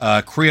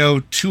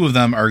Creo. 2 of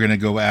them are going to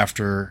go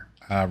after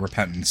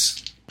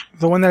Repentance.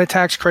 The one that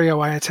attacks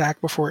Creo, I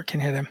attack before it can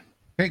hit him.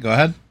 Okay, go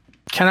ahead.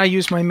 Can I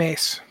use my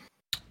mace?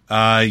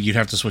 You'd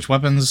have to switch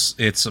weapons.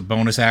 It's a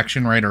bonus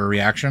action, right, or a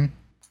reaction?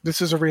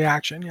 This is a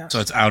reaction, yes. So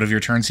it's out of your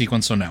turn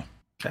sequence, so no.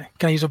 Okay.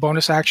 Can I use a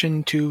bonus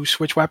action to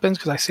switch weapons?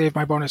 Because I saved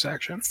my bonus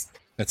action.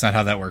 That's not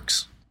how that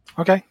works.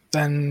 Okay.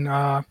 Then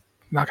not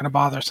going to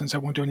bother since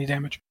it won't do any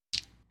damage.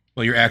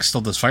 Well, your axe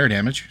still does fire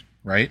damage,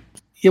 right?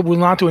 It will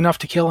not do enough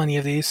to kill any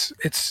of these.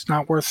 It's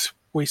not worth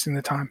wasting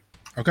the time.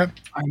 Okay.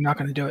 I'm not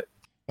going to do it.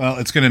 Well,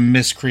 it's going to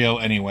miss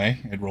Creo anyway.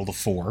 It rolled a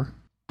 4.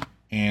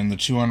 And the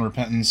 2 on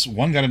Repentance,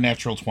 one got a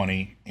natural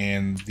 20,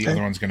 and the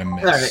other one's going to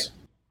miss. All right.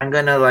 I'm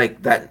going to,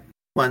 that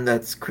one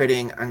that's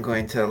critting, I'm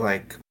going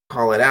to,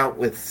 call it out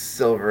with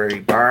silvery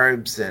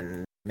barbs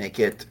and make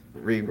it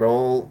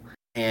re-roll.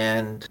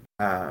 And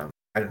I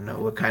don't know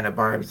what kind of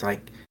barbs,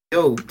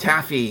 yo,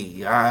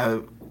 Taffy,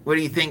 what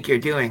do you think you're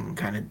doing?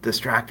 Kind of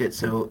distract it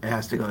so it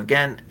has to go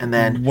again. And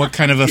then... What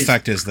kind of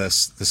effect is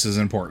this? This is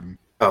important.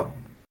 Oh,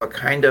 what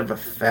kind of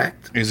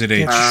effect? Is it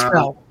a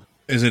spell?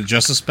 Is it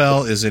just a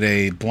spell? Is it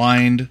a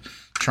blind,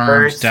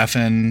 charm,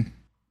 deafen?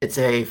 It's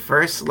a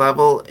first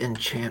level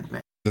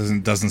enchantment.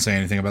 Doesn't say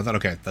anything about that?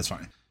 Okay, that's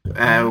fine.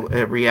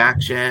 A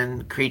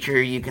reaction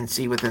creature you can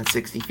see within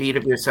 60 feet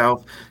of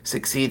yourself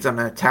succeeds on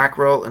an attack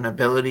roll, an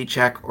ability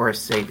check, or a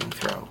saving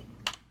throw.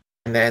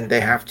 And then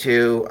they have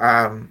to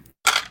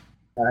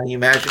you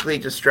magically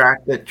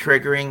distract the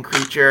triggering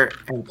creature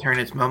and turn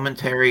its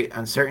momentary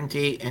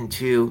uncertainty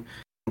into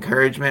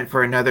encouragement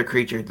for another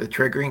creature. The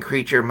triggering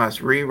creature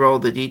must re-roll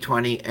the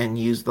d20 and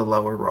use the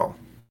lower roll.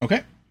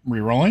 Okay,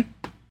 re-rolling.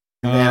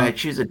 And then I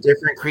choose a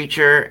different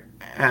creature.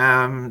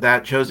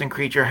 That chosen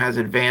creature has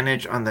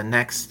advantage on the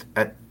next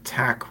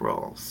attack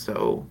roll.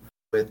 So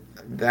with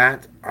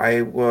that,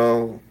 I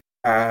will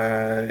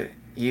I'll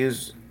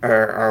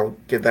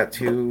give that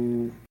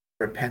to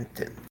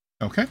Repentance.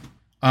 Okay.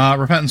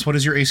 Repentance, what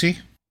is your AC?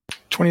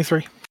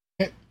 23.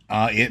 Okay.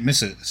 It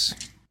misses.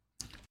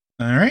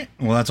 All right.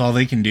 Well, that's all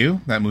they can do.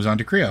 That moves on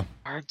to Creo.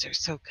 Bards are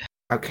so good.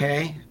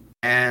 Okay.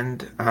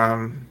 And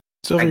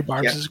Silvery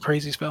Barbs is a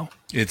crazy spell.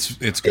 It's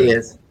good. It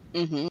is.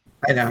 Mm-hmm.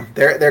 I know.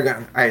 They're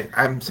going.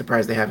 I'm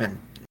surprised they haven't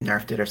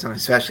nerfed it or something,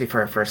 especially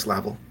for a first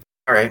level.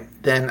 All right.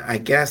 Then I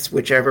guess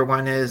whichever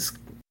one is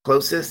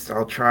closest,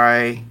 I'll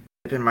try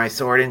dipping my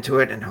sword into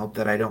it and hope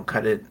that I don't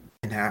cut it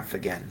in half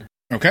again.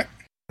 Okay.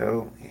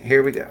 So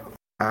here we go.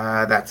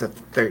 That's a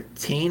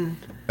 13.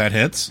 That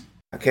hits.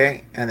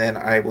 Okay, and then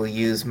I will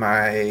use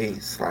my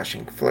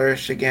Slashing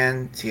Flourish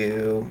again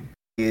to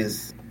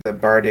use the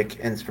Bardic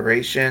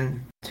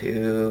Inspiration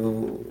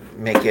to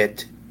make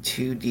it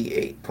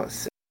 2d8 plus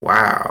 6.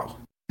 Wow.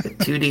 The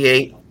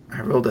 2d8,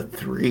 I rolled a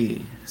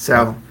 3.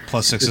 So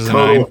plus 6 the is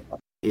total, a 9.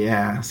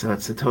 Yeah, so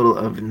it's a total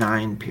of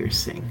 9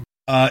 piercing.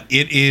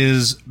 It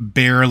is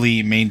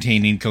barely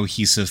maintaining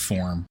cohesive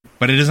form,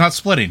 but it is not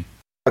splitting.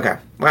 Okay,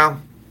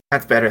 well,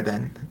 that's better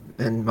than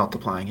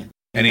multiplying it.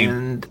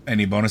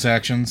 Any bonus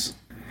actions?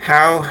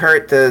 How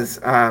hurt does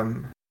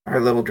our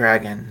little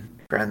dragon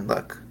friend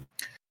look?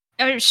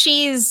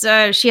 She has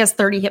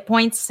 30 hit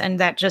points, and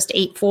that just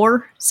ate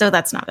 4, so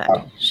that's not bad.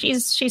 Oh.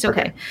 She's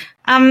okay.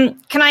 Can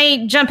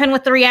I jump in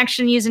with the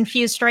reaction using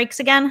Fuse Strikes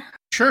again?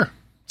 Sure.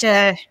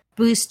 To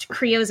boost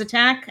Creo's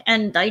attack,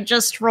 and I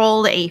just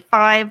rolled a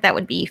 5. That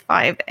would be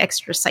 5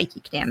 extra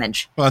psychic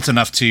damage. Well, that's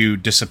enough to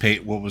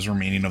dissipate what was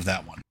remaining of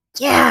that one.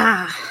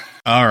 Yeah.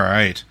 All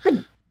right.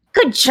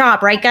 Good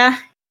job, Rika.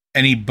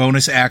 Any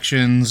bonus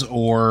actions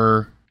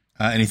or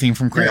anything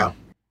from Creo?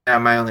 Yeah,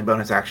 my only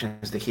bonus action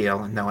is to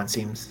heal, and no one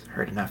seems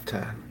hurt enough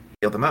to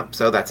heal them up,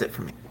 so that's it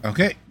for me.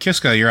 Okay,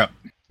 Kiska, you're up.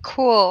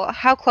 Cool.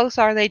 How close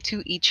are they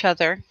to each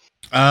other?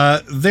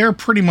 They're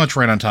pretty much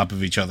right on top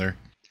of each other.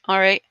 All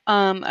right.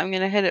 I'm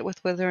gonna hit it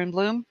with Wither and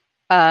Bloom.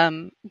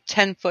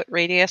 10-foot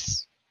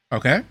radius.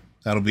 Okay,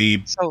 that'll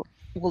be. So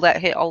will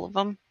that hit all of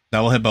them? That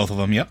will hit both of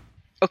them. Yep.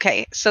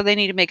 Okay, so they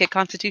need to make a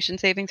Constitution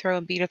saving throw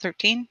and beat a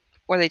 13,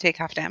 or they take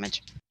half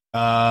damage.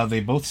 They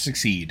both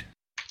succeed.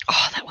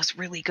 Oh, that was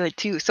really good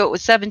too. So it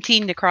was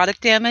 17 necrotic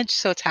damage,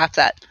 so it's half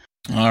that.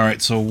 All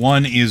right, so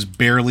one is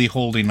barely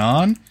holding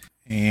on,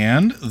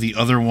 and the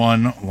other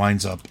one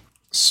winds up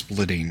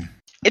splitting.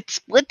 It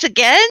splits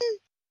again?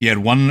 You had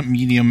one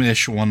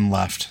medium-ish one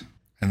left,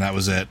 and that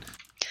was it.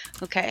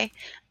 Okay.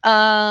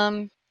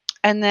 And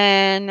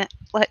then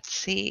let's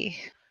see.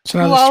 So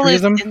now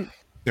there's 3 of them?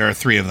 There are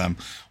 3 of them.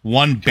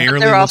 One barely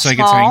they're all looks like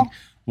it's small?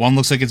 one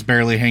looks like it's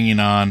barely hanging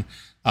on.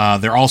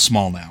 They're all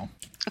small now.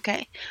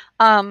 Okay.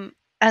 And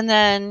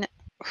then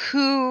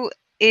who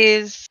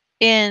is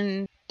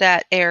in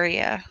that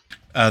area?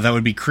 That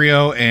would be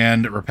Creo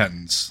and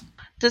Repentance.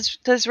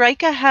 Does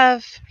Rika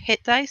have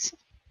hit dice?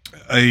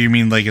 You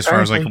mean like as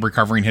far as like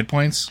recovering hit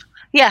points?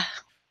 Yeah.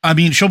 I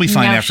mean, she'll be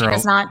fine No, after she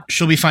does not.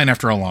 She'll be fine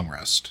after a long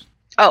rest.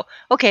 Oh,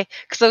 okay.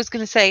 Because I was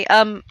going to say,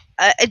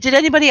 has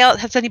anybody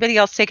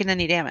else taken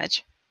any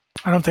damage?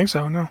 I don't think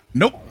so, no.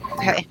 Nope.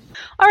 Okay.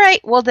 All right.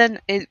 Well,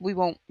 then we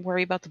won't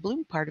worry about the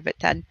bloom part of it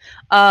then.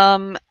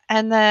 And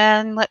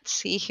then let's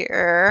see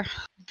here.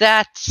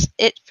 That's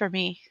it for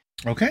me.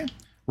 Okay.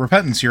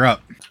 Repentance, you're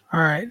up.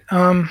 All right.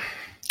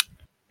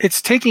 It's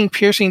taking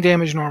piercing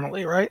damage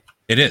normally, right?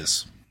 It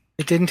is.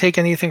 It didn't take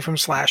anything from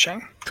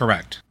slashing.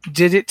 Correct.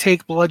 Did it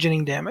take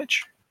bludgeoning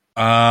damage?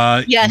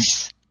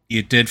 Yes.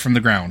 It did from the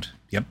ground.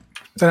 Yep.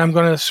 Then I'm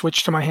going to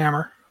switch to my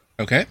hammer.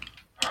 Okay.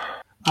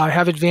 I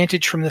have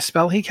advantage from the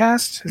spell he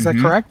cast. Is that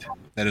correct?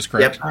 That is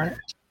correct. Yep. All right.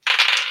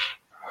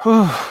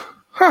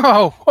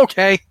 Oh,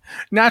 okay.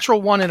 Natural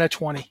 1 and a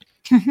 20.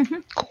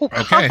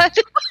 Okay.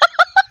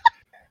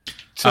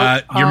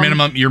 So, your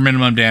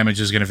minimum damage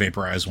is going to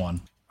vaporize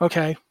 1.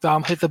 Okay.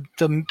 I'll hit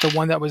the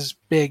one that was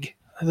big.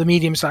 The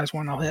medium-sized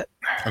one I'll hit.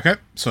 Okay.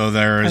 So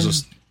there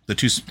is the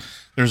two.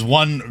 There's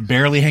one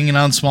barely hanging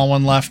on, small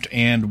one left,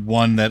 and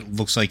one that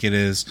looks like it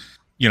is,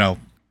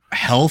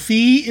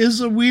 healthy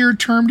is a weird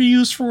term to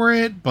use for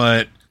it,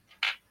 but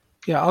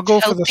yeah, I'll go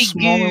for the Healthy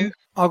smaller. goo.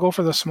 I'll go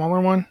for the smaller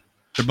one.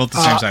 they're both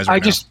the same size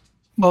right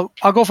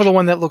I'll go for the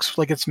one that looks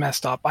like it's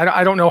messed up.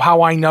 I don't know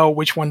how I know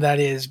which one that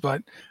is,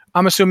 but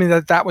I'm assuming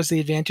that was the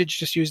advantage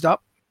just used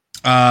up.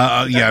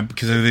 Yeah,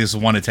 because it is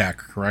one attack,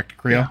 correct,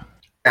 Creo?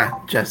 Yeah,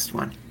 just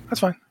 1.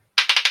 That's fine.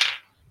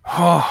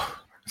 Oh,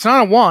 it's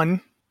not a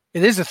 1.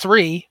 It is a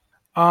 3.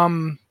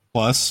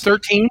 Plus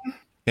 13.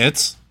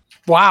 hits.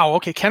 Wow.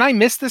 Okay. Can I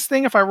miss this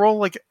thing if I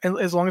roll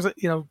as long as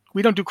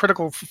we don't do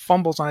critical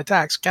fumbles on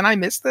attacks? Can I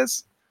miss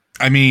this?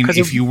 I mean,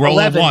 if you roll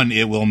 11. a 1,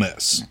 it will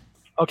miss.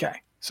 Okay.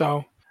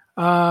 So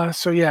yeah,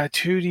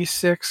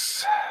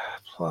 2d6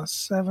 plus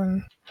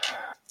 7.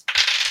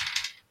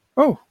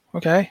 Oh,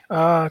 okay.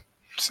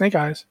 Snake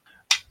eyes.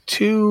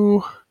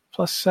 2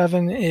 plus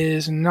 7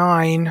 is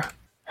 9.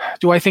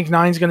 Do I think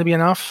 9's going to be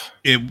enough?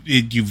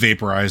 You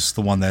vaporize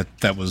the one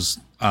that was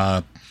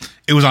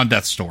it was on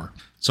death's door.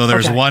 So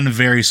there's one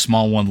very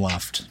small one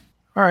left.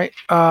 All right.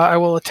 I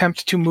will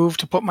attempt to move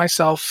to put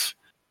myself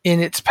in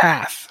its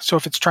path. So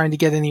if it's trying to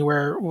get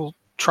anywhere, we'll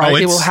try.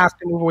 It will have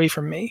to move away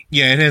from me.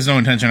 Yeah, it has no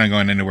intention on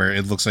going anywhere.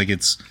 It looks like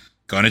it's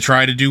going to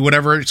try to do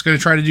whatever it's going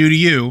to try to do to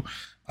you.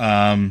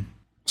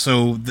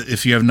 So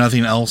if you have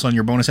nothing else on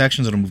your bonus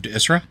actions, it'll move to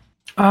Isra.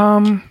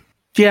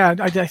 Yeah,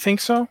 I think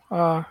so.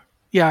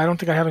 Yeah, I don't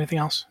think I have anything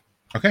else.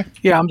 Okay.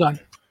 Yeah, I'm done.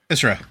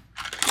 Isra.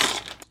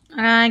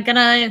 I'm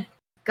gonna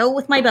go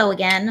with my bow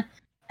again.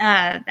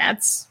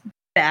 That's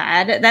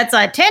bad. That's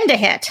a 10 to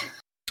hit.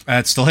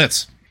 It still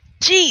hits.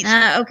 Jeez.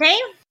 Okay.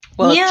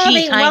 Well,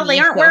 they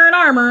aren't wearing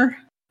armor.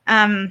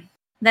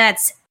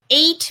 That's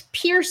 8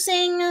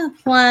 piercing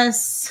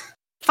plus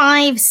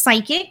 5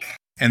 psychic.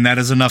 And that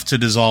is enough to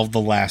dissolve the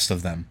last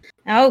of them.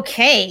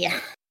 Okay.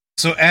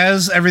 So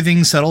as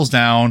everything settles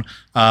down,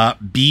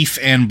 Beef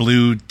and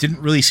Blue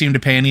didn't really seem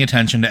to pay any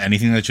attention to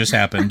anything that just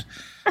happened.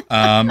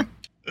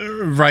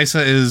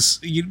 Risa is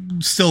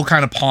still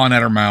kind of pawing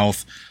at her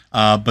mouth,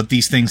 but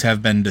these things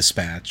have been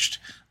dispatched.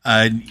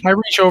 I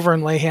reach over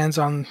and lay hands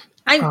on.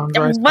 I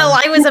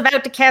was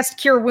about to cast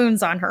Cure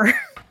Wounds on her.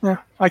 Yeah,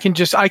 I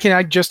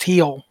just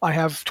heal. I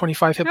have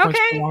 25 hit points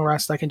for long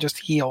rest. I can just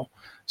heal,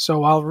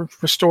 so I'll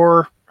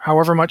restore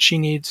however much she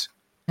needs.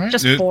 Right.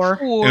 Just 4.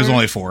 It was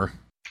only 4.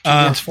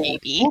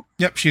 Maybe.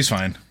 Yep, she's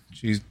fine.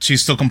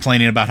 She's still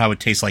complaining about how it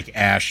tastes like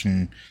ash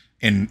and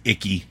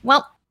icky.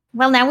 Well,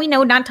 now we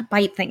know not to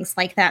bite things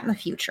like that in the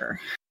future.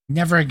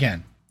 Never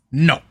again.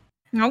 No.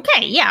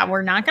 Okay, yeah,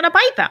 we're not going to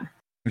bite them.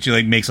 And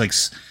she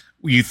makes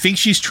you think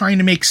she's trying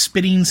to make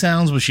spitting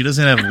sounds, but she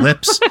doesn't have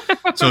lips.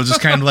 So it's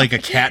just kind of like a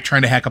cat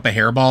trying to hack up a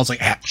hairball. It's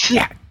like,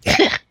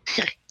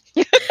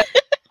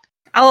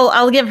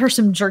 I'll give her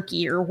some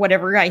jerky or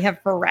whatever I have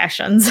for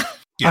rations.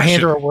 Yeah, I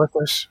hand her a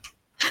Werther's.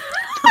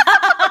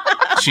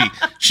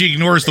 She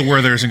ignores the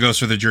Werther's and goes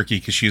for the jerky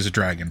because she is a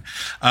dragon.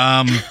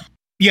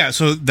 Yeah,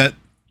 so that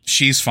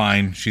she's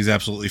fine. She's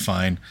absolutely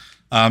fine.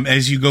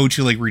 As you go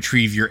to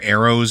retrieve your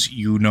arrows,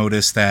 you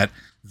notice that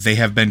they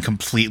have been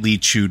completely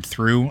chewed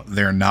through.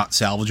 They're not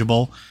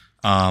salvageable.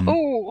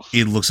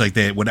 It looks like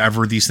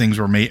whatever these things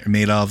were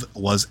made of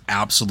was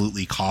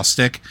absolutely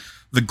caustic.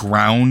 The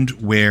ground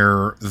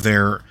where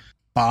their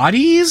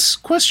bodies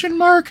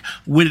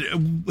would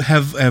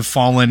have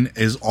fallen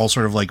is all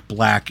sort of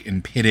black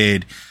and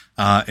pitted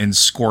and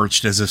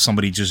scorched, as if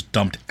somebody just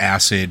dumped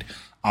acid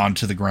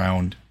onto the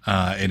ground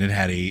and it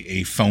had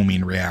a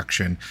foaming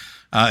reaction.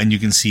 And you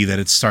can see that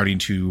it's starting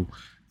to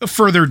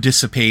further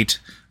dissipate.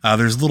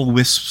 There's little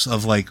wisps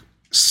of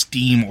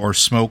steam or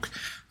smoke,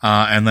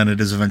 and then it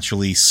is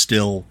eventually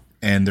still,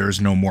 and there's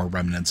no more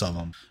remnants of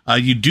them.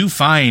 You do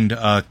find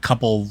a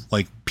couple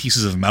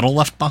pieces of metal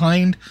left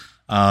behind.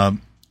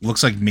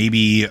 Looks like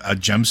maybe a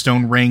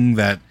gemstone ring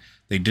that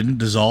they didn't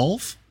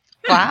dissolve.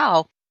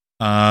 Wow.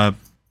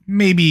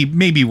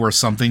 Maybe worth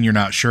something, you're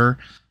not sure.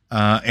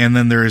 And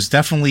then there is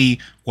definitely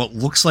what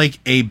looks like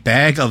a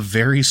bag of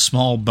very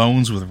small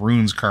bones with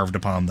runes carved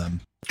upon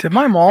them. Did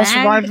my maul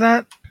survive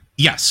that?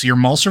 Yes, your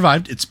maul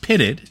survived. It's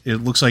pitted. It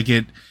looks like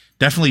it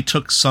definitely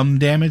took some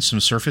damage, some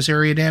surface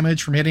area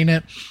damage from hitting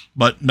it,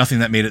 but nothing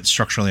that made it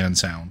structurally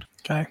unsound.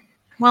 Okay.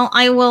 Well,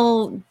 I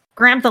will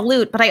grab the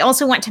loot, but I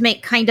also want to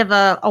make kind of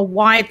a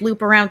wide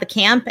loop around the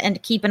camp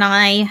and keep an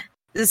eye,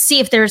 see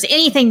if there's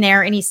anything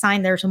there, any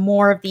sign there's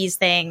more of these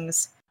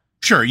things.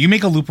 Sure, you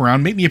make a loop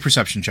around. Make me a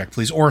perception check,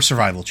 please, or a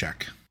survival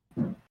check.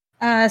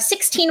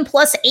 16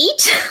 plus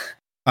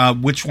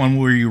 8. Which one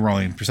were you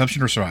rolling,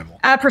 perception or survival?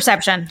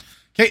 Perception.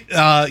 Okay,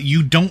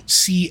 you don't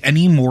see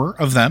any more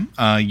of them.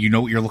 You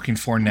know what you're looking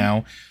for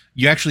now.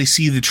 You actually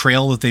see the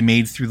trail that they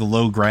made through the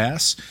low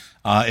grass,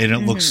 and it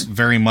looks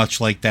very much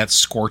like that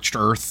scorched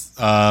earth.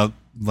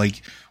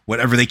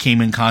 Whatever they came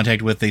in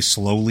contact with, they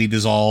slowly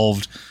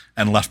dissolved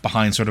and left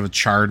behind sort of a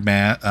charred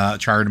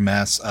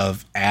mess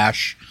of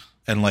ash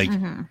and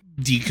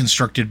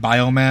deconstructed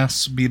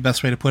biomass, would be the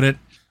best way to put it.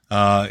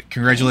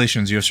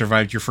 Congratulations, you have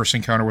survived your first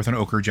encounter with an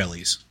Ochre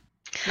Jellies.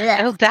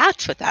 Oh,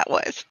 that's what that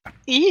was.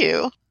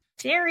 Ew.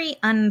 Very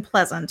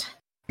unpleasant.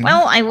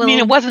 Well, I will... I mean,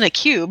 it wasn't a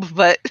cube,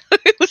 but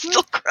it was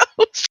still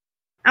gross.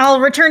 I'll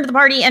return to the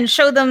party and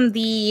show them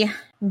the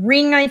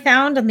ring I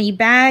found and the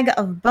bag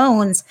of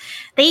bones.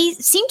 They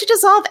seem to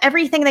dissolve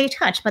everything they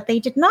touch, but they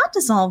did not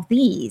dissolve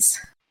these.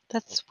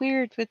 That's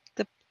weird with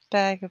the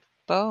bag of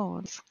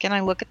bones. Can I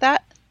look at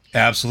that?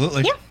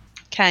 Absolutely. Yeah.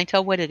 Can I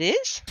tell what it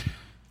is?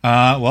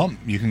 Well,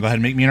 you can go ahead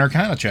and make me an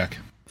Arcana check.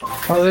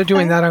 While they're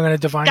doing that, I'm going to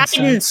divine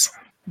sense.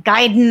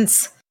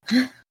 Guidance.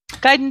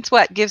 Guidance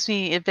what? Gives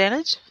me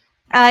advantage?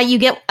 You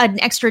get an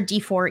extra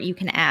D4 you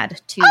can add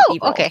to the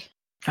roll. Okay.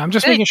 I'm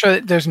just Good. making sure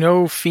that there's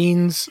no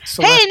fiends,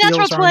 Hey,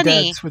 natural celestials, or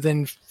 20! undeads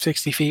within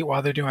 60 feet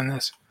while they're doing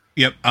this.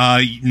 Yep.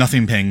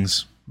 Nothing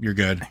pings. You're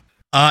good.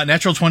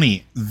 Natural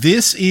 20.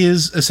 This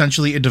is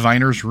essentially a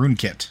diviner's rune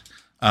kit.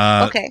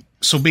 Okay.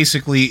 So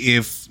basically,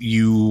 if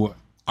you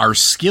are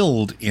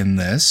skilled in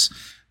this,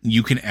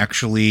 you can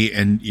actually,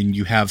 and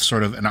you have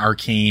sort of an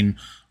arcane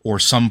or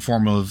some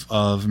form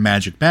of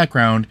magic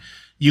background,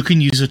 you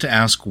can use it to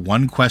ask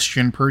one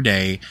question per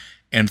day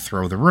and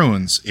throw the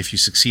runes. If you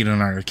succeed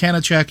on an arcana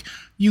check,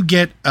 you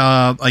get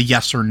a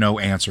yes or no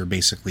answer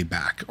basically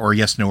back, or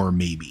yes, no, or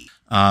maybe.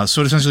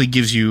 So it essentially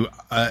gives you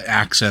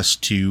access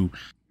to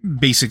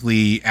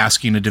basically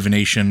asking a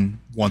divination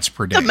once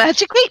per day. The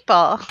magic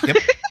 8-ball. Yep.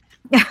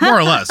 More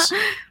or less.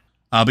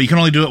 But you can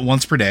only do it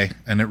once per day,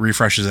 and it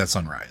refreshes at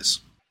sunrise.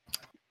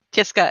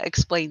 Kiska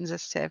explains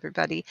this to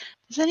everybody.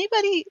 Does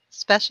anybody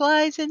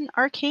specialize in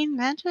arcane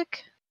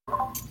magic?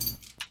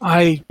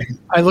 I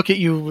look at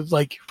you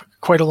like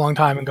quite a long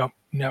time and go,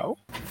 no.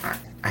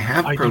 I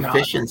have I do not.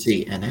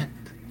 proficiency in it,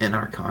 in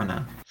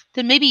Arcana.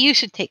 Then maybe you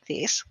should take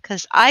these,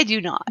 because I do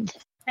not.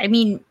 I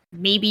mean,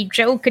 maybe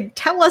Joe could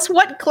tell us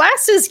what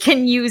classes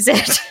can use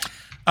it.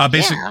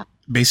 Yeah.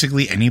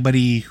 Basically,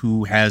 anybody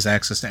who has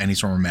access to any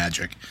sort of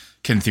magic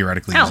can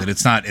theoretically use it.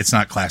 It's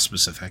not class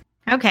specific.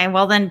 Okay,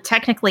 well then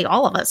technically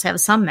all of us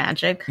have some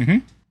magic.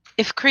 Mm-hmm.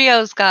 If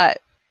Creo's got,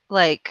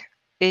 like,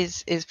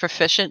 is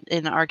proficient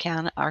in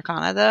Arcana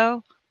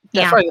though,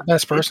 That's Yeah. probably the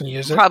best person to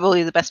use it.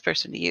 probably the best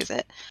person to use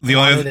it. The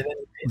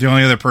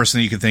only other person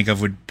that you could think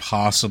of would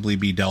possibly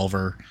be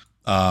Delver,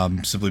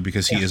 simply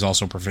because he is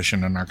also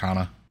proficient in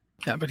Arcana.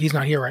 Yeah, but he's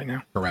not here right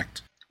now.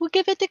 Correct. We'll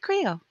give it to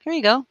Creo. Here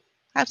you go.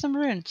 Have some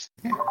runes.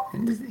 Yeah,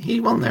 and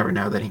he will never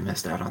know that he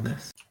missed out on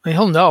this. I mean,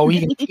 he'll know.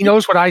 He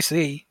knows what I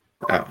see.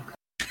 Oh,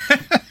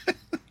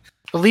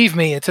 Believe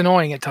me, it's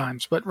annoying at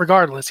times, but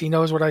regardless, he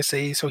knows what I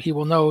see, so he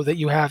will know that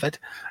you have it.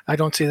 I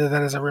don't see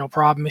that is a real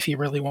problem. If he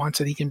really wants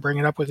it, he can bring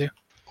it up with you.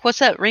 What's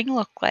that ring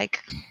look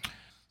like?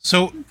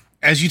 So,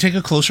 as you take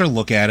a closer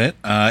look at it,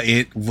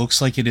 it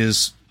looks like it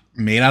is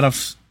made out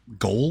of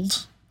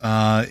gold,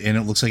 and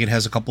it looks like it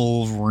has a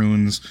couple of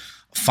runes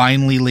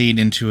finely laid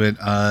into it,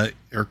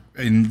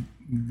 and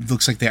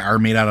looks like they are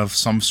made out of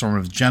some sort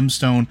of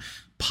gemstone,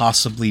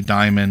 possibly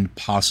diamond,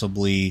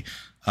 possibly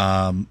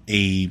a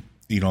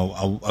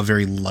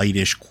very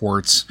lightish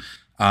quartz,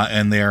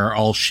 and they are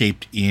all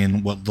shaped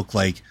in what look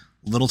like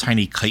little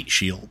tiny kite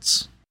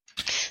shields.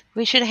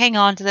 We should hang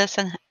on to this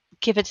and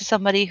give it to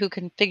somebody who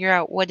can figure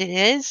out what it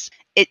is.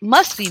 It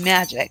must be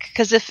magic,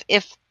 because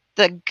if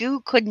the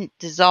goo couldn't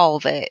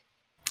dissolve it,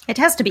 It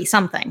has to be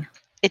something.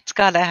 it's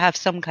got to have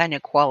some kind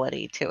of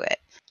quality to it.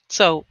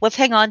 So let's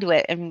hang on to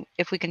it, and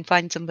if we can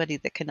find somebody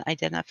that can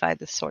identify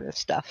this sort of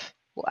stuff,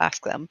 we'll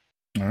ask them.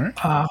 All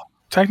right.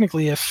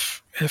 Technically,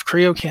 if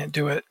Creo can't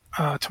do it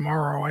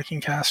tomorrow, I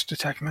can cast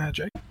Detect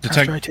Magic Detect-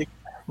 after I take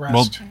rest.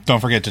 Well, don't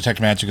forget, detect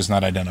magic is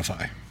not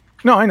identify.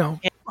 No, I know.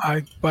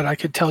 But I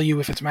could tell you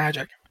if it's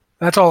magic.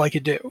 That's all I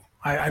could do.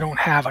 I don't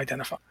have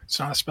Identify. It's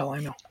not a spell I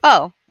know.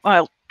 Oh,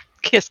 well,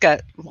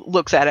 Kiska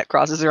looks at it,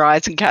 crosses her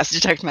eyes, and casts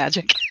Detect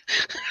Magic.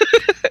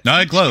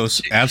 Not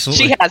close.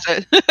 Absolutely. She has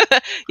it. Yeah,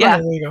 Yeah,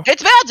 there you go.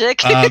 it's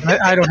magic.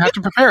 I don't have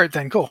to prepare it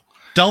then. Cool.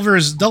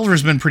 Delver's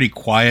been pretty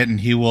quiet,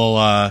 and he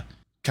will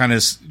kind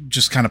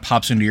of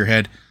pops into your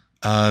head.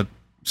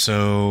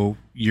 So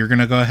you're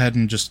gonna go ahead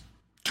and just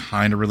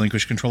kind of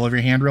relinquish control of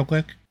your hand real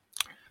quick.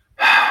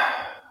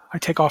 I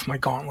take off my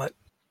gauntlet.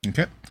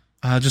 Okay.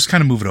 Just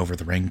kind of move it over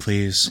the ring,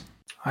 please.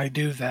 I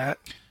do that.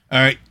 All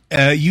right.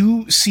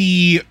 You've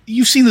seen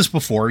this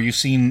before. You've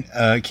seen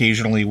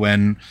occasionally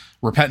when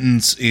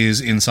Repentance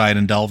is inside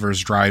and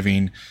Delver's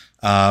driving.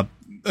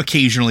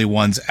 Occasionally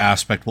one's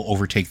aspect will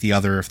overtake the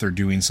other if they're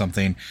doing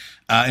something.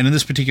 And in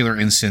this particular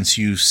instance,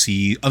 you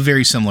see a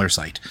very similar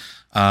sight.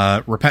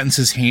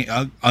 Repentance's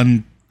hand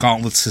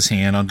ungauntlets his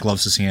hand,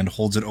 ungloves his hand,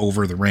 holds it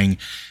over the ring,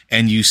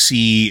 and you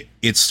see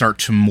it start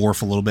to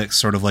morph a little bit,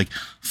 sort of like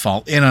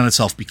fall in on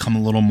itself, become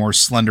a little more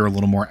slender, a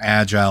little more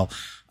agile,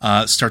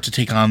 start to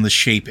take on the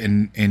shape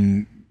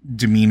and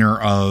demeanor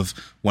of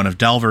one of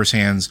Delver's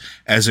hands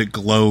as it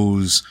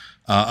glows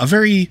a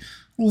very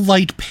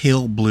light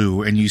pale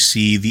blue, and you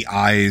see the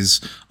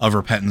eyes of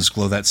Repentance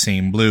glow that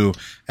same blue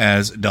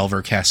as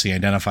Delver casts the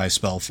Identify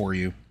spell for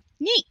you.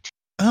 Neat.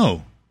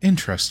 Oh,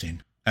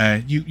 interesting.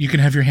 You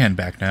can have your hand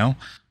back now.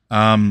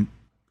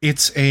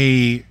 It's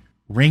a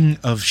ring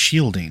of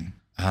shielding.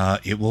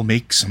 It will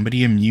make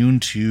somebody immune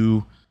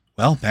to,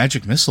 well,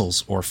 magic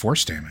missiles or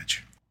force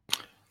damage.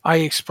 I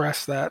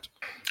express that.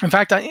 In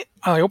fact, I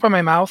open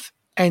my mouth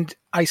and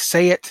I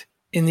say it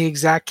in the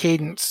exact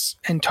cadence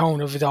and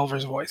tone of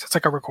Delver's voice. It's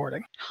like a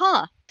recording.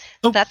 Huh.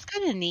 Oh. That's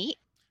kind of neat.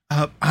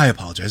 I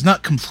apologize.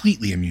 Not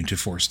completely immune to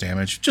force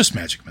damage, just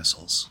magic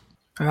missiles.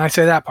 And I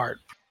say that part.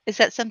 Is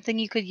that something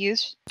you could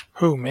use?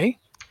 Who, me?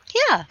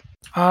 Yeah.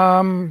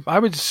 I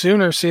would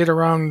sooner see it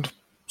around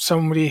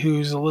somebody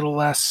who's a little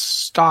less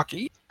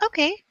stocky.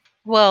 Okay.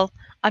 Well,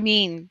 I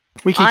mean,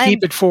 We can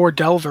keep it for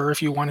Delver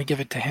if you want to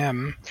give it to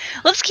him.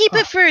 let's keep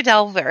it for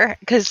Delver,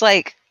 because,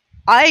 like,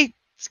 I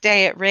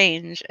stay at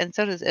range, and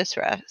so does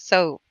Isra.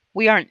 So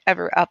we aren't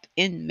ever up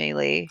in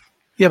melee.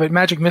 Yeah, but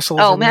magic missiles.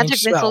 Oh, are magic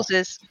ranged missiles spell.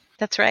 is.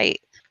 That's right.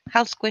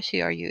 How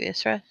squishy are you,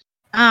 Isra?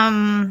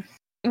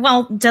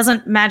 Well,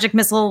 doesn't magic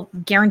missile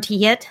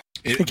guarantee hit?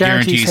 It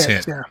guarantees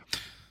hit. Yeah.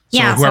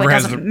 Yeah, so whoever it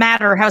has doesn't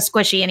matter how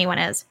squishy anyone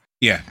is.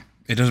 Yeah,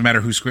 it doesn't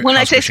matter who's When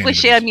I say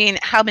squishy, squishy, I mean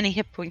how many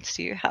hit points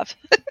do you have?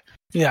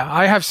 Yeah,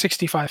 I have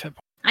 65 hit points.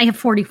 I have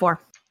 44.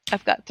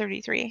 I've got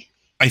 33.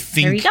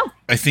 There you go.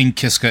 I think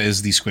Kiska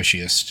is the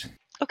squishiest.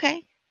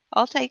 Okay,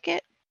 I'll take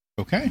it.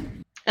 Okay.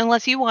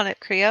 Unless you want it,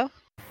 Creo.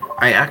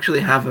 I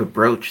actually have a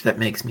brooch that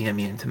makes me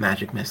immune to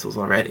magic missiles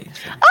already.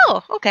 So.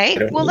 Oh,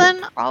 okay. Well,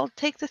 then I'll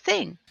take the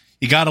thing.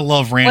 You gotta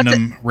love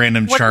random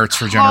what's charts it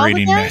for called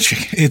generating again?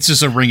 magic. It's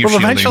just a ring of We'll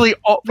shielding.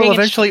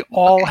 eventually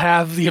all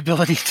have the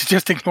ability to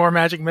just ignore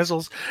magic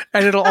missiles,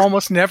 and it'll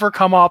almost never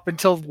come up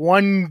until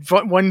one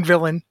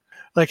villain,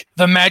 like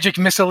the magic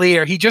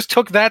missileer. He just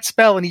took that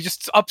spell and he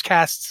just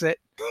upcasts it.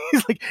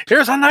 He's like,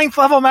 "Here's a 9th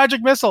level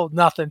magic missile."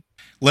 Nothing.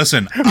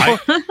 Listen,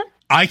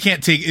 I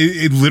can't take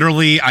it.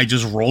 Literally, I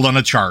just rolled on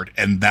a chart,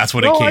 and that's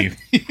what it came.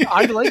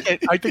 I like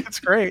it. I think it's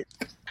great.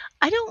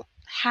 I don't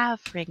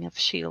have Ring of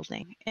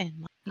Shielding in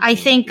my... I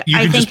think You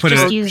can just put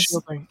it- use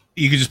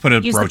You could just put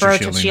a use the brooch of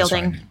brooch of shielding.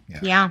 shielding. That's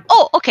fine. Yeah.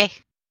 Oh, okay.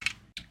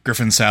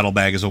 Griffin's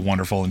saddlebag is a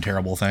wonderful and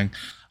terrible thing.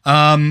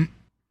 All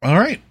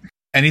right.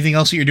 Anything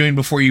else that you're doing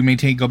before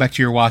you go back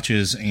to your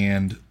watches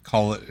and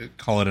call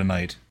it a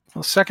night?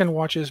 Well, second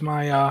watch is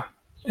my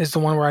is the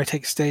one where I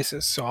take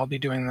stasis, so I'll be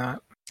doing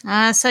that.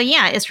 So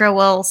yeah, Isra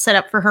will set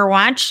up for her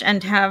watch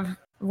and have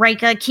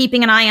Rika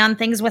keeping an eye on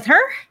things with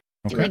her,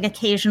 doing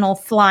occasional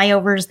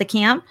flyovers the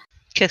camp.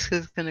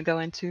 Kiska's going to go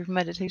into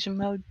meditation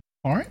mode.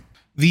 All right.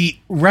 The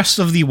rest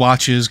of the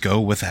watches go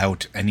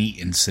without any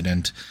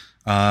incident.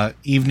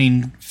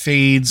 Evening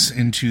fades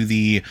into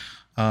the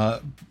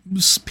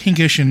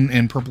pinkish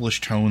and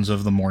purplish tones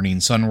of the morning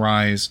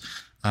sunrise,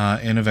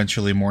 and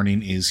eventually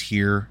morning is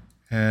here,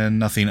 and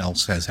nothing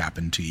else has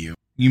happened to you.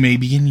 You may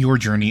begin your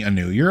journey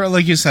anew. You're,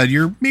 like you said,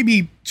 you're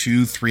maybe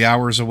 2-3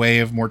 hours away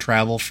of more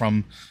travel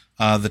from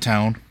the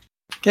town.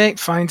 Okay,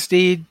 fine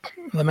steed.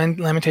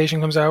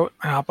 Lamentation comes out.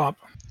 I hop up.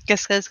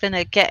 Kiska's going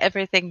to get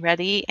everything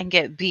ready and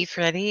get Beef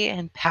ready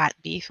and pat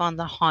Beef on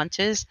the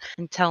haunches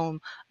and tell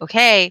him,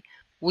 okay,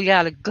 we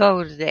got to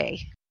go today.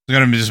 You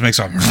gotta just make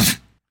some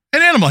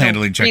an animal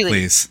handling check, really.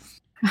 please.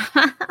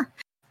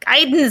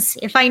 Guidance.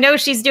 If I know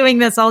she's doing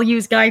this, I'll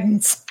use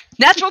guidance.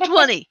 Natural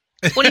 20.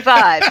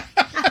 25.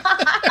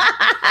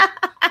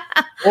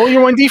 Roll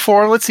your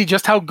 1d4. Let's see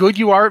just how good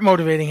you are at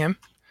motivating him.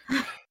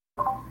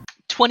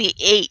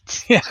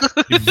 28. Yeah.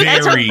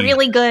 That's a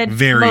really good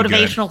very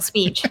motivational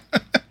speech.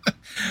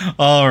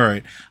 All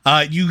right.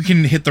 You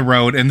can hit the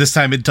road, and this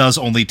time it does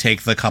only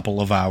take the couple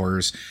of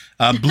hours.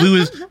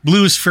 Blue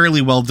is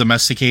fairly well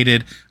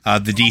domesticated.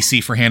 The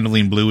DC for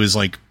handling blue is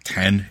like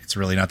 10. It's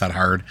really not that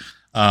hard.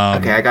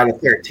 Okay, I got a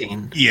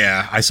 13.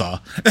 Yeah, I saw.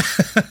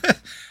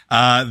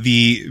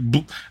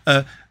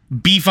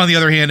 Beef, on the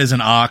other hand, is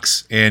an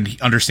ox, and he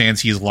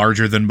understands he's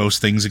larger than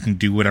most things and can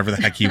do whatever the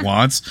heck he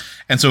wants,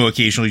 and so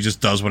occasionally just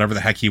does whatever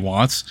the heck he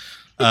wants.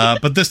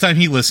 But this time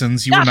he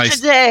listens. You were nice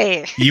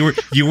today.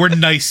 You were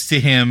nice to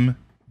him.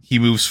 He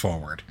moves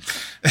forward,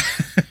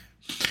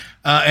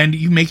 and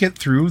you make it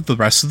through the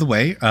rest of the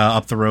way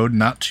up the road.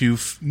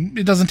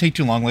 It doesn't take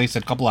too long. Like I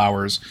said, a couple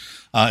hours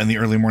in the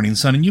early morning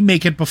sun, and you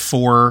make it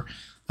before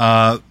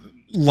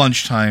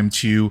lunchtime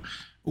to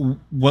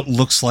what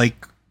looks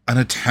like an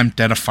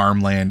attempt at a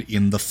farmland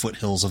in the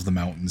foothills of the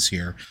mountains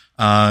here.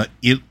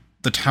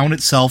 The town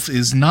itself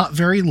is not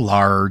very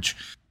large.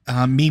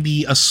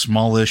 Maybe a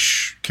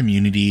smallish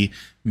community,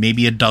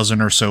 maybe a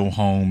dozen or so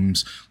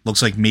homes.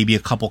 Looks like maybe a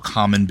couple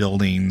common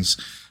buildings.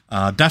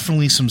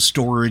 Definitely some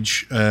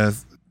storage,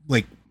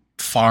 like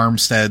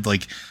farmstead,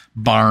 like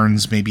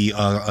barns, maybe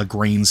a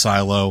grain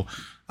silo.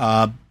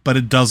 But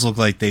it does look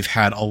like they've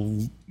had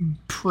a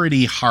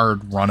pretty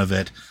hard run of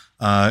it.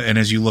 And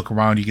as you look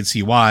around, you can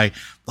see why.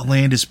 The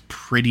land is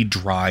pretty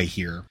dry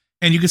here.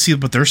 And you can see,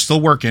 but they're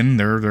still working.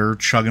 They're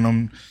chugging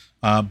them.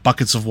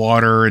 Buckets of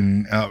water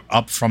and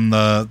up from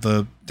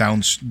the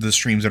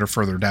streams that are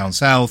further down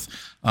south.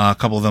 A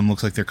couple of them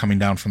looks like they're coming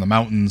down from the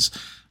mountains,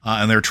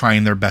 and they're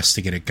trying their best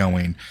to get it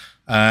going.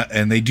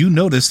 And they do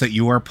notice that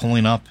you are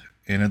pulling up,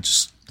 and it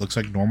just looks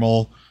like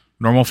normal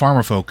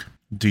farmer folk.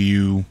 Do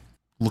you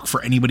look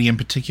for anybody in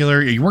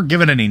particular? You weren't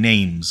given any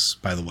names,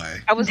 by the way.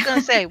 I was going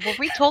to say, were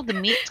we told to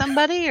meet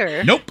somebody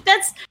or? Nope.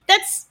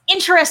 That's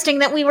interesting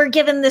that we were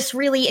given this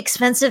really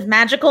expensive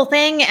magical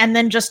thing and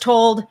then just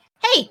told,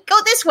 hey, go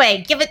this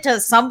way. Give it to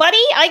somebody,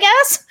 I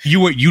guess.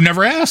 You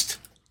never asked.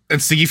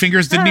 And Sticky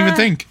Fingers didn't even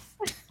think.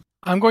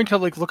 I'm going to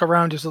look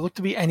around. Does it look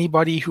to be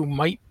anybody who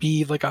might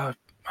be like a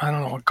guard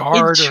In or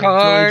a village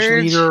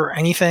charge? leader or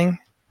anything?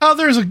 Oh,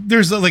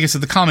 there's like I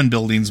said, the common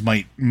buildings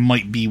might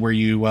be where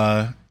you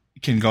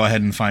can go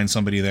ahead and find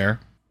somebody there.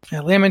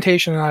 Yeah,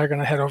 Lamentation and I are going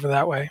to head over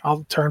that way.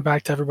 I'll turn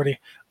back to everybody. I'm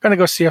going to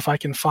go see if I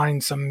can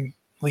find some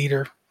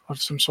leader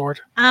of some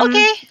sort.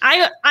 Okay.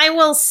 I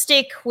will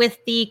stick with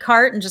the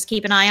cart and just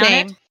keep an eye on it.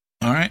 Same.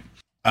 All right.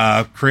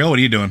 Creel, what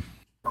are you doing?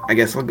 I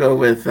guess we'll go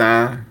with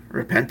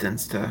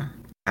Repentance to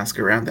ask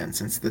around then,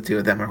 since the two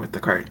of them are with the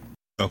cart.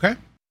 Okay.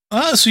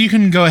 So you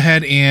can go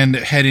ahead and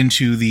head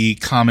into the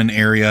common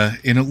area,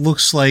 and it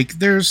looks like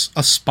there's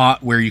a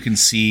spot where you can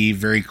see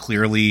very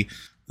clearly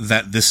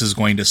that this is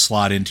going to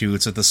slot into.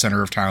 It's at the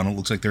center of town. It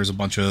looks like there's a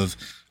bunch of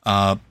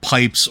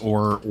pipes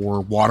or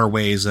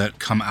waterways that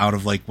come out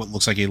of like what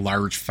looks like a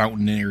large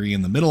fountain area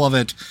in the middle of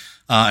it,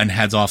 and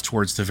heads off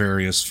towards the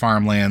various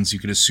farmlands. You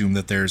could assume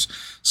that there's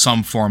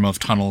some form of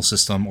tunnel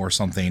system or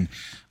something.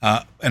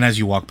 And as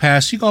you walk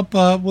past, you go up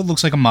what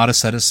looks like a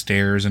modest set of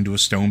stairs into a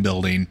stone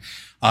building.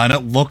 And it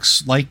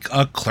looks like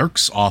a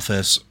clerk's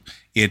office.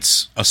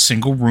 It's a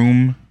single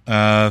room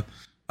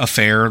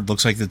affair. It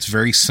looks like it's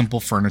very simple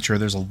furniture.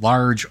 There's a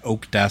large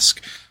oak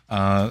desk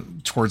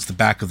towards the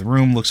back of the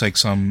room. Looks like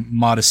some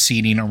modest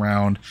seating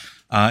around.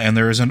 And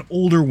there is an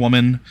older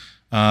woman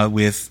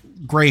with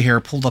gray hair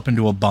pulled up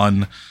into a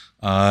bun,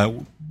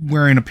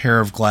 wearing a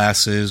pair of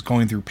glasses,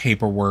 going through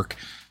paperwork,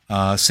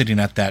 sitting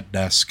at that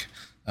desk.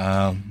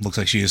 Looks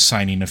like she is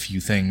signing a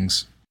few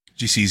things.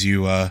 She sees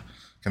you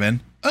come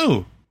in.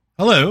 Oh,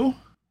 hello.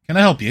 Can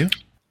I help you?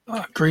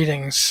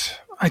 Greetings.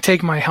 I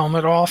take my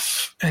helmet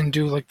off and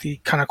do like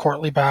the kind of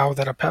courtly bow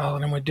that a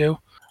paladin would do.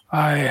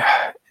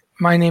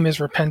 My name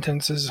is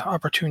Repentance's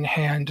opportune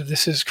hand.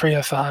 This is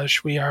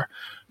Creathage. We are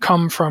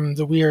come from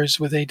the Weirs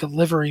with a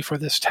delivery for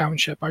this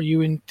township. Are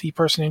you the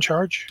person in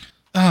charge?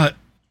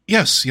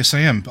 Yes, I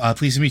am.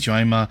 Pleased to meet you.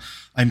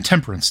 I'm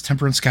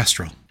Temperance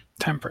Castrol.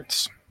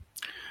 Temperance.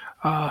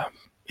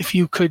 If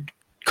you could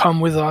come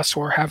with us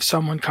or have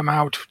someone come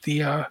out,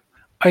 the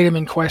item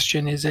in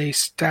question is a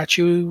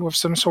statue of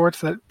some sort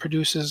that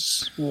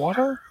produces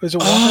water? Is it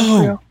water?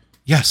 Oh,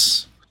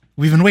 yes.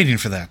 We've been waiting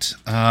for that.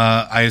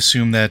 I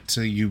assume that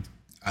you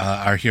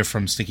are here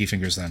from Sticky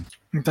Fingers then.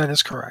 That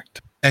is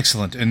correct.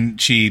 Excellent. And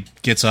she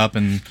gets up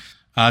and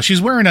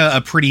she's wearing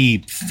a pretty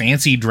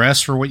fancy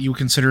dress for what you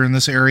consider in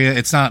this area.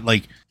 It's not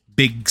like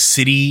big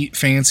city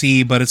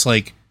fancy, but it's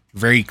like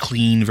very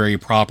clean, very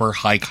proper,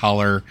 high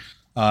collar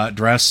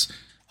dress.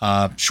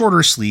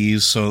 Shorter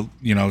sleeves, so,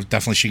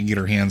 definitely she can get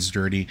her hands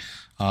dirty.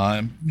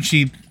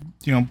 She,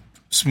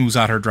 smooths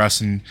out her dress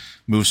and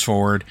moves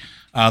forward.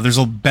 There's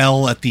a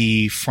bell at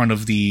the front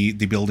of the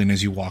building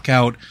as you walk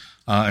out,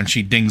 and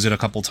she dings it a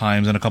couple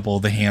times, and a couple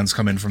of the hands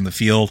come in from the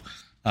field,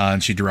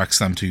 and she directs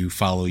them to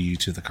follow you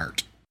to the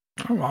cart.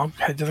 Oh, well, I'll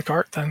head to the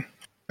cart then.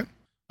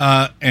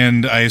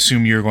 And I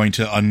assume you're going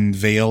to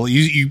unveil.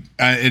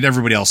 And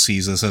everybody else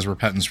sees this as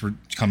Repentance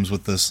comes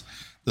with this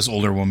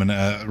older woman.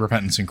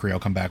 Repentance and Creo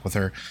come back with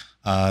her.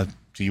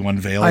 Do you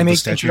unveil I the make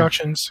statue?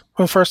 Introductions.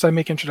 Well, first I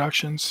make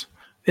introductions.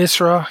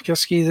 Isra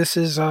Giski, this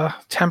is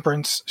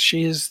Temperance.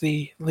 She is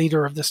the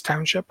leader of this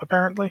township,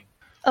 apparently.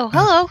 Oh,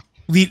 hello.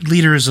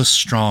 Leader is a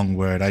strong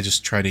word. I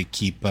just try to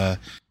keep,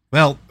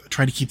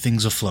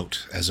 things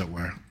afloat, as it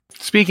were.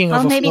 Speaking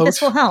of Well, maybe afloat,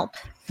 this will help.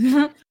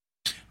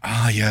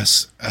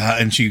 Yes.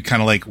 And she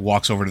kind of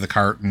walks over to the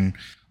cart and,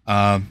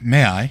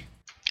 may I?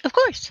 Of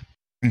course.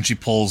 And she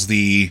pulls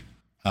the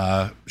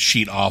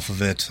sheet off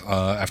of it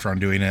after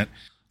undoing it.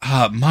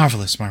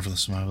 Marvelous.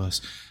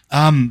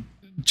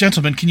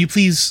 Gentlemen, can you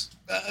please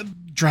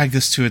drag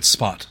this to its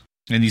spot?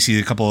 And you see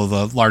a couple of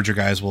the larger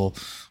guys will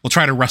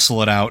try to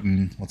wrestle it out,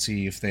 and let's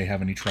see if they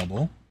have any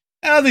trouble.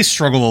 They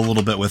struggle a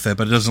little bit with it,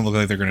 but it doesn't look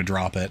like they're going to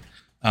drop it.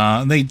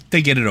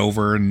 They get it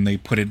over, and they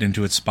put it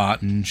into its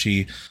spot, and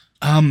she...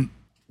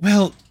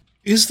 well,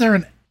 is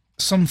there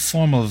some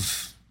form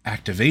of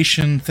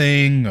activation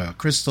thing, a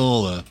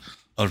crystal,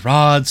 a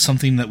rod,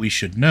 something that we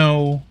should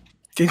know?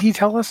 Did he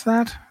tell us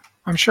that?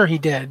 I'm sure he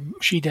did.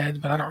 She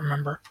did, but I don't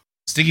remember.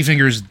 Sticky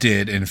Fingers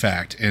did, in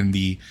fact, and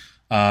the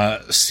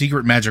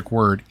secret magic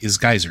word is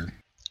geyser.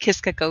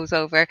 Kiska goes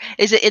over.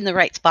 Is it in the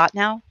right spot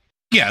now?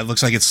 Yeah, it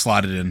looks like it's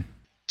slotted in.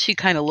 She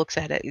kind of looks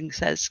at it and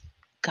says,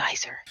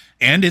 geyser.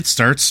 And it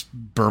starts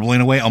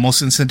burbling away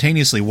almost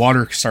instantaneously.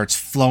 Water starts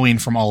flowing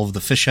from all of the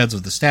fish heads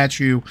of the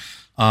statue.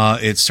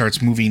 It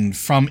starts moving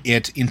from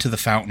it into the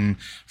fountain,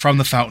 from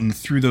the fountain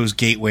through those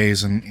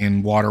gateways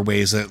and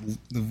waterways that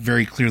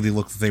very clearly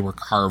look like they were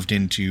carved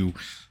into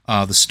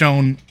the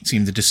stone,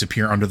 seem to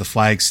disappear under the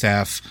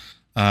flagstones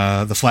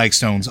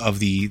of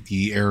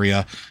the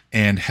area,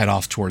 and head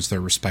off towards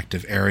their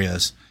respective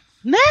areas.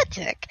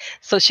 Magic!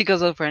 So she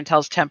goes over and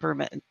tells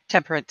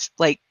Temperance,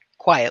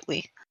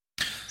 quietly.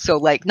 So,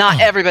 not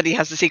everybody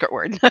has the secret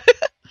word.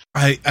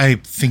 I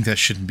think that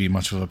shouldn't be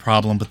much of a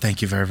problem, but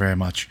thank you very, very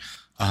much.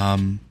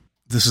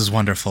 This is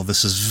wonderful.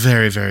 This is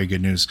very, very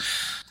good news.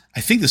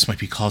 I think this might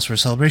be cause for a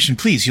celebration.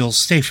 Please, you'll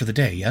stay for the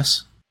day,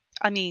 yes?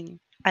 I mean,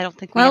 I don't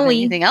think we have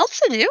anything else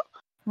to do.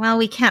 Well,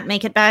 we can't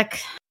make it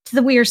back to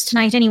the Weirs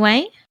tonight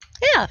anyway.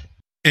 Yeah.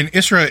 And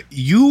Isra,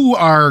 you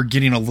are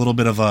getting a little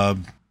bit of a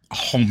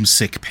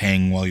homesick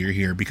pang while you're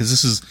here, because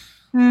this is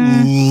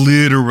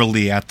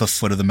literally at the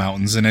foot of the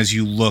mountains. And as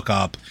you look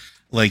up,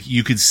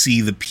 you could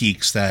see the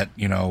peaks that,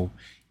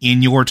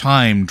 in your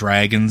time,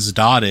 dragons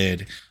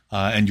dotted,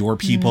 and your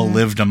people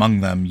lived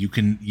among them.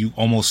 You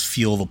almost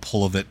feel the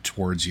pull of it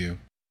towards you.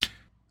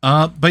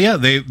 But yeah,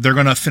 they're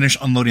going to finish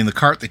unloading the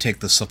cart. They take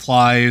the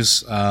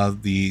supplies, all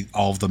of the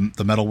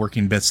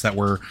metalworking bits that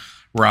were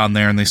on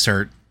there, and they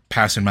start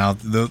passing them out.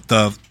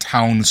 The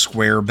town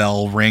square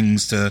bell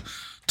rings to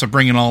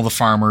bring in all the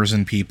farmers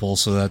and people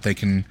so that they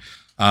can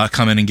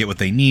come in and get what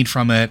they need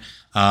from it.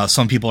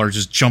 Some people are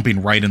just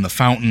jumping right in the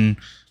fountain.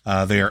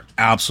 They are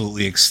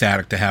absolutely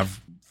ecstatic to have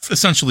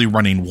essentially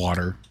running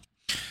water.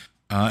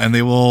 And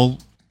they will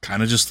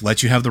kind of just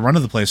let you have the run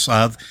of the place.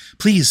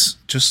 Please,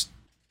 just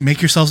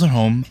make yourselves at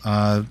home.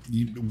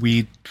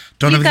 We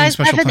don't have anything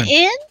special planned. You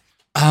guys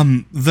have an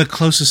inn? The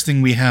closest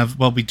thing we have,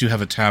 well, we do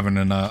have a tavern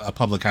and a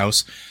public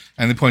house,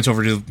 and it points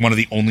over to one of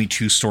the only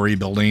 2-story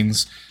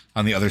buildings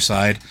on the other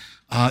side.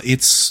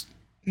 It's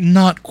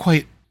not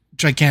quite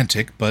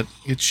gigantic, but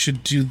it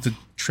should do the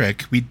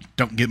trick. We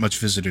don't get much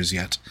visitors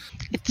yet.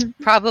 It's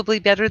probably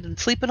better than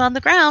sleeping on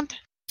the ground.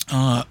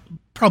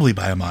 Probably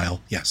by a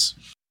mile, yes.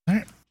 All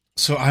right.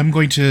 So I'm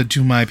going to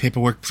do my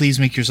paperwork. Please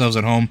make yourselves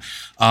at home.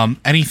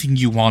 Anything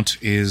you want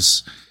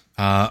is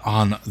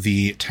on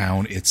the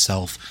town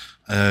itself.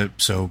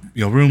 So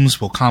your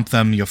rooms, we'll comp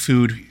them. Your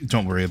food,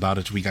 don't worry about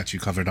it. We got you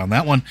covered on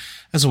that one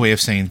as a way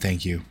of saying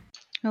thank you.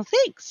 Well,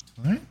 thanks.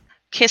 All right.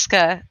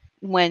 Kiska,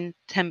 when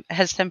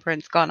has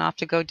Temperance gone off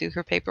to go do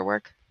her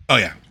paperwork? Oh,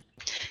 yeah.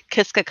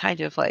 Kiska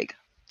kind of like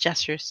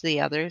gestures to the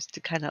others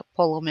to kind of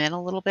pull them in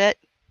a little bit.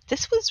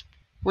 This was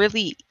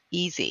really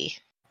easy.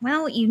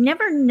 Well, you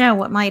never know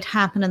what might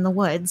happen in the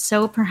woods,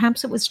 so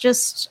perhaps it was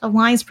just a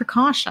wise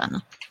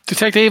precaution.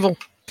 Detect evil.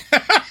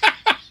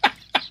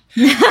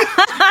 You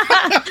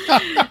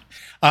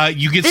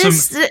get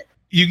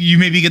you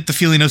maybe get the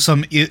feeling of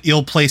some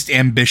ill-placed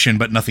ambition,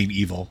 but nothing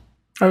evil.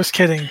 I was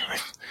kidding.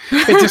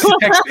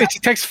 It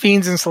detects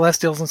fiends and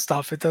celestials and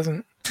stuff. It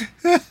doesn't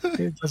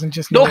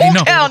just the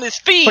whole town is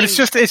fiends. But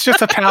it's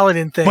just a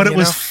paladin thing. But it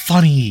was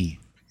funny.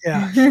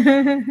 Yeah.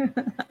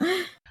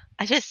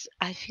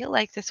 I feel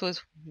like this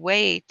was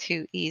way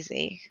too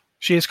easy.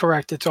 She is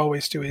correct. It's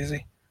always too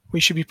easy. We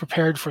should be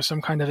prepared for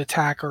some kind of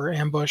attack or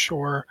ambush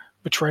or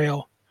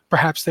betrayal.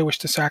 Perhaps they wish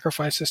to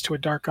sacrifice us to a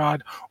dark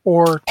god,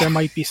 or there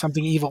might be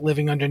something evil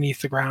living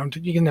underneath the ground.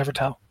 You can never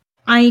tell.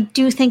 I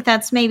do think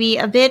that's maybe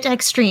a bit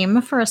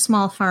extreme for a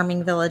small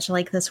farming village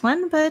like this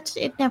one, but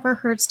it never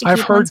hurts to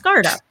keep one's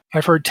guard up.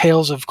 I've heard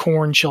tales of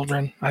corn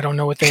children. I don't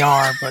know what they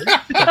are, but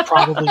they're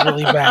probably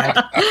really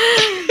bad.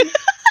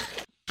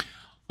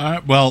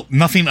 Well,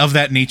 nothing of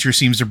that nature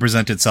seems to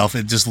present itself.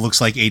 It just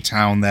looks like a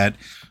town that,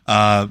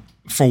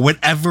 for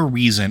whatever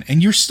reason,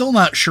 and you're still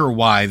not sure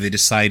why, they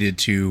decided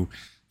to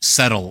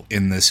settle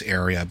in this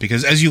area.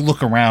 Because as you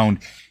look around,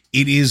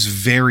 it is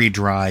very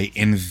dry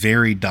and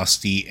very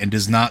dusty and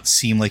does not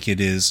seem like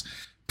it is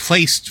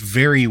placed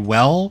very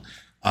well.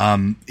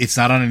 It's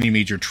not on any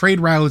major trade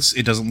routes.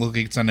 It doesn't look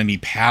like it's on any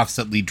paths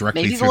that lead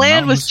directly Maybe through the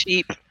land mountains. was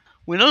cheap.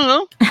 We don't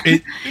know.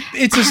 It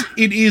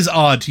is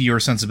odd to your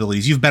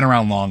sensibilities. You've been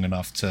around long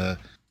enough to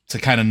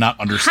kind of not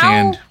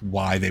understand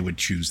why they would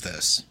choose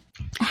this.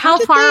 How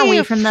far are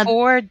we from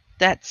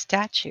that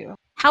statue?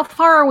 How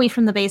far are we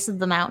from the base of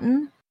the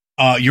mountain?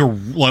 You're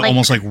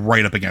almost like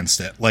right up against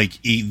it.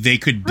 Like they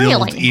could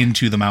build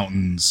into the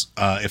mountains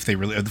if they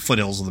really, or the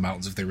foothills of the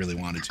mountains if they really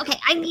wanted to. Okay,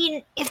 I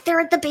mean, if they're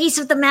at the base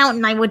of the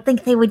mountain, I would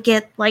think they would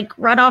get like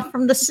runoff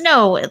from the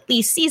snow, at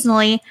least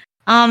seasonally.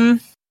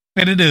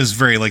 And it is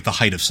very like the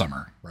height of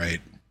summer, right?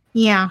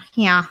 Yeah.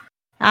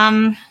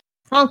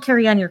 I'll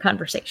carry on your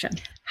conversation.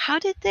 How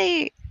did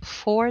they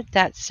afford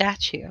that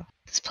statue?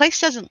 This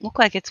place doesn't look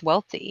like it's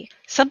wealthy.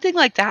 Something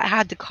like that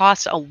had to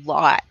cost a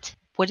lot.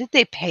 What did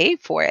they pay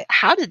for it?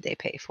 How did they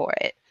pay for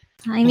it?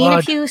 I mean,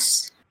 if you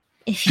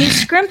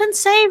scrimp and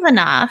save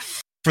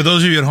enough. For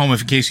those of you at home,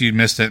 if in case you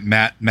missed it,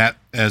 Matt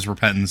as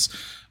Repentance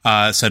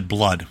said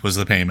blood was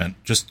the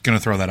payment. Just gonna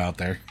throw that out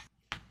there.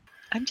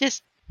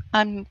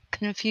 I'm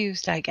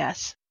confused, I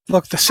guess.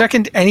 Look, the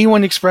second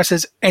anyone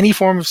expresses any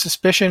form of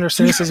suspicion or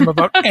cynicism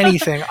about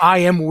anything, I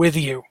am with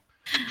you.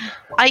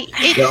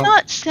 It's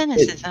not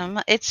cynicism.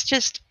 It's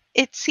just,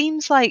 it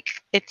seems like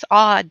it's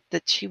odd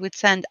that she would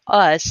send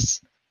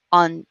us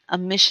on a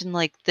mission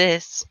like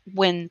this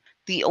when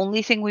the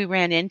only thing we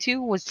ran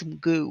into was some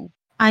goo.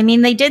 I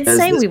mean, they did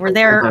say we were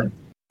there.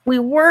 We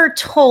were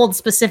told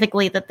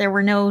specifically that there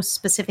were no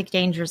specific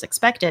dangers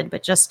expected,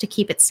 but just to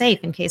keep it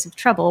safe in case of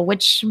trouble,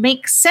 which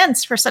makes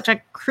sense for such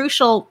a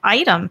crucial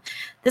item.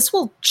 This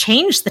will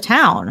change the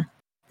town.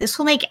 This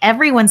will make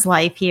everyone's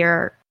life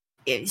here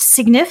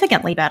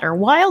significantly better,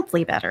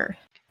 wildly better.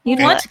 You'd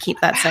want to keep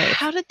that safe.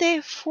 How did they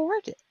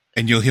afford it?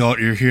 And you'll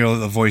hear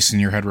the voice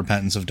in your head,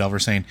 Repentance, of Delver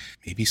saying,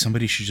 maybe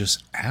somebody should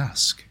just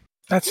ask.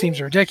 That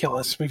seems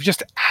ridiculous. We've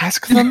just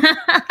asked them.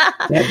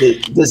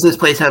 Does this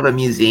place have a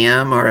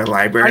museum or a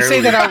library? I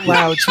say that out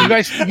loud. So you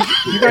guys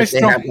they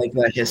don't have like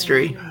that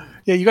history.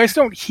 Yeah, you guys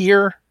don't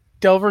hear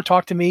Delver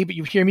talk to me, but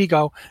you hear me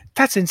go,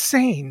 "That's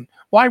insane.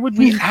 Why would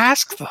we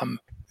ask them?"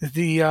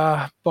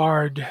 The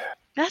bard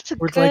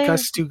would like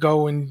us to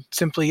go and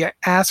simply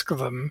ask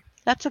them.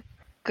 That's a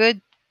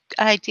good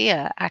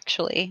idea,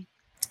 actually.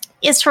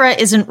 Isra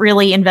isn't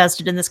really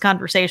invested in this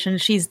conversation.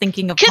 She's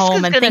thinking of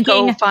home and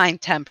thinking, go find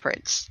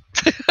Temperance.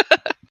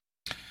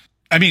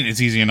 I mean,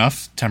 it's easy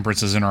enough.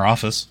 Temperance is in her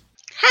office.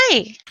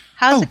 Hey,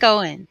 how's it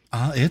going?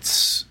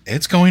 It's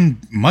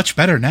going much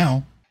better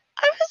now.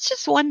 I was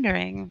just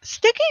wondering,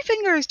 Sticky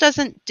Fingers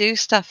doesn't do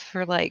stuff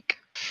for, like,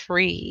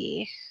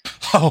 free.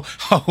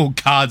 Oh,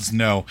 gods,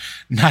 no.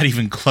 Not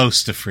even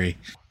close to free.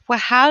 Well,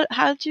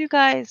 how'd you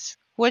guys,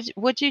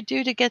 what'd you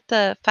do to get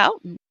the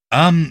fountain?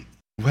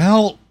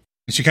 Well,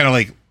 she kind of,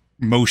 like,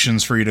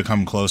 motions for you to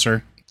come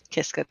closer.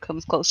 Kiska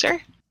comes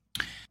closer.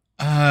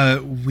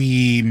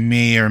 We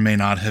may or may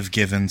not have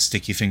given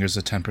Sticky Fingers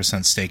a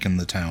 10% stake in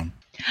the town.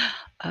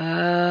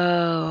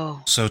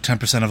 Oh. So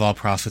 10% of all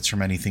profits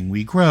from anything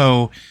we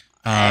grow,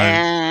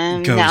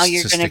 and goes now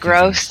you're to going to Sticky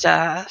grow Fingers.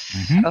 stuff.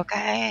 Mhm.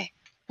 Okay.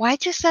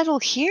 Why'd you settle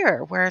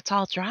here where it's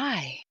all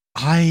dry?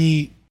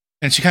 And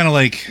she kind of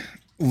like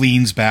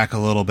leans back a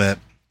little bit.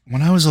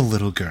 When I was a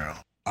little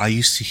girl, I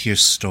used to hear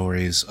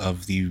stories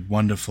of the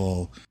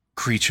wonderful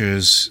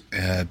creatures,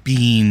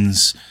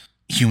 beings,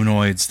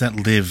 humanoids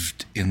that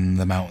lived in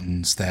the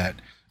mountains, that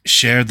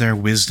shared their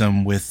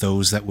wisdom with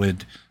those that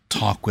would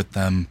talk with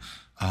them.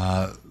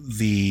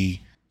 The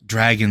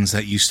dragons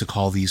that used to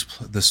call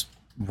this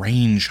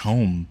range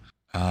home.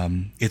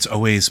 It's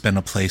always been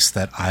a place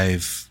that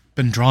I've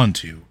been drawn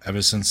to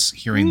ever since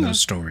hearing those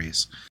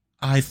stories.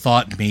 I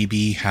thought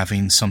maybe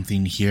having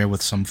something here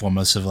with some form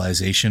of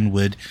civilization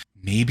would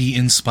maybe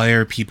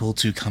inspire people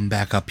to come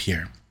back up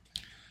here.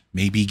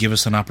 Maybe give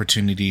us an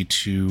opportunity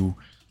to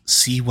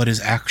see what is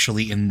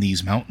actually in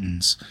these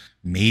mountains.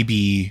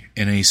 Maybe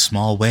in a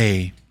small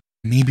way,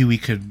 maybe we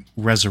could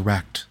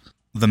resurrect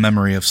the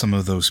memory of some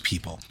of those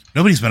people.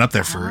 Nobody's been up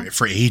there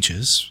for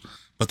ages,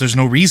 but there's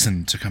no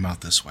reason to come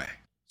out this way.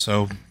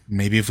 So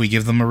maybe if we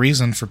give them a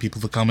reason for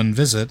people to come and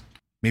visit,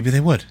 maybe they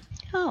would.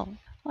 Oh,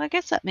 well, I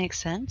guess that makes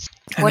sense.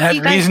 And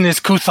that reason is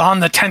Kuthan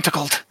the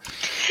Tentacled.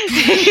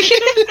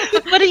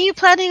 What are you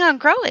planning on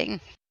growing?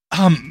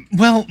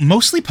 Well,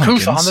 mostly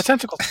pumpkins. Kuthan the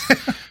Tentacled.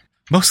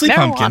 Mostly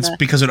Marijuana. pumpkins,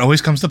 because it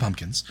always comes to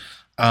pumpkins.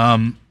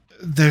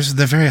 They're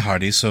very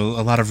hardy, so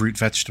a lot of root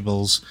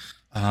vegetables.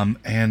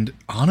 And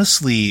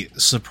honestly,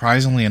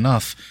 surprisingly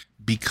enough,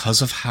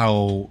 because of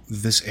how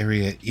this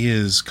area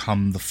is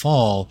come the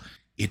fall,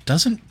 it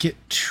doesn't get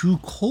too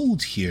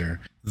cold here.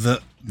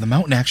 The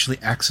mountain actually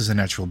acts as a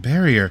natural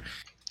barrier.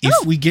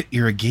 If we get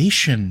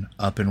irrigation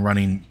up and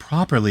running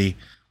properly,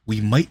 we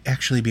might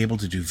actually be able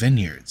to do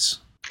vineyards.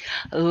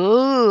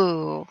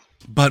 Ooh.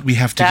 But we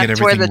have to get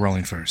everything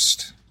rolling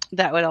first.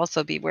 That would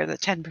also be where the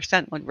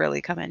 10% would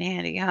really come in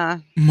handy, huh?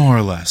 More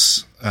or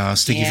less.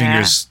 Sticky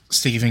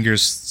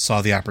Fingers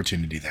saw the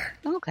opportunity there.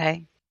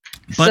 Okay.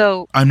 But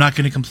so I'm not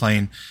going to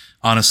complain.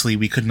 Honestly,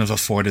 we couldn't have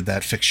afforded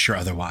that fixture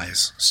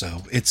otherwise.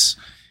 So it's...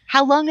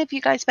 How long have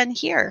you guys been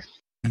here?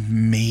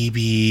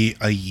 Maybe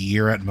a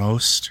year at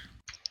most.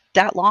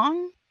 That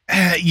long?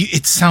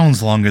 It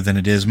sounds longer than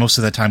it is. Most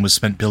of that time was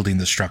spent building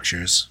the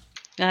structures.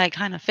 I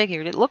kind of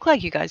figured. It looked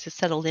like you guys had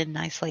settled in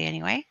nicely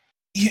anyway.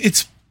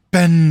 It's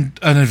been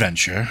an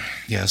adventure,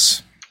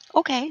 yes.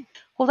 Okay.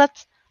 Well,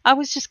 I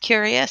was just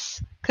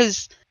curious,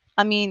 because,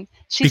 I mean,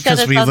 she said because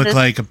it's we on look this...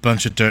 like a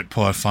bunch of dirt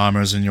poor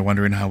farmers, and you're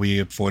wondering how we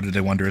afforded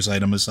a wondrous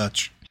item as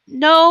such.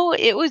 No,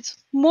 it was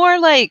more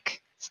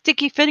like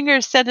Sticky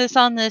Fingers sent us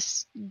on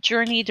this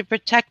journey to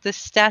protect this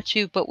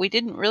statue, but we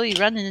didn't really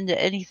run into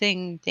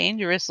anything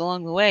dangerous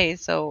along the way,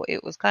 so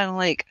it was kind of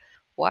like,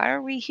 why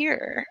are we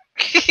here?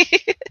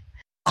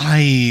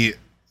 I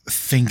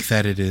think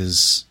that it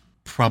is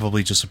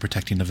probably just a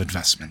protecting of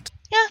investment.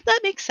 Yeah, that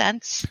makes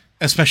sense.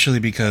 Especially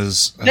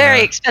because...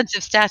 Very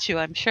expensive statue,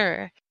 I'm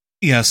sure.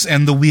 Yes,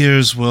 and the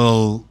Weirs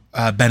will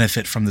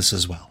benefit from this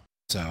as well.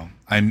 So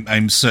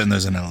I'm certain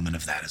there's an element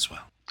of that as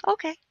well.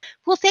 Okay.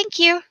 Well, thank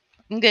you.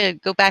 I'm going to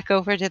go back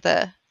over to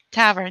the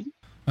tavern.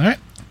 All right.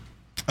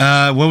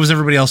 What was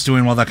everybody else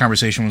doing while that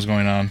conversation was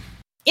going on?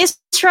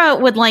 Istra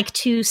would like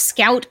to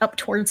scout up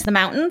towards the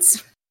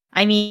mountains.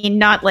 I mean,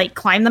 not like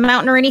climb the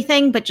mountain or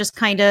anything, but just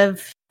kind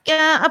of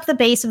up the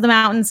base of the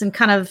mountains and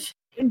kind of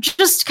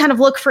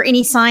look for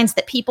any signs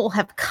that people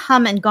have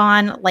come and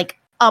gone like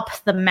up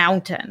the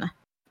mountain.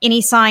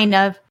 Any sign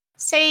of,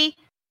 say,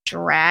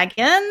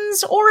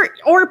 dragons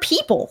or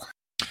people,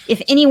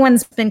 if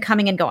anyone's been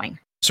coming and going.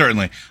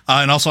 Certainly.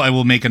 And also I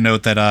will make a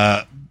note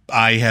that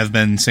I have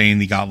been saying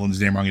the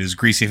goblin's name wrong. It is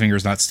Greasy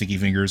Fingers, not Sticky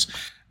Fingers.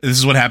 This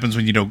is what happens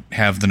when you don't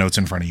have the notes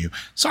in front of you.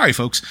 Sorry,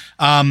 folks.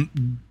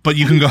 But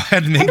you can go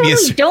ahead and make me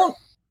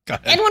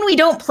And when we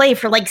don't play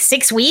for like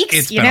 6 weeks,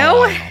 it's been a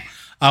while.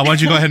 Why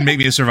don't you go ahead and make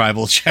me a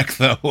survival check,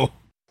 though?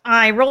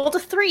 I rolled a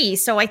 3,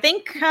 so I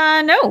think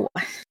no.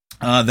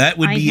 That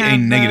would be a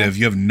negative.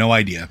 You have no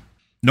idea.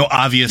 No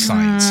obvious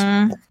signs.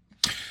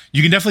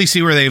 You can definitely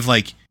see where they've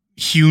like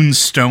hewn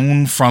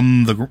stone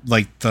from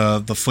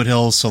the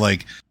foothills to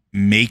like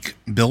make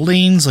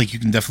buildings. Like you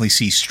can definitely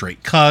see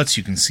straight cuts.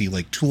 You can see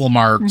like tool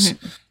marks,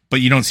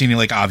 but you don't see any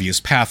like obvious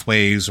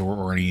pathways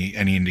or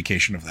any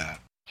indication of that.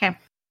 Okay.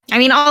 I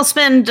mean, I'll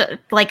spend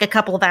like a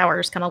couple of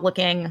hours kind of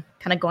looking,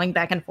 kind of going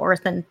back and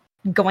forth and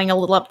going a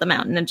little up the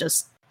mountain and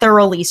just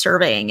thoroughly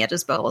surveying it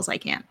as well as I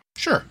can.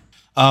 Sure.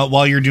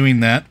 While you're doing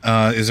that,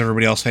 is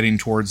everybody else heading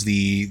towards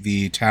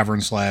the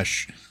tavern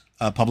 /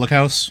 public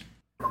house?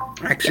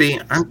 Actually,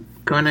 I'm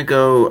gonna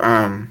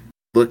go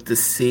look to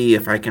see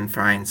if I can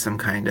find some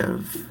kind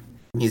of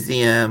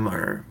museum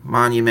or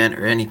monument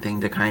or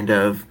anything to kind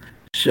of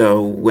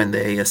show when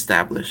they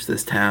established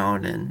this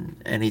town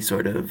and any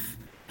sort of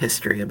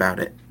history about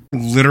it.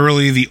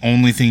 Literally, the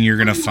only thing you're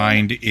gonna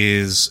find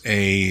is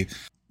a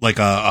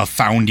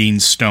founding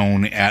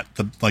stone at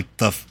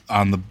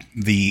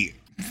the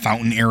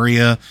fountain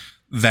area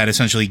that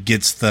essentially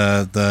gets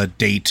the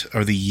date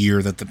or the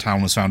year that the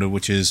town was founded,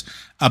 which is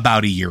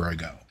about a year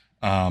ago.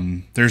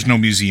 There's no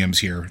museums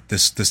here.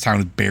 This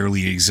town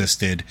barely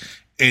existed.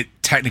 It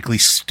technically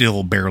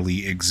still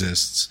barely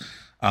exists.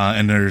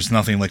 And there's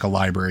nothing like a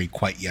library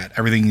quite yet.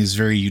 Everything is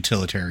very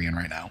utilitarian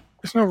right now.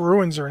 There's no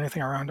ruins or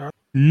anything around us.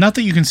 Not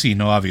that you can see,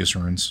 no obvious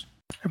ruins.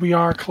 We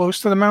are close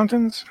to the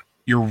mountains.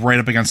 You're right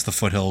up against the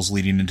foothills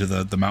leading into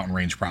the mountain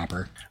range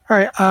proper. All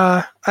right.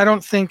 I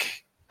don't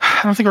think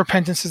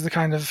Repentance is the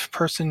kind of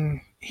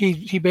person.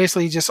 He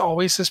basically just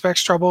always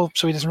suspects trouble,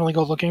 so he doesn't really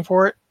go looking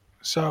for it.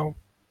 So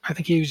I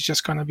think he was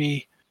just going to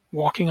be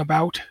walking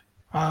about,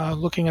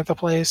 looking at the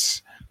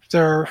place.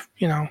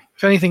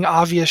 If anything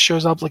obvious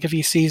shows up, like if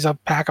he sees a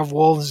pack of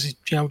wolves,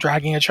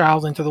 dragging a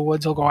child into the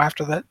woods, he'll go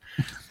after that.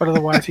 But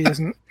otherwise, he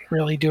isn't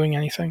really doing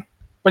anything.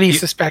 But he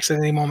suspects at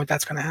any moment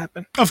that's going to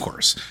happen. Of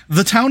course.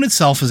 The town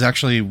itself is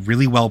actually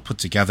really well put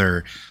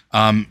together.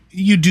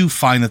 You do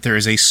find that there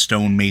is a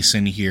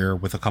stonemason here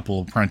with a couple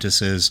of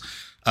apprentices.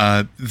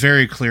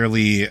 Very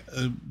clearly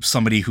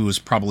somebody who is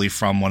probably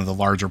from one of the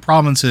larger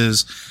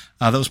provinces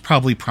that was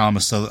probably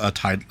promised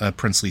a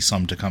princely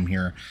sum to come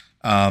here.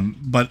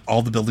 But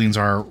all the buildings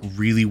are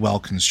really well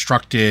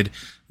constructed.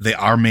 They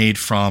are made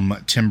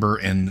from timber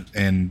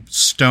and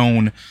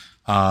stone.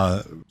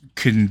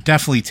 Can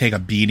definitely take a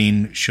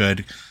beating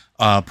should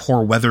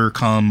poor weather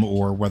come,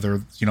 or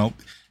whether,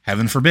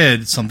 heaven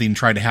forbid, something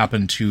tried to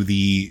happen to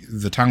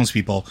the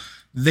townspeople.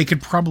 They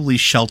could probably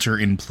shelter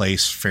in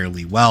place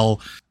fairly well.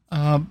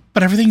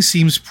 But everything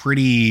seems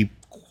pretty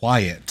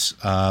quiet.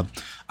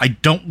 I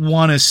don't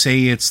want to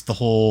say it's the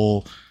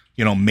whole,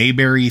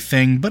 Mayberry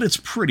thing, but it's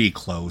pretty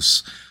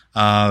close.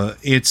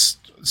 It's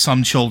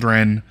some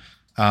children,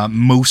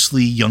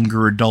 mostly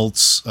younger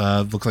adults,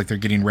 look like they're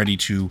getting ready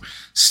to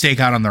stake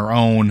out on their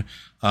own,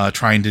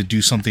 trying to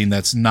do something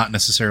that's not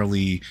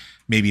necessarily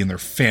maybe in their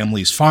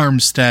family's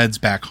farmsteads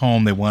back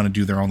home. They want to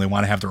do their own, they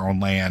want to have their own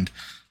land.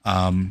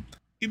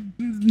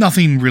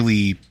 Nothing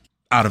really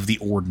out of the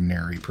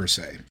ordinary per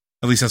se.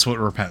 At least that's what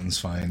Repentance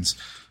finds.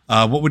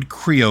 What would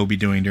Creo be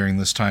doing during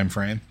this time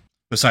frame,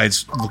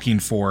 besides looking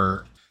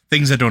for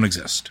things that don't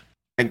exist?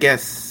 I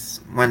guess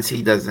once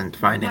he doesn't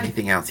find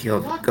anything else,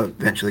 he'll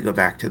eventually go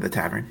back to the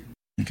tavern.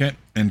 Okay.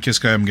 And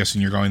Kiska, I'm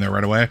guessing you're going there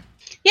right away?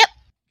 Yep.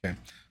 Okay.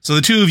 So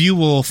the two of you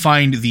will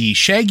find the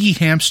Shaggy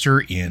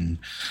Hamster Inn.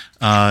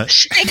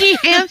 Shaggy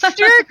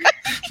Hamster?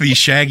 The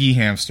Shaggy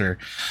Hamster.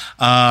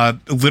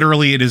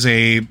 Literally, it is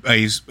a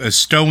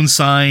stone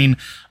sign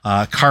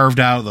carved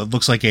out that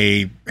looks like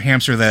a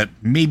hamster that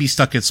maybe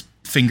stuck its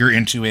finger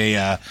into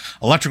a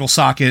electrical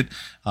socket.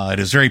 It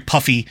is very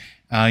puffy.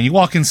 You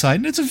walk inside,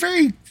 and it's a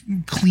very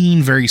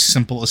clean, very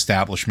simple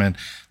establishment.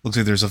 Looks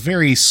like there's a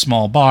very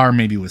small bar,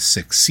 maybe with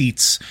 6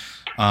 seats,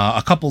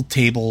 a couple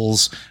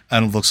tables,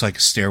 and it looks like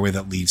a stairway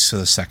that leads to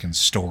the second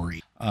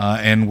story.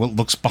 And what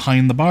looks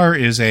behind the bar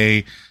is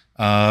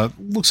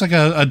looks like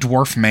a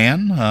dwarf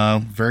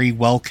man, very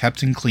well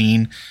kept and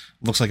clean.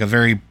 Looks like a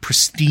very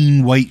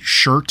pristine white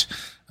shirt.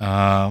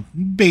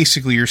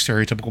 Basically your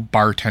stereotypical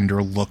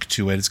bartender look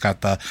to it. It's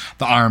got the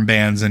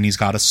armbands, and he's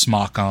got a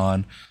smock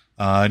on.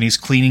 And he's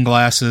cleaning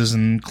glasses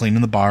and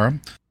cleaning the bar.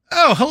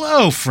 Oh,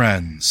 hello,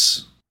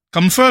 friends.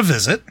 Come for a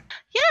visit?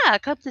 Yeah,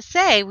 come to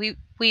say, we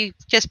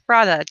just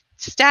brought a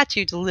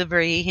statue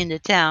delivery into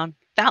town.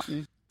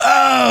 Fountain.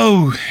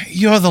 Oh,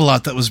 you're the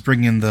lot that was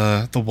bringing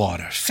the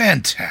water.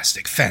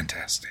 Fantastic,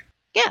 fantastic.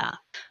 Yeah.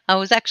 I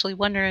was actually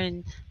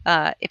wondering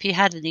if you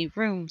had any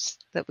rooms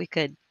that we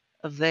could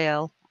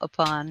avail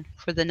upon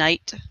for the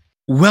night.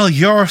 Well,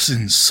 you're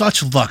in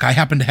such luck. I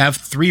happen to have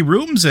 3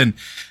 rooms, and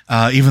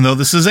even though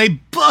this is a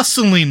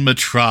bustling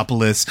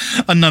metropolis,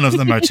 none of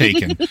them are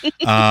taken.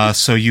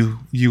 So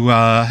you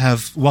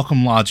have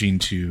welcome lodging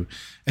to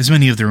as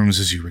many of the rooms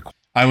as you require.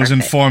 I was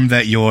informed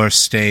that your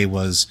stay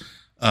was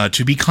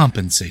to be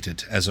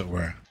compensated, as it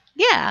were.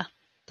 Yeah,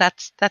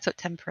 that's what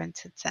Temperance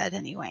had said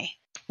anyway.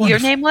 Wonderful. Your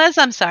name was?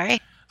 I'm sorry.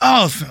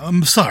 Oh,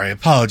 I'm sorry.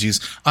 Apologies.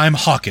 I'm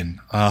Hawken.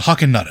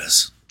 Hawken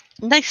Nutters.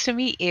 Nice to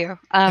meet you.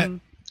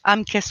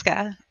 I'm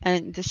Kiska,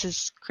 and this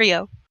is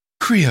Creo.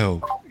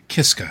 Creo,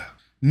 Kiska,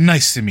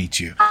 nice to meet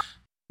you.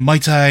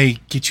 Might I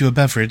get you a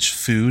beverage,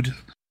 food?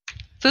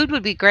 Food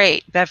would be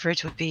great.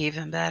 Beverage would be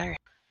even better.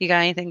 You got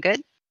anything good?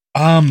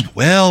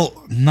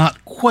 Well,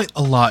 not quite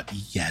a lot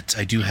yet.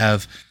 I do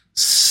have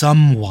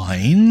some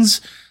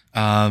wines,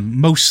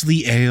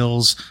 mostly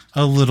ales,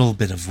 a little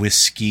bit of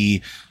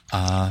whiskey.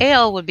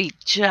 Ale would be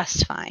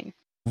just fine.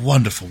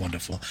 Wonderful,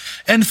 wonderful.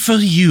 And for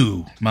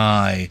you,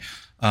 my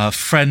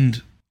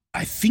friend,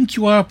 I think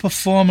you are a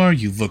performer.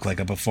 You look like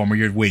a performer.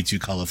 You're way too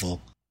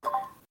colorful.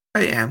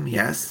 I am,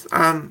 yes.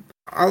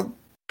 I'll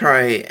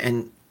try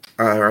and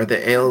are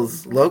the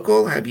ales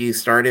local? Have you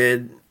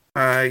started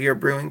your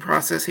brewing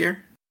process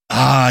here?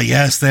 Ah,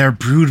 yes, they are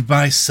brewed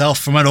myself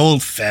from an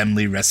old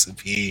family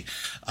recipe.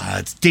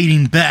 It's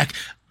dating back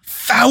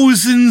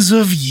thousands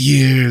of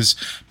years,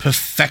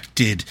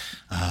 perfected,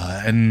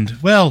 and,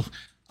 well,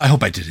 I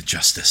hope I did it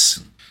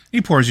justice.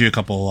 He pours you a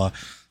couple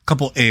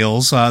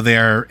ales. They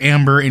are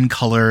amber in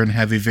color and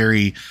have a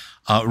very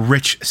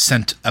rich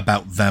scent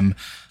about them.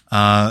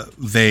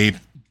 They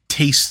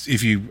taste,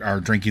 if you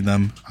are drinking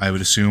them, I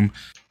would assume,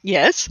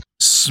 Yes.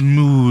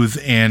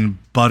 smooth and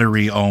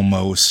buttery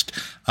almost.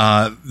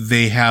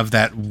 They have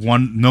that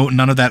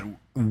none of that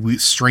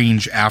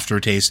strange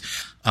aftertaste,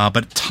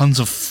 but tons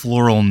of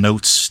floral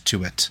notes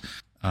to it.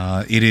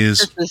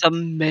 This is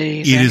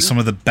amazing. It is some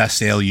of the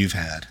best ale you've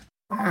had.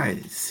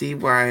 I see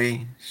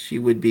why she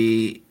would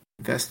be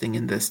investing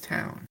in this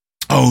town.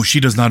 Oh, she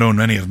does not own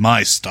any of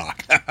my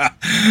stock.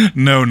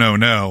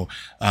 No.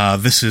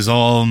 This is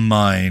all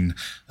mine.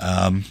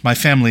 My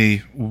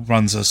family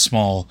runs a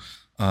small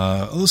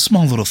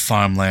little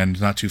farmland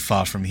not too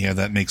far from here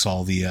that makes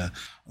all the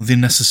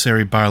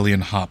necessary barley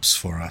and hops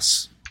for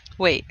us.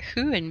 Wait,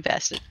 who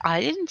invested?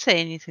 I didn't say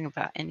anything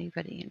about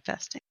anybody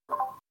investing.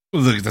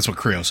 Look, that's what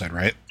Creo said,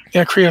 right?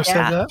 Yeah, Creo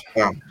said that.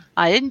 Oh,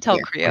 I didn't tell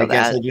yeah, Creo I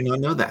guess that. I do not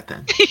know that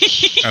then.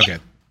 Okay.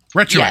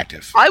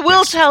 Retroactive. I will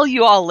Yes. tell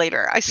you all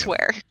later, I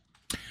swear.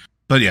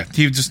 But yeah,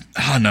 he just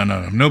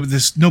no.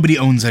 Nobody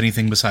owns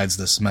anything besides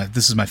this.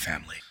 This is my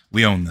family.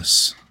 We own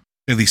this.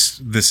 At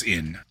least this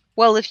inn.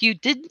 Well, if you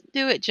didn't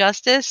do it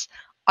justice,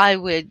 I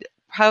would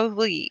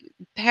probably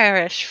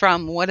perish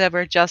from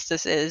whatever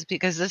justice is,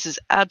 because this is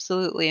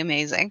absolutely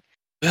amazing.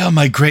 Well,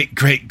 my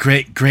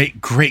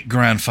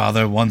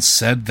great-great-great-great-grandfather once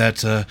said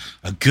that a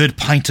good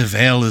pint of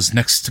ale is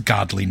next to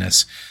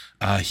godliness.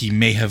 He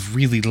may have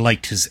really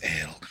liked his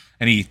ale.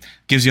 And he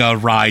gives you a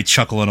wry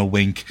chuckle and a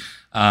wink.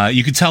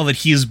 You can tell that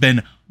he has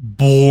been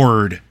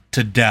bored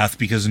to death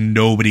because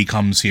nobody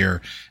comes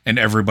here. And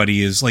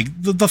everybody is, like,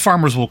 the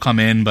farmers will come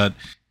in, but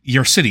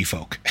you're city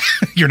folk.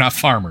 You're not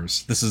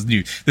farmers. This is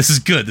new. This is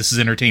good. This is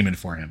entertainment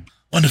for him.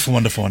 Wonderful,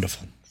 wonderful,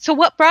 wonderful. So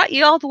what brought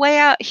you all the way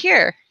out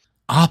here?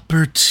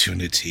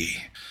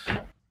 Opportunity.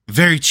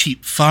 Very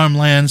cheap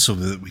farmland so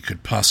that we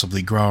could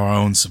possibly grow our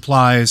own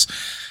supplies.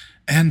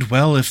 And,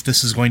 well, if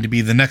this is going to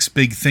be the next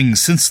big thing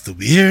since the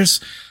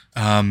Weirs,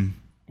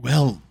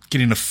 well,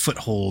 getting a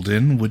foothold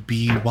in would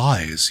be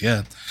wise,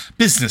 yeah.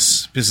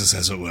 Business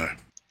as it were.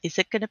 Is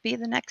it going to be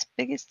the next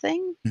biggest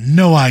thing?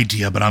 No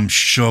idea, but I'm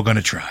sure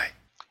gonna try.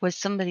 Was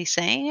somebody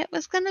saying it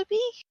was going to be?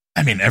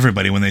 I mean,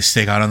 everybody, when they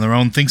stake out on their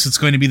own, thinks it's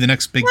going to be the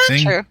next big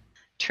thing.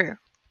 True.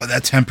 But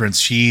that Temperance,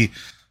 she's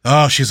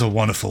a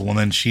wonderful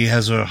woman. She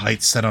has her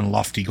heights set on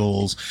lofty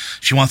goals.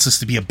 She wants us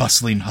to be a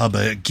bustling hub,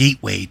 a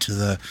gateway to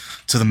the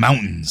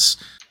mountains.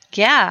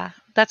 Yeah,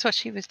 that's what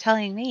she was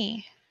telling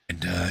me.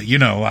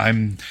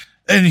 And,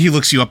 and he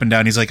looks you up and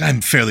down. He's like, I'm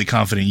fairly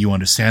confident you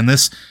understand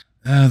this.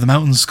 The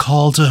mountains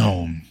call to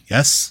home,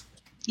 yes?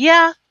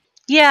 Yeah,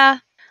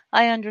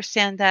 I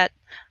understand that.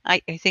 I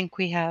think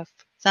we have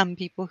some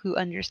people who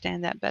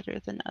understand that better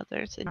than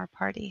others in our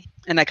party.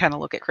 And I kind of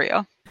look at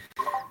Creo.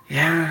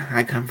 Yeah,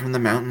 I come from the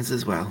mountains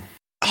as well.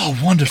 Oh,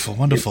 wonderful,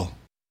 wonderful.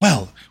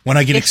 Well, when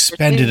I get Yes,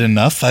 expanded it is.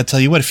 enough, I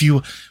tell you what, if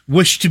you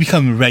wish to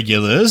become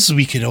regulars,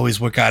 we could always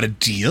work out a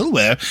deal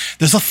where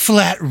there's a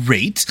flat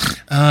rate,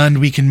 and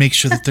we can make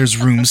sure that there's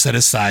room set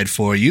aside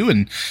for you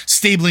and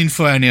stabling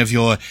for any of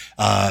your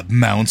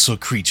mounts or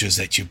creatures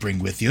that you bring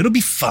with you. It'll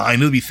be fine.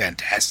 It'll be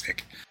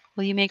fantastic.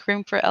 Will you make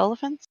room for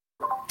elephants?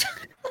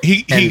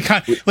 He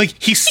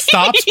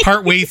stops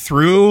partway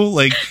through,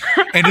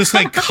 and just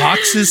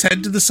cocks his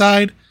head to the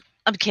side.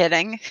 I'm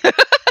kidding.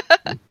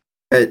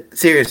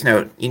 Serious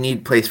note, you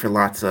need place for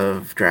lots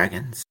of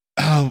dragons.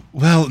 Oh,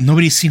 well,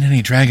 nobody's seen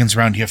any dragons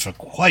around here for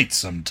quite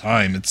some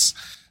time. It's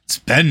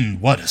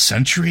been, a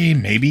century,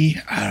 maybe?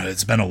 I don't know,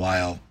 it's been a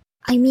while.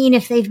 I mean,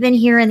 if they've been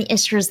here in the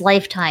Istra's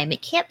lifetime,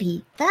 it can't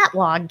be that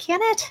long, can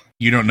it?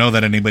 You don't know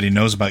that anybody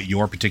knows about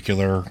your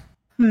particular...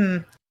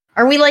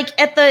 Are we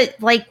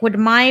would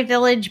my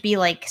village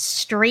be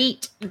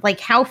straight?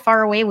 How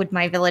far away would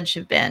my village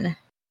have been?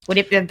 Would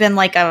it have been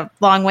a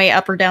long way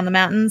up or down the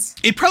mountains?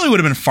 It probably would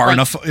have been far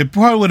enough. It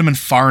probably would have been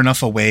far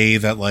enough away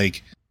that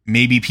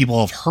maybe people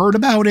have heard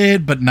about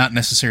it, but not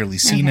necessarily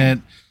seen it.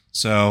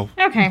 So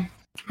Okay.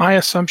 My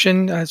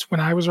assumption, as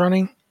when I was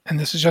running, and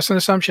this is just an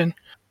assumption,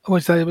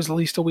 was that it was at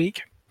least a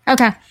week.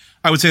 Okay.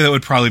 I would say that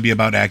would probably be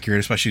about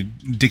accurate, especially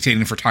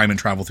dictating for time and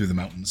travel through the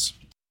mountains.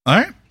 All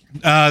right.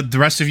 The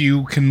rest of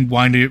you can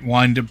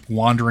wind up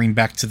wandering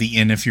back to the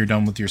inn if you're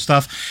done with your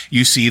stuff.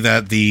 You see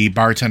that the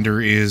bartender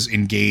is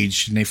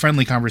engaged in a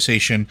friendly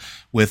conversation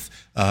with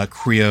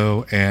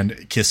Creo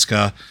and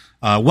Kiska.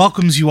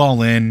 Welcomes you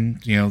all in.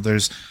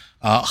 There's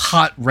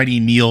hot, ready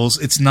meals.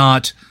 It's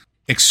not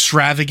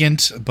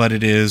extravagant, but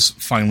it is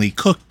finely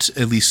cooked,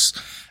 at least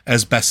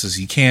as best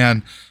as you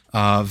can.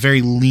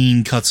 Very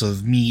lean cuts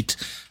of meat.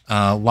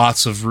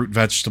 Lots of root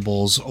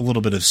vegetables, a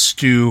little bit of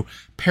stew,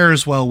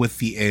 pairs well with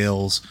the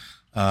ales,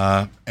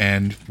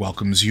 and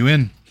welcomes you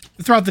in.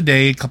 Throughout the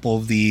day, a couple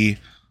of the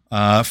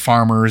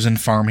farmers and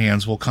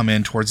farmhands will come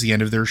in towards the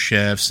end of their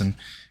shifts and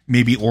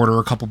maybe order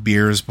a couple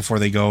beers before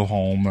they go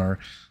home, or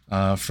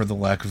for the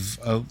lack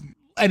of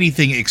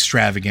anything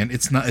extravagant.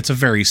 It's a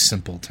very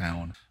simple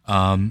town.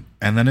 And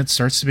then it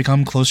starts to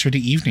become closer to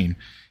evening.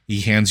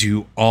 He hands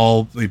you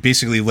he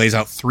basically lays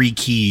out 3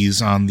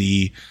 keys on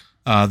the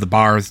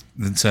bar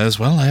that says,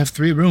 well, I have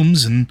 3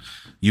 rooms and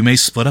you may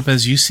split up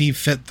as you see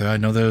fit. I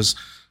know there's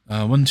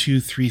 1, 2,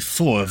 3,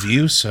 4 of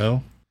you,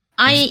 so.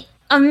 I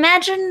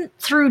imagine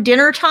through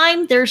dinner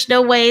time, there's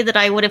no way that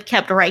I would have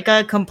kept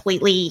Rika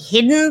completely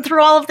hidden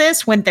through all of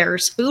this when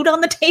there's food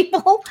on the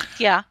table.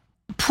 Yeah.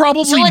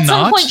 Probably so at not.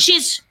 some point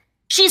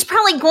she's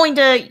probably going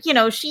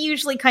to, she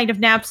usually kind of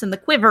naps in the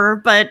quiver,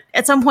 but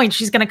at some point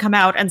she's going to come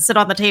out and sit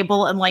on the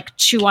table and like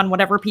chew on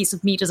whatever piece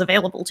of meat is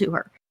available to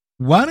her.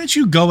 Why don't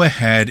you go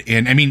ahead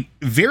and,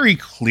 very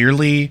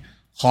clearly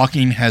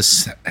Hawking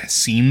has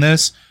seen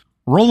this.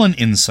 Roll an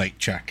insight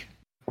check.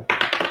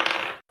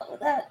 Oh,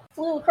 that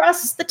flew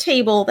across the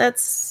table.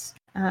 That's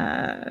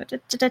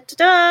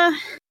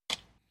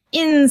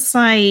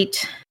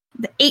insight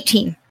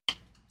 18.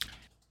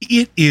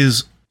 It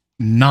is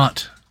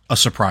not a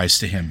surprise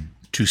to him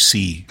to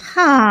see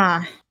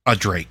a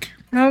drake.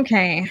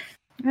 Okay,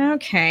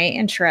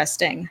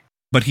 interesting.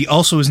 But he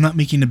also is not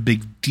making a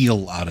big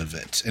deal out of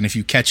it. And if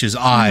you catch his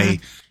eye,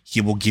 he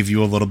will give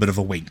you a little bit of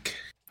a wink.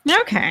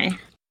 Okay,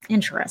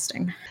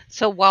 interesting.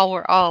 So while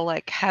we're all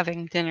like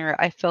having dinner,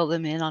 I fill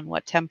them in on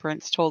what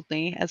Temperance told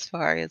me as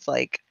far as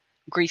like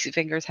Greasy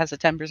Fingers has a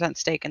 10%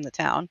 stake in the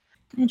town.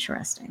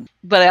 Interesting.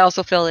 But I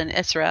also fill in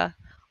Isra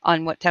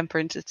on what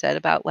Temperance had said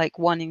about like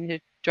wanting to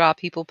draw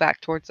people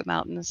back towards the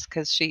mountains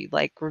because she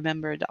like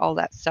remembered all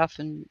that stuff.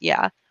 And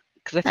yeah,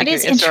 because I think that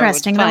is Isra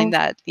interesting. would find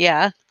that,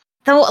 yeah.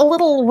 Though a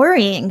little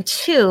worrying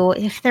too,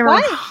 if there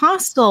were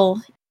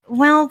hostile.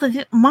 Well,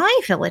 my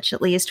village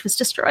at least was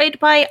destroyed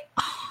by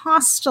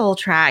hostile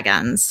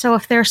dragons. So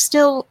if they're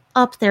still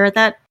up there,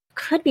 that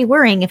could be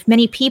worrying. If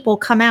many people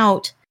come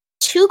out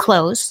too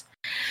close,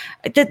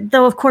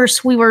 though of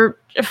course we were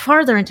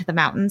farther into the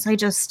mountains.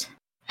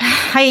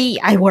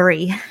 I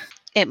worry.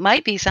 It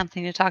might be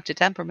something to talk to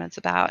Temperaments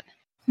about.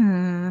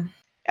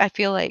 I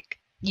feel like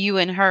you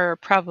and her are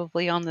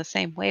probably on the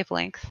same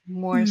wavelength,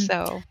 more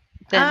so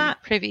than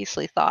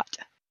previously thought.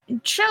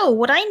 Joe,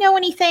 would I know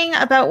anything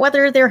about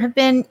whether there have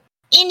been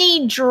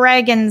any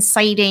dragon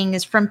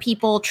sightings from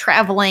people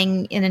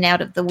traveling in and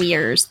out of the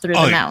Weirs through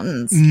the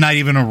mountains? Not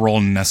even a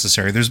roll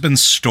necessary. There's been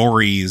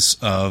stories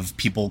of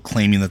people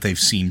claiming that they've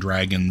seen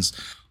dragons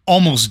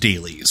almost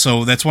daily.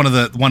 So that's one of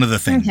the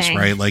things,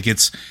 right? Like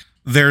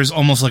there's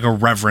almost like a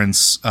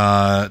reverence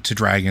to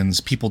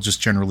dragons. People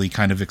just generally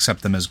kind of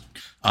accept them as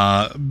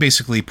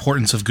basically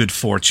portents of good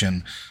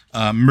fortune.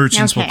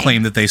 Merchants will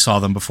claim that they saw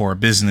them before a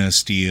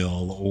business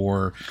deal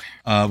or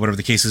whatever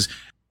the case is.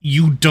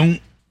 You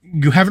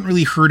haven't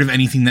really heard of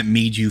anything that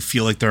made you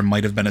feel like there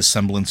might have been a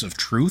semblance of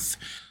truth,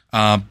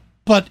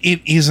 but it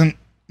isn't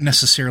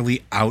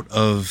necessarily out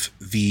of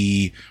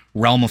the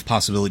realm of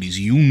possibilities.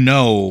 You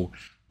know,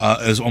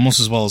 as almost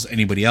as well as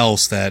anybody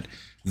else, that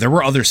there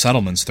were other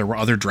settlements, there were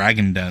other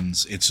dragon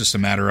dens. It's just a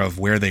matter of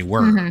where they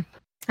were.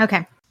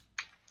 Okay.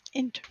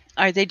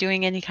 Are they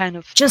doing any kind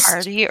of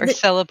party or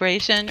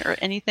celebration or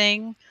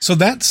anything? So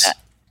that's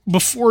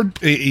before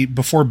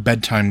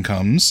bedtime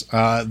comes.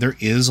 There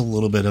is a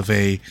little bit of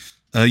a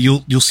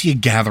you'll see a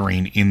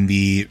gathering in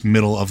the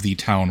middle of the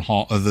town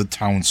hall of the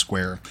town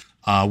square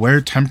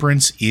where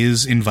Temperance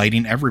is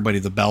inviting everybody.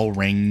 The bell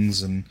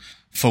rings and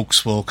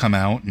folks will come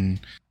out and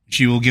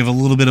she will give a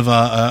little bit of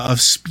a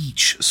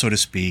speech, so to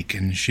speak,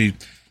 and she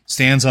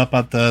stands up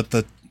at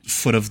the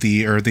foot of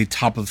the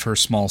top of her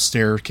small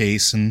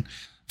staircase and,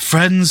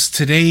 friends,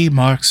 today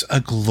marks a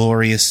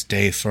glorious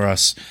day for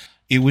us.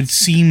 It would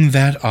seem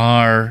that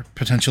our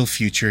potential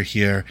future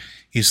here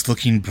is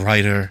looking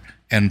brighter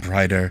and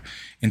brighter.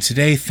 And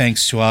today,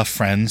 thanks to our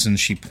friends, and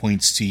she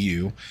points to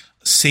you,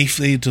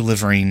 safely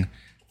delivering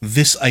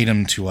this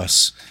item to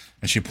us,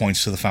 and she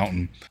points to the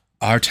fountain,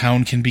 our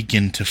town can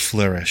begin to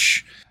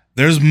flourish.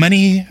 There's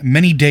many,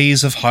 many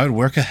days of hard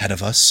work ahead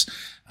of us.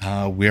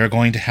 We are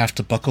going to have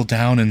to buckle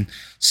down and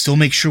still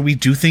make sure we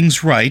do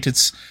things right.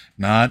 It's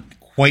not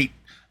quite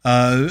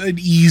an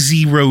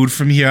easy road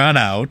from here on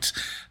out,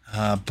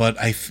 but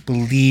I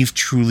believe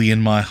truly in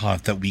my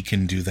heart that we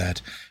can do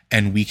that,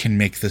 and we can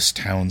make this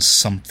town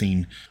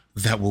something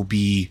that will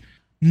be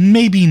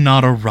maybe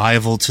not a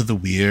rival to the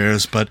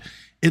Weirs, but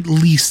at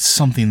least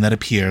something that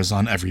appears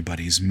on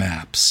everybody's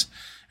maps.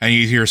 And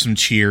you hear some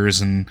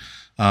cheers and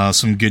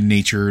some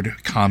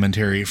good-natured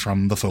commentary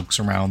from the folks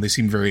around. They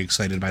seem very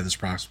excited by this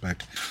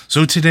prospect.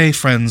 So today,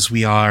 friends,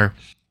 we are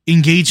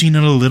engaging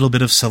in a little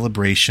bit of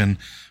celebration.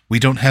 We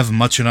don't have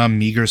much in our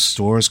meager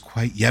stores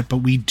quite yet, but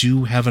we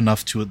do have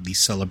enough to at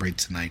least celebrate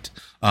tonight.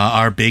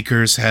 Our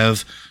bakers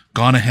have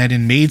gone ahead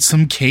and made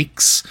some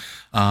cakes.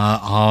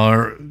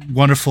 Our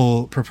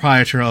wonderful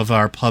proprietor of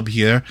our pub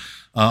here,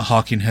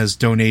 Hawking, has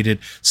donated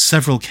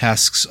several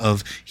casks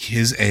of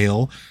his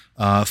ale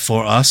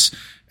for us,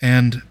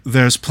 and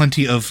there's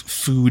plenty of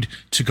food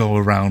to go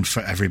around for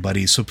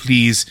everybody. So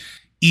please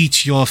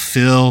eat your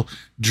fill,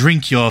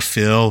 drink your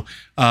fill,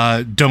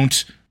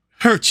 don't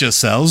hurt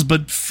yourselves,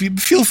 but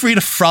feel free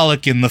to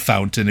frolic in the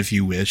fountain if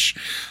you wish.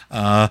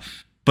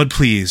 But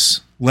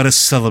please, let us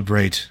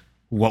celebrate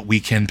what we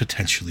can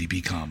potentially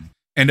become.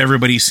 And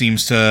everybody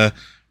seems to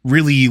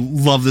really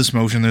love this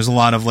motion. There's a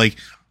lot of like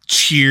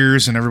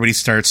cheers, and everybody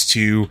starts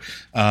to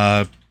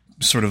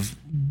sort of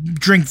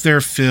drink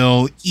their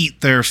fill, eat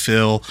their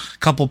fill. A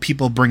couple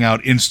people bring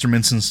out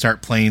instruments and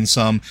start playing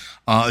some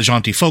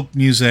jaunty folk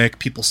music.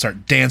 People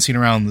start dancing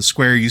around the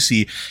square. You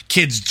see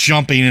kids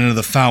jumping into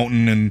the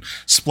fountain and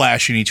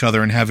splashing each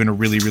other and having a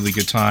really, really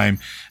good time.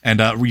 And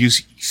you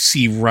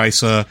see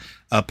Risa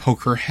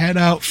poke her head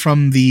out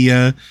from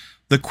the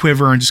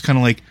quiver and just kind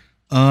of like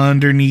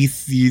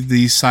underneath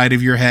the side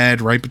of your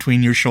head, right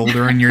between your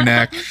shoulder and your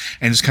neck,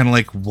 and just kind of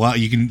like what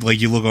you can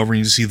like. You look over and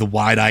you see the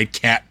wide-eyed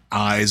cat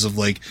eyes of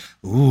like,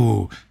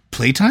 ooh,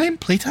 playtime.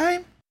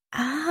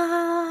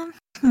 I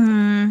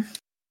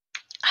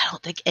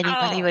don't think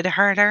anybody would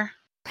hurt her.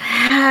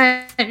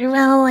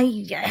 Well,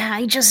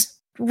 I just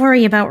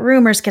worry about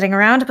rumors getting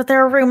around, but there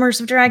are rumors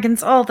of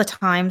dragons all the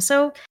time.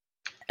 So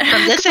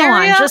from this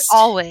area,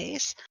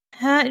 always.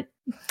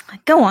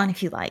 Go on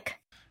if you like.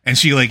 And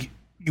she like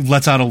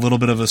lets out a little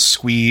bit of a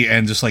squee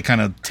and just like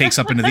kind of takes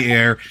up into the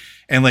air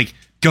and like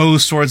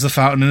goes towards the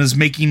fountain and is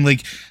making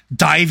like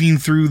diving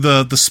through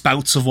the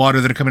spouts of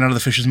water that are coming out of the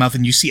fish's mouth.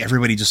 And you see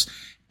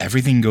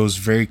everything goes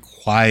very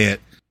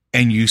quiet,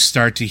 and you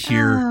start to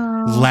hear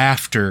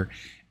laughter,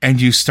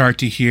 and you start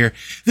to hear,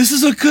 this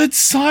is a good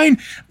sign.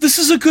 This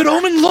is a good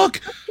omen.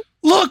 Look,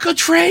 a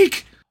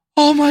drake.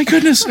 Oh my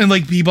goodness. And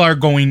like people are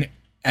going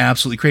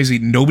absolutely crazy.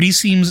 Nobody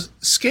seems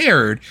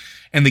scared.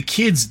 And the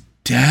kids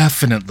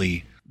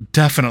definitely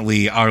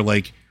are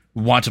like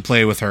want to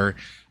play with her,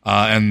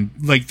 and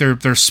like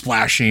they're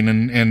splashing,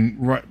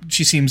 and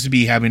she seems to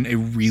be having a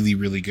really,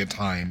 really good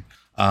time.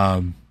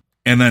 And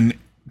then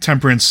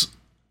Temperance,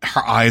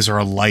 her eyes are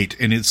alight,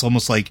 and it's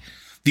almost like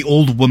the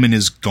old woman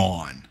is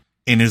gone,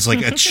 and it's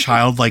like a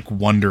childlike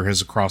wonder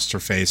has crossed her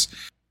face,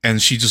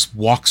 and she just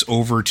walks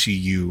over to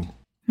you.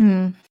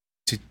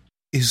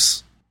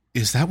 Is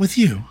that with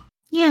you?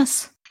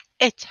 Yes,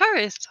 it's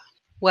hers.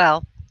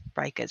 Well,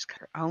 Rika's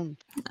her own.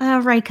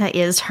 Rika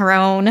is her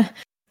own.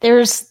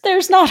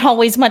 There's not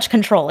always much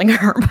controlling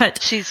her,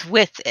 but she's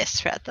with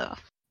Isra, though.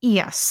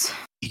 Yes.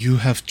 You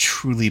have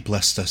truly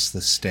blessed us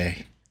this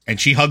day.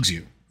 And she hugs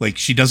you. Like,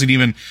 she doesn't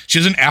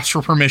ask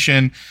for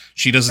permission.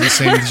 She doesn't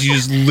say anything. She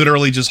just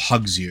literally just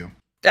hugs you.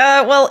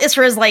 Well,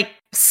 Isra is like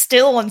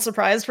still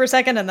unsurprised for a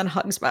second and then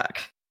hugs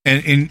back.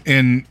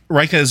 And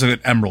Rika is an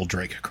emerald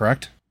drake,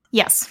 correct?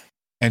 Yes.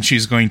 And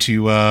she's going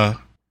to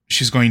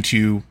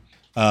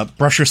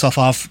brush herself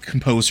off,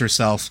 compose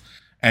herself,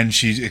 and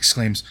she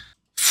exclaims,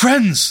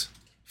 Friends!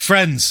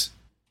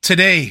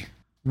 Today,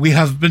 we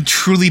have been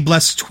truly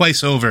blessed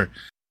twice over.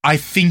 I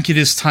think it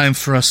is time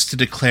for us to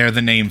declare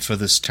the name for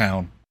this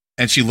town.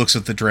 And she looks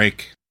at the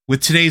drake.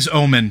 With today's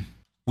omen,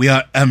 we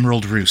are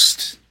Emerald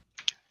Roost.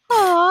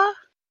 Aww.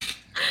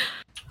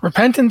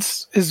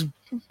 Repentance is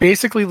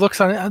basically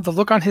the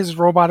look on his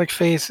robotic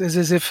face is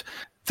as if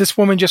this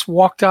woman just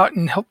walked out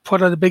and helped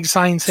put out a big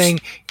sign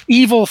saying,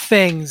 evil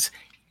things,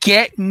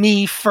 get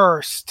me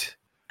first.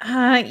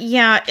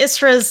 Yeah,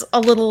 Isra's a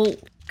little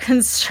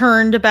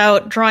concerned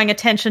about drawing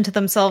attention to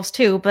themselves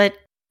too, but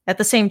at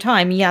the same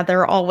time, yeah,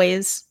 there are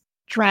always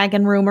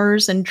dragon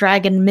rumors and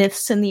dragon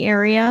myths in the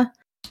area.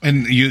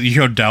 And you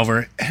hear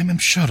Delver, I'm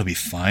sure it'll be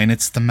fine.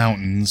 It's the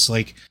mountains,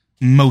 like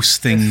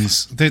most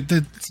things. The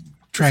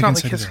dragons.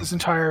 It's not like his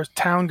entire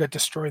town got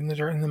destroyed in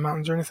the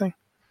mountains or anything.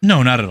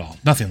 No, not at all.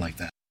 Nothing like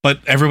that. But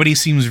everybody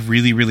seems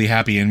really, really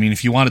happy. I mean,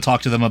 if you want to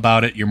talk to them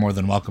about it, you're more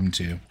than welcome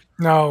to.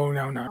 No.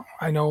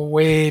 I know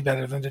way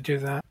better than to do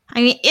that.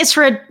 I mean,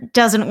 Isra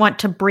doesn't want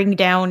to bring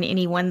down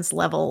anyone's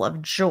level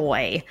of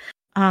joy.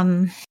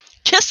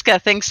 Kiska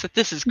thinks that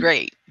this is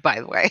great, by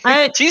the way.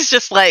 She's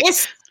just like,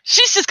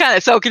 she's just kind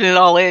of soaking it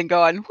all in,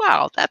 going,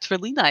 wow, that's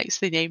really nice.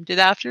 They named it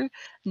after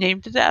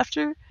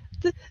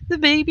the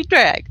baby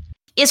drag.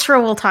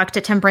 Isra will talk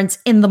to Temperance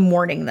in the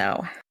morning,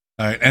 though.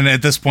 All right, and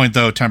at this point,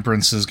 though,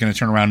 Temperance is going to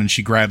turn around and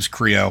she grabs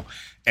Creo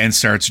and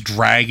starts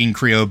dragging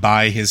Creo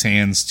by his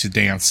hands to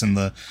dance in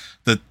the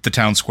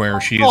town square.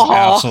 She is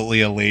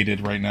absolutely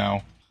elated right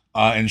now.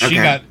 And she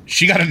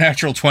got a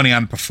natural 20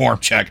 on perform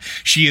check.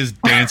 She is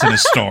dancing a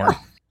storm.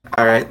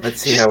 All right,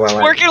 let's see how well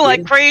I working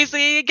like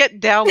crazy, getting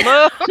down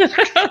low.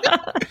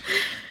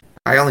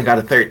 I only got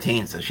a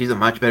 13, so she's a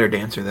much better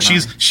dancer than I.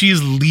 She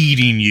is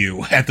leading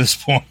you at this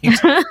point.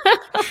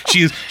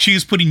 she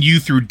is putting you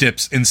through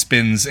dips and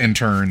spins and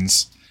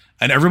turns,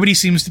 and everybody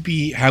seems to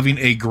be having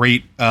a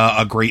great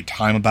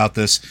time about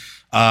this.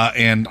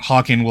 And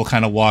Hawken will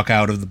kind of walk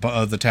out of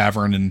the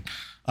tavern and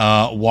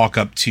walk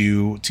up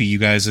to you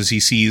guys as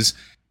he sees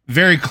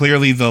very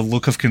clearly the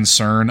look of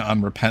concern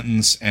on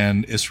Repentance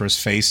and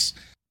Isra's face.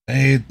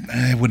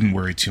 I wouldn't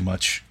worry too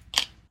much.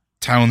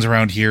 Towns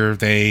around here,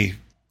 they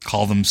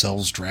call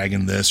themselves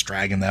Dragon this,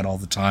 Dragon that all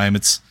the time.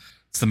 It's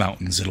the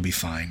mountains. It'll be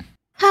fine.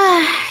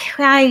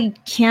 I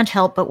can't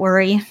help but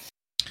worry.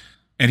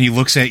 And he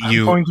looks at I'm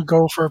you. going to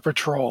go for a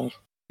patrol.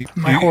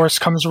 My horse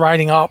comes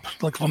riding up,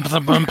 like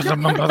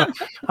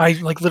I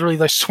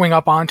literally swing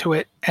up onto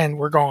it, and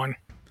we're going.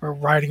 We're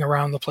riding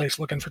around the place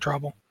looking for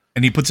trouble.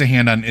 And he puts a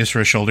hand on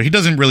Isra's shoulder. He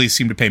doesn't really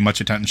seem to pay much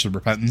attention to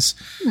repentance,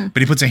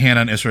 but he puts a hand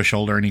on Isra's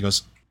shoulder and he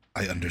goes,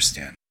 "I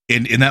understand."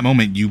 In that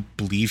moment, you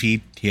believe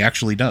he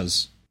actually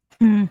does.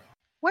 Mm.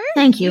 Where are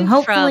Thank you.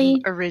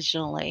 from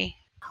originally?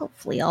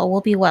 Hopefully all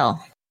will be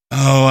well.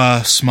 Oh,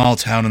 a small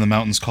town in the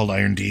mountains called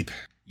Iron Deep.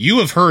 You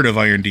have heard of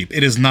Iron Deep.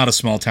 It is not a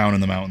small town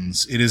in the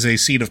mountains. It is a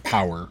seat of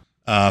power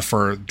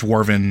for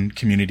dwarven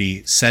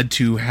community, said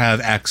to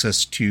have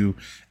access to,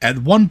 at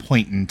one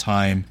point in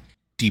time,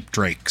 deep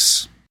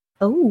drakes.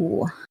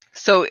 Oh.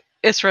 So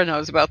Isra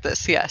knows about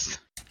this, yes.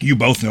 You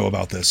both know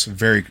about this.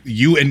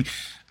 You and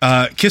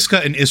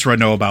Kiska and Isra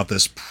know about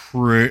this,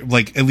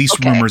 at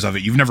least rumors of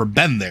it. You've never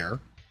been there.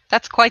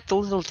 That's quite the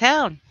little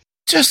town.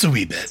 Just a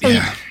wee bit, So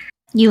yeah.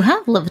 You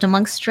have lived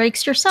amongst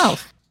drakes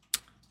yourself.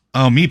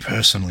 Oh, me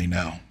personally,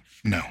 no.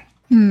 No.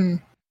 Hmm.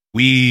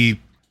 He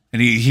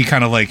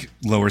kind of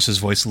lowers his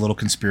voice a little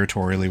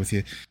conspiratorially with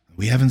you.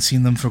 We haven't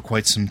seen them for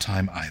quite some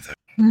time either.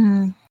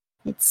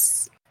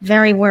 It's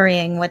very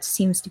worrying what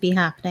seems to be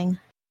happening.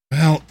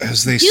 Well,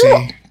 as they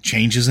say,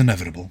 change is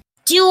inevitable.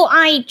 Do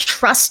I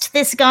trust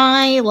this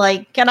guy?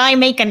 Can I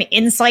make an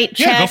insight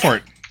check? Yeah, go for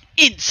it.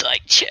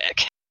 Insight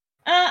check.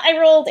 I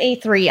rolled a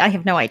 3. I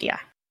have no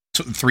idea.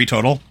 3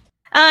 total?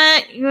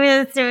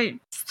 With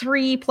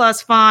 3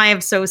 plus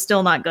 5, so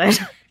still not good.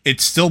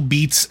 It still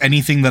beats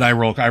anything that I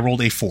rolled. I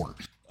rolled a 4.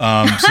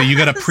 So you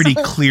got a pretty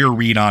clear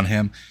read on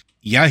him.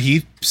 Yeah,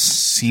 he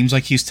seems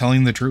like he's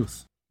telling the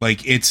truth.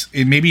 It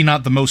maybe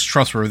not the most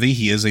trustworthy.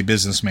 He is a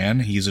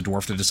businessman. He's a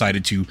dwarf that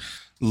decided to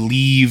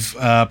leave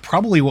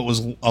probably what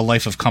was a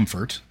life of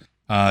comfort.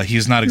 He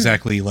is not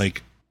exactly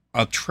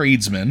a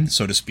tradesman,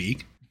 so to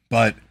speak,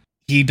 but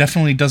he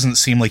definitely doesn't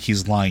seem like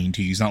he's lying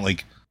to you. He's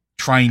not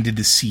trying to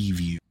deceive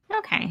you.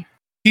 Okay.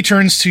 He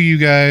turns to you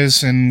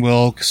guys and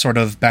will sort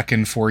of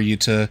beckon for you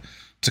to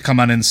come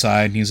on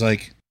inside. And he's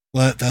like,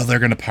 "Well, they're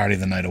going to party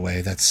the night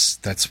away.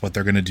 That's what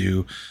they're going to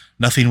do.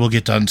 Nothing will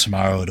get done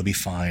tomorrow. It'll be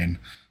fine.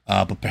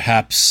 But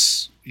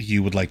perhaps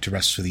you would like to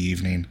rest for the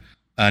evening."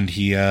 And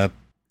he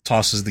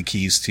tosses the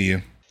keys to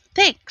you.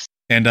 Thanks.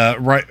 And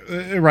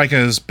Rika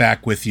is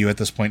back with you at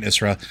this point,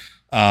 Isra.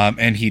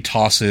 And he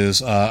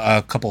tosses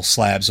a couple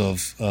slabs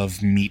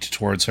of meat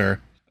towards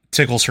her,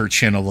 tickles her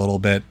chin a little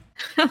bit.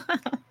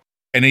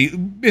 And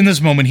in this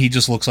moment, he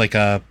just looks like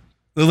a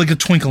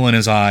twinkle in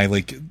his eye,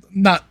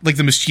 not like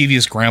the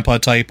mischievous grandpa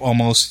type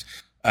almost.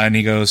 And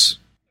he goes,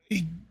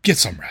 "Get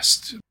some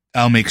rest.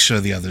 I'll make sure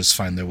the others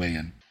find their way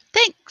in."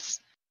 Thanks.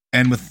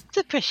 It's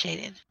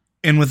appreciated.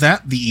 And with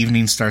that, the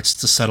evening starts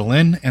to settle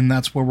in, and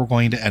that's where we're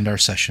going to end our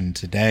session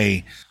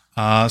today.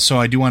 So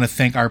I do want to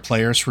thank our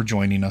players for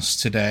joining us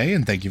today,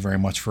 and thank you very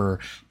much for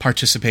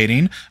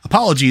participating.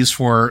 Apologies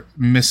for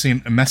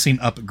messing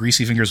up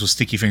Greasy Fingers with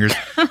Sticky Fingers.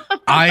 6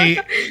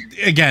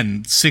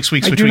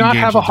 weeks I between games. do not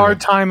have a hard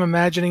it. time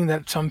imagining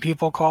that some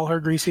people call her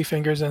Greasy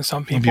Fingers and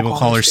some people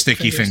call her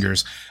Sticky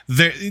Fingers.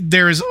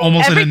 There is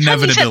almost Every an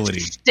inevitability. Time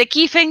you said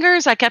Sticky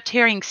Fingers, I kept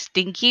hearing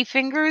Stinky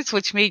Fingers,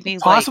 which made me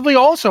possibly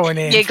also a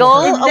name giggle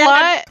a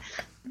lot.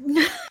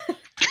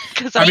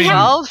 Because I'm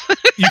 12.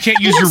 You can't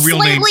use your real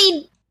name.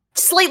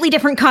 Slightly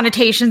different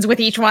connotations with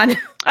each one.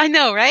 I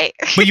know, right?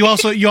 But you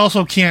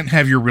also can't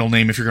have your real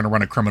name if you're going to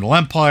run a criminal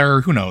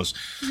empire. Who knows?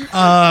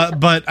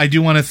 But I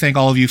do want to thank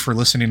all of you for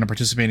listening and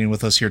participating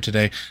with us here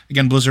today.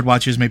 Again, Blizzard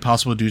Watch is made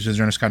possible due to the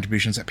generous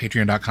contributions at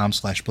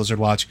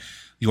patreon.com/BlizzardWatch.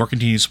 Your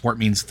continued support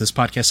means that this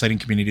podcast sighting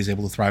community is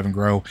able to thrive and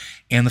grow,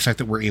 and the fact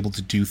that we're able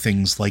to do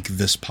things like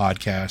this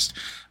podcast.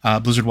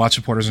 Blizzard Watch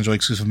supporters enjoy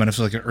exclusive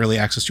benefits like early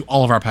access to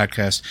all of our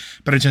podcasts,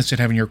 better chance at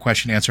having your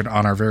question answered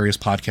on our various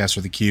podcasts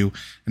or the queue,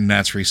 and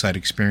that's free site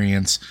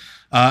experience.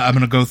 I'm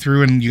going to go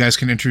through and you guys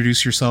can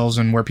introduce yourselves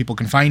and where people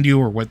can find you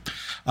or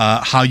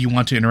how you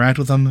want to interact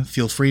with them.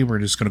 Feel free. We're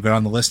just going to go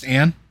down the list.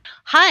 Anne?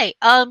 Hi.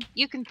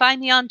 You can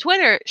find me on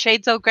Twitter,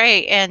 Shades O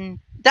Grey, and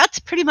that's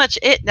pretty much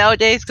it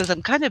nowadays because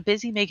I'm kind of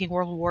busy making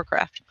World of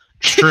Warcraft.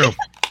 True.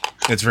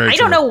 It's very true. I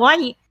don't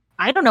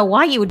know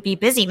why you would be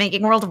busy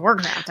making World of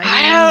Warcraft.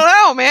 I don't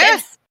know, man.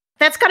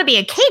 That's got to be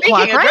a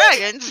cakewalk, Speaking right? of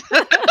dragons.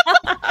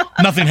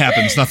 Nothing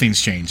happens.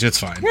 Nothing's changed. It's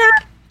fine.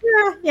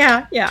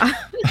 Yeah.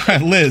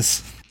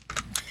 Liz.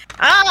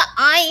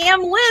 I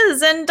am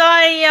Liz, and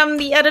I am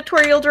the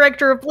editorial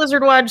director of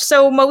Blizzard Watch,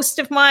 so most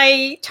of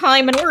my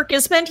time and work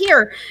is spent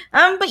here.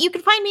 But you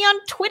can find me on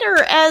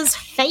Twitter as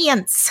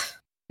Fayance.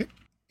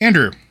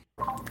 Andrew.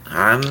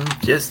 I'm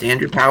just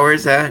Andrew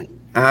Powers at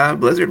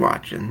Blizzard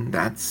Watch, and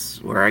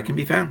that's where I can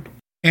be found.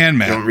 And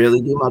Matt. I don't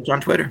really do much on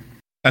Twitter.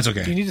 That's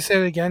okay. Do you need to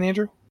say it again,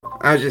 Andrew?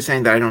 I was just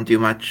saying that I don't do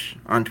much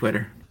on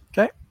Twitter.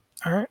 Okay.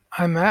 All right.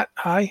 I'm Matt.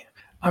 Hi.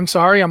 I'm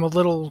sorry. I'm a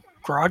little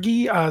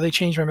groggy. They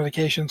changed my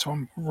medication, so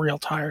I'm real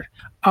tired.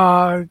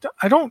 I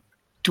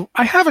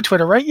have a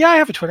Twitter, right? Yeah, I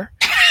have a Twitter.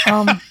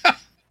 I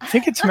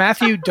think it's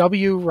Matthew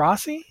W.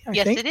 Rossi.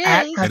 Yes, it is.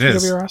 At Matthew It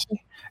is. W.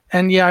 Rossi.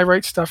 And yeah, I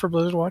write stuff for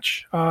Blizzard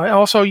Watch.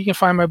 Also, you can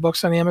find my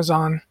books on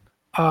Amazon.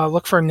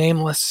 look for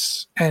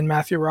Nameless and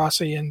Matthew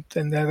Rossi, and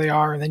there they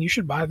are, and then you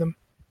should buy them.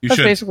 You That's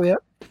should. basically it.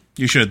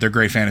 You should. They're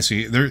great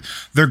fantasy.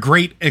 They're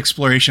great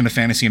exploration of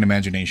fantasy and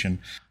imagination.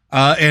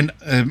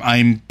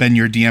 I'm Ben,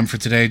 your DM for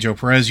today, Joe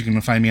Perez. You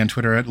can find me on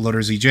Twitter at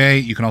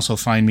LoaderZJ. You can also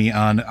find me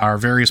on our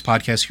various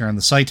podcasts here on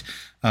the site,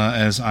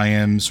 as I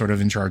am sort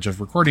of in charge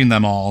of recording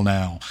them all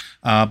now.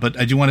 But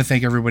I do want to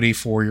thank everybody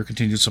for your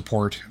continued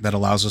support that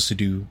allows us to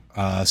do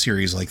a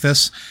series like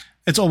this.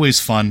 It's always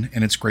fun,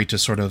 and it's great to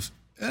sort of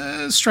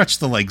stretch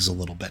the legs a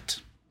little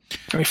bit.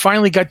 And we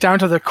finally got down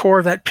to the core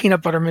of that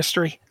peanut butter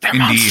mystery. They're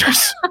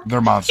monsters. They're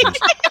monsters.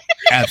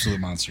 Absolute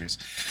monsters.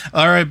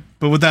 All right.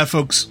 But with that,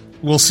 folks,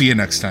 we'll see you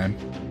next time.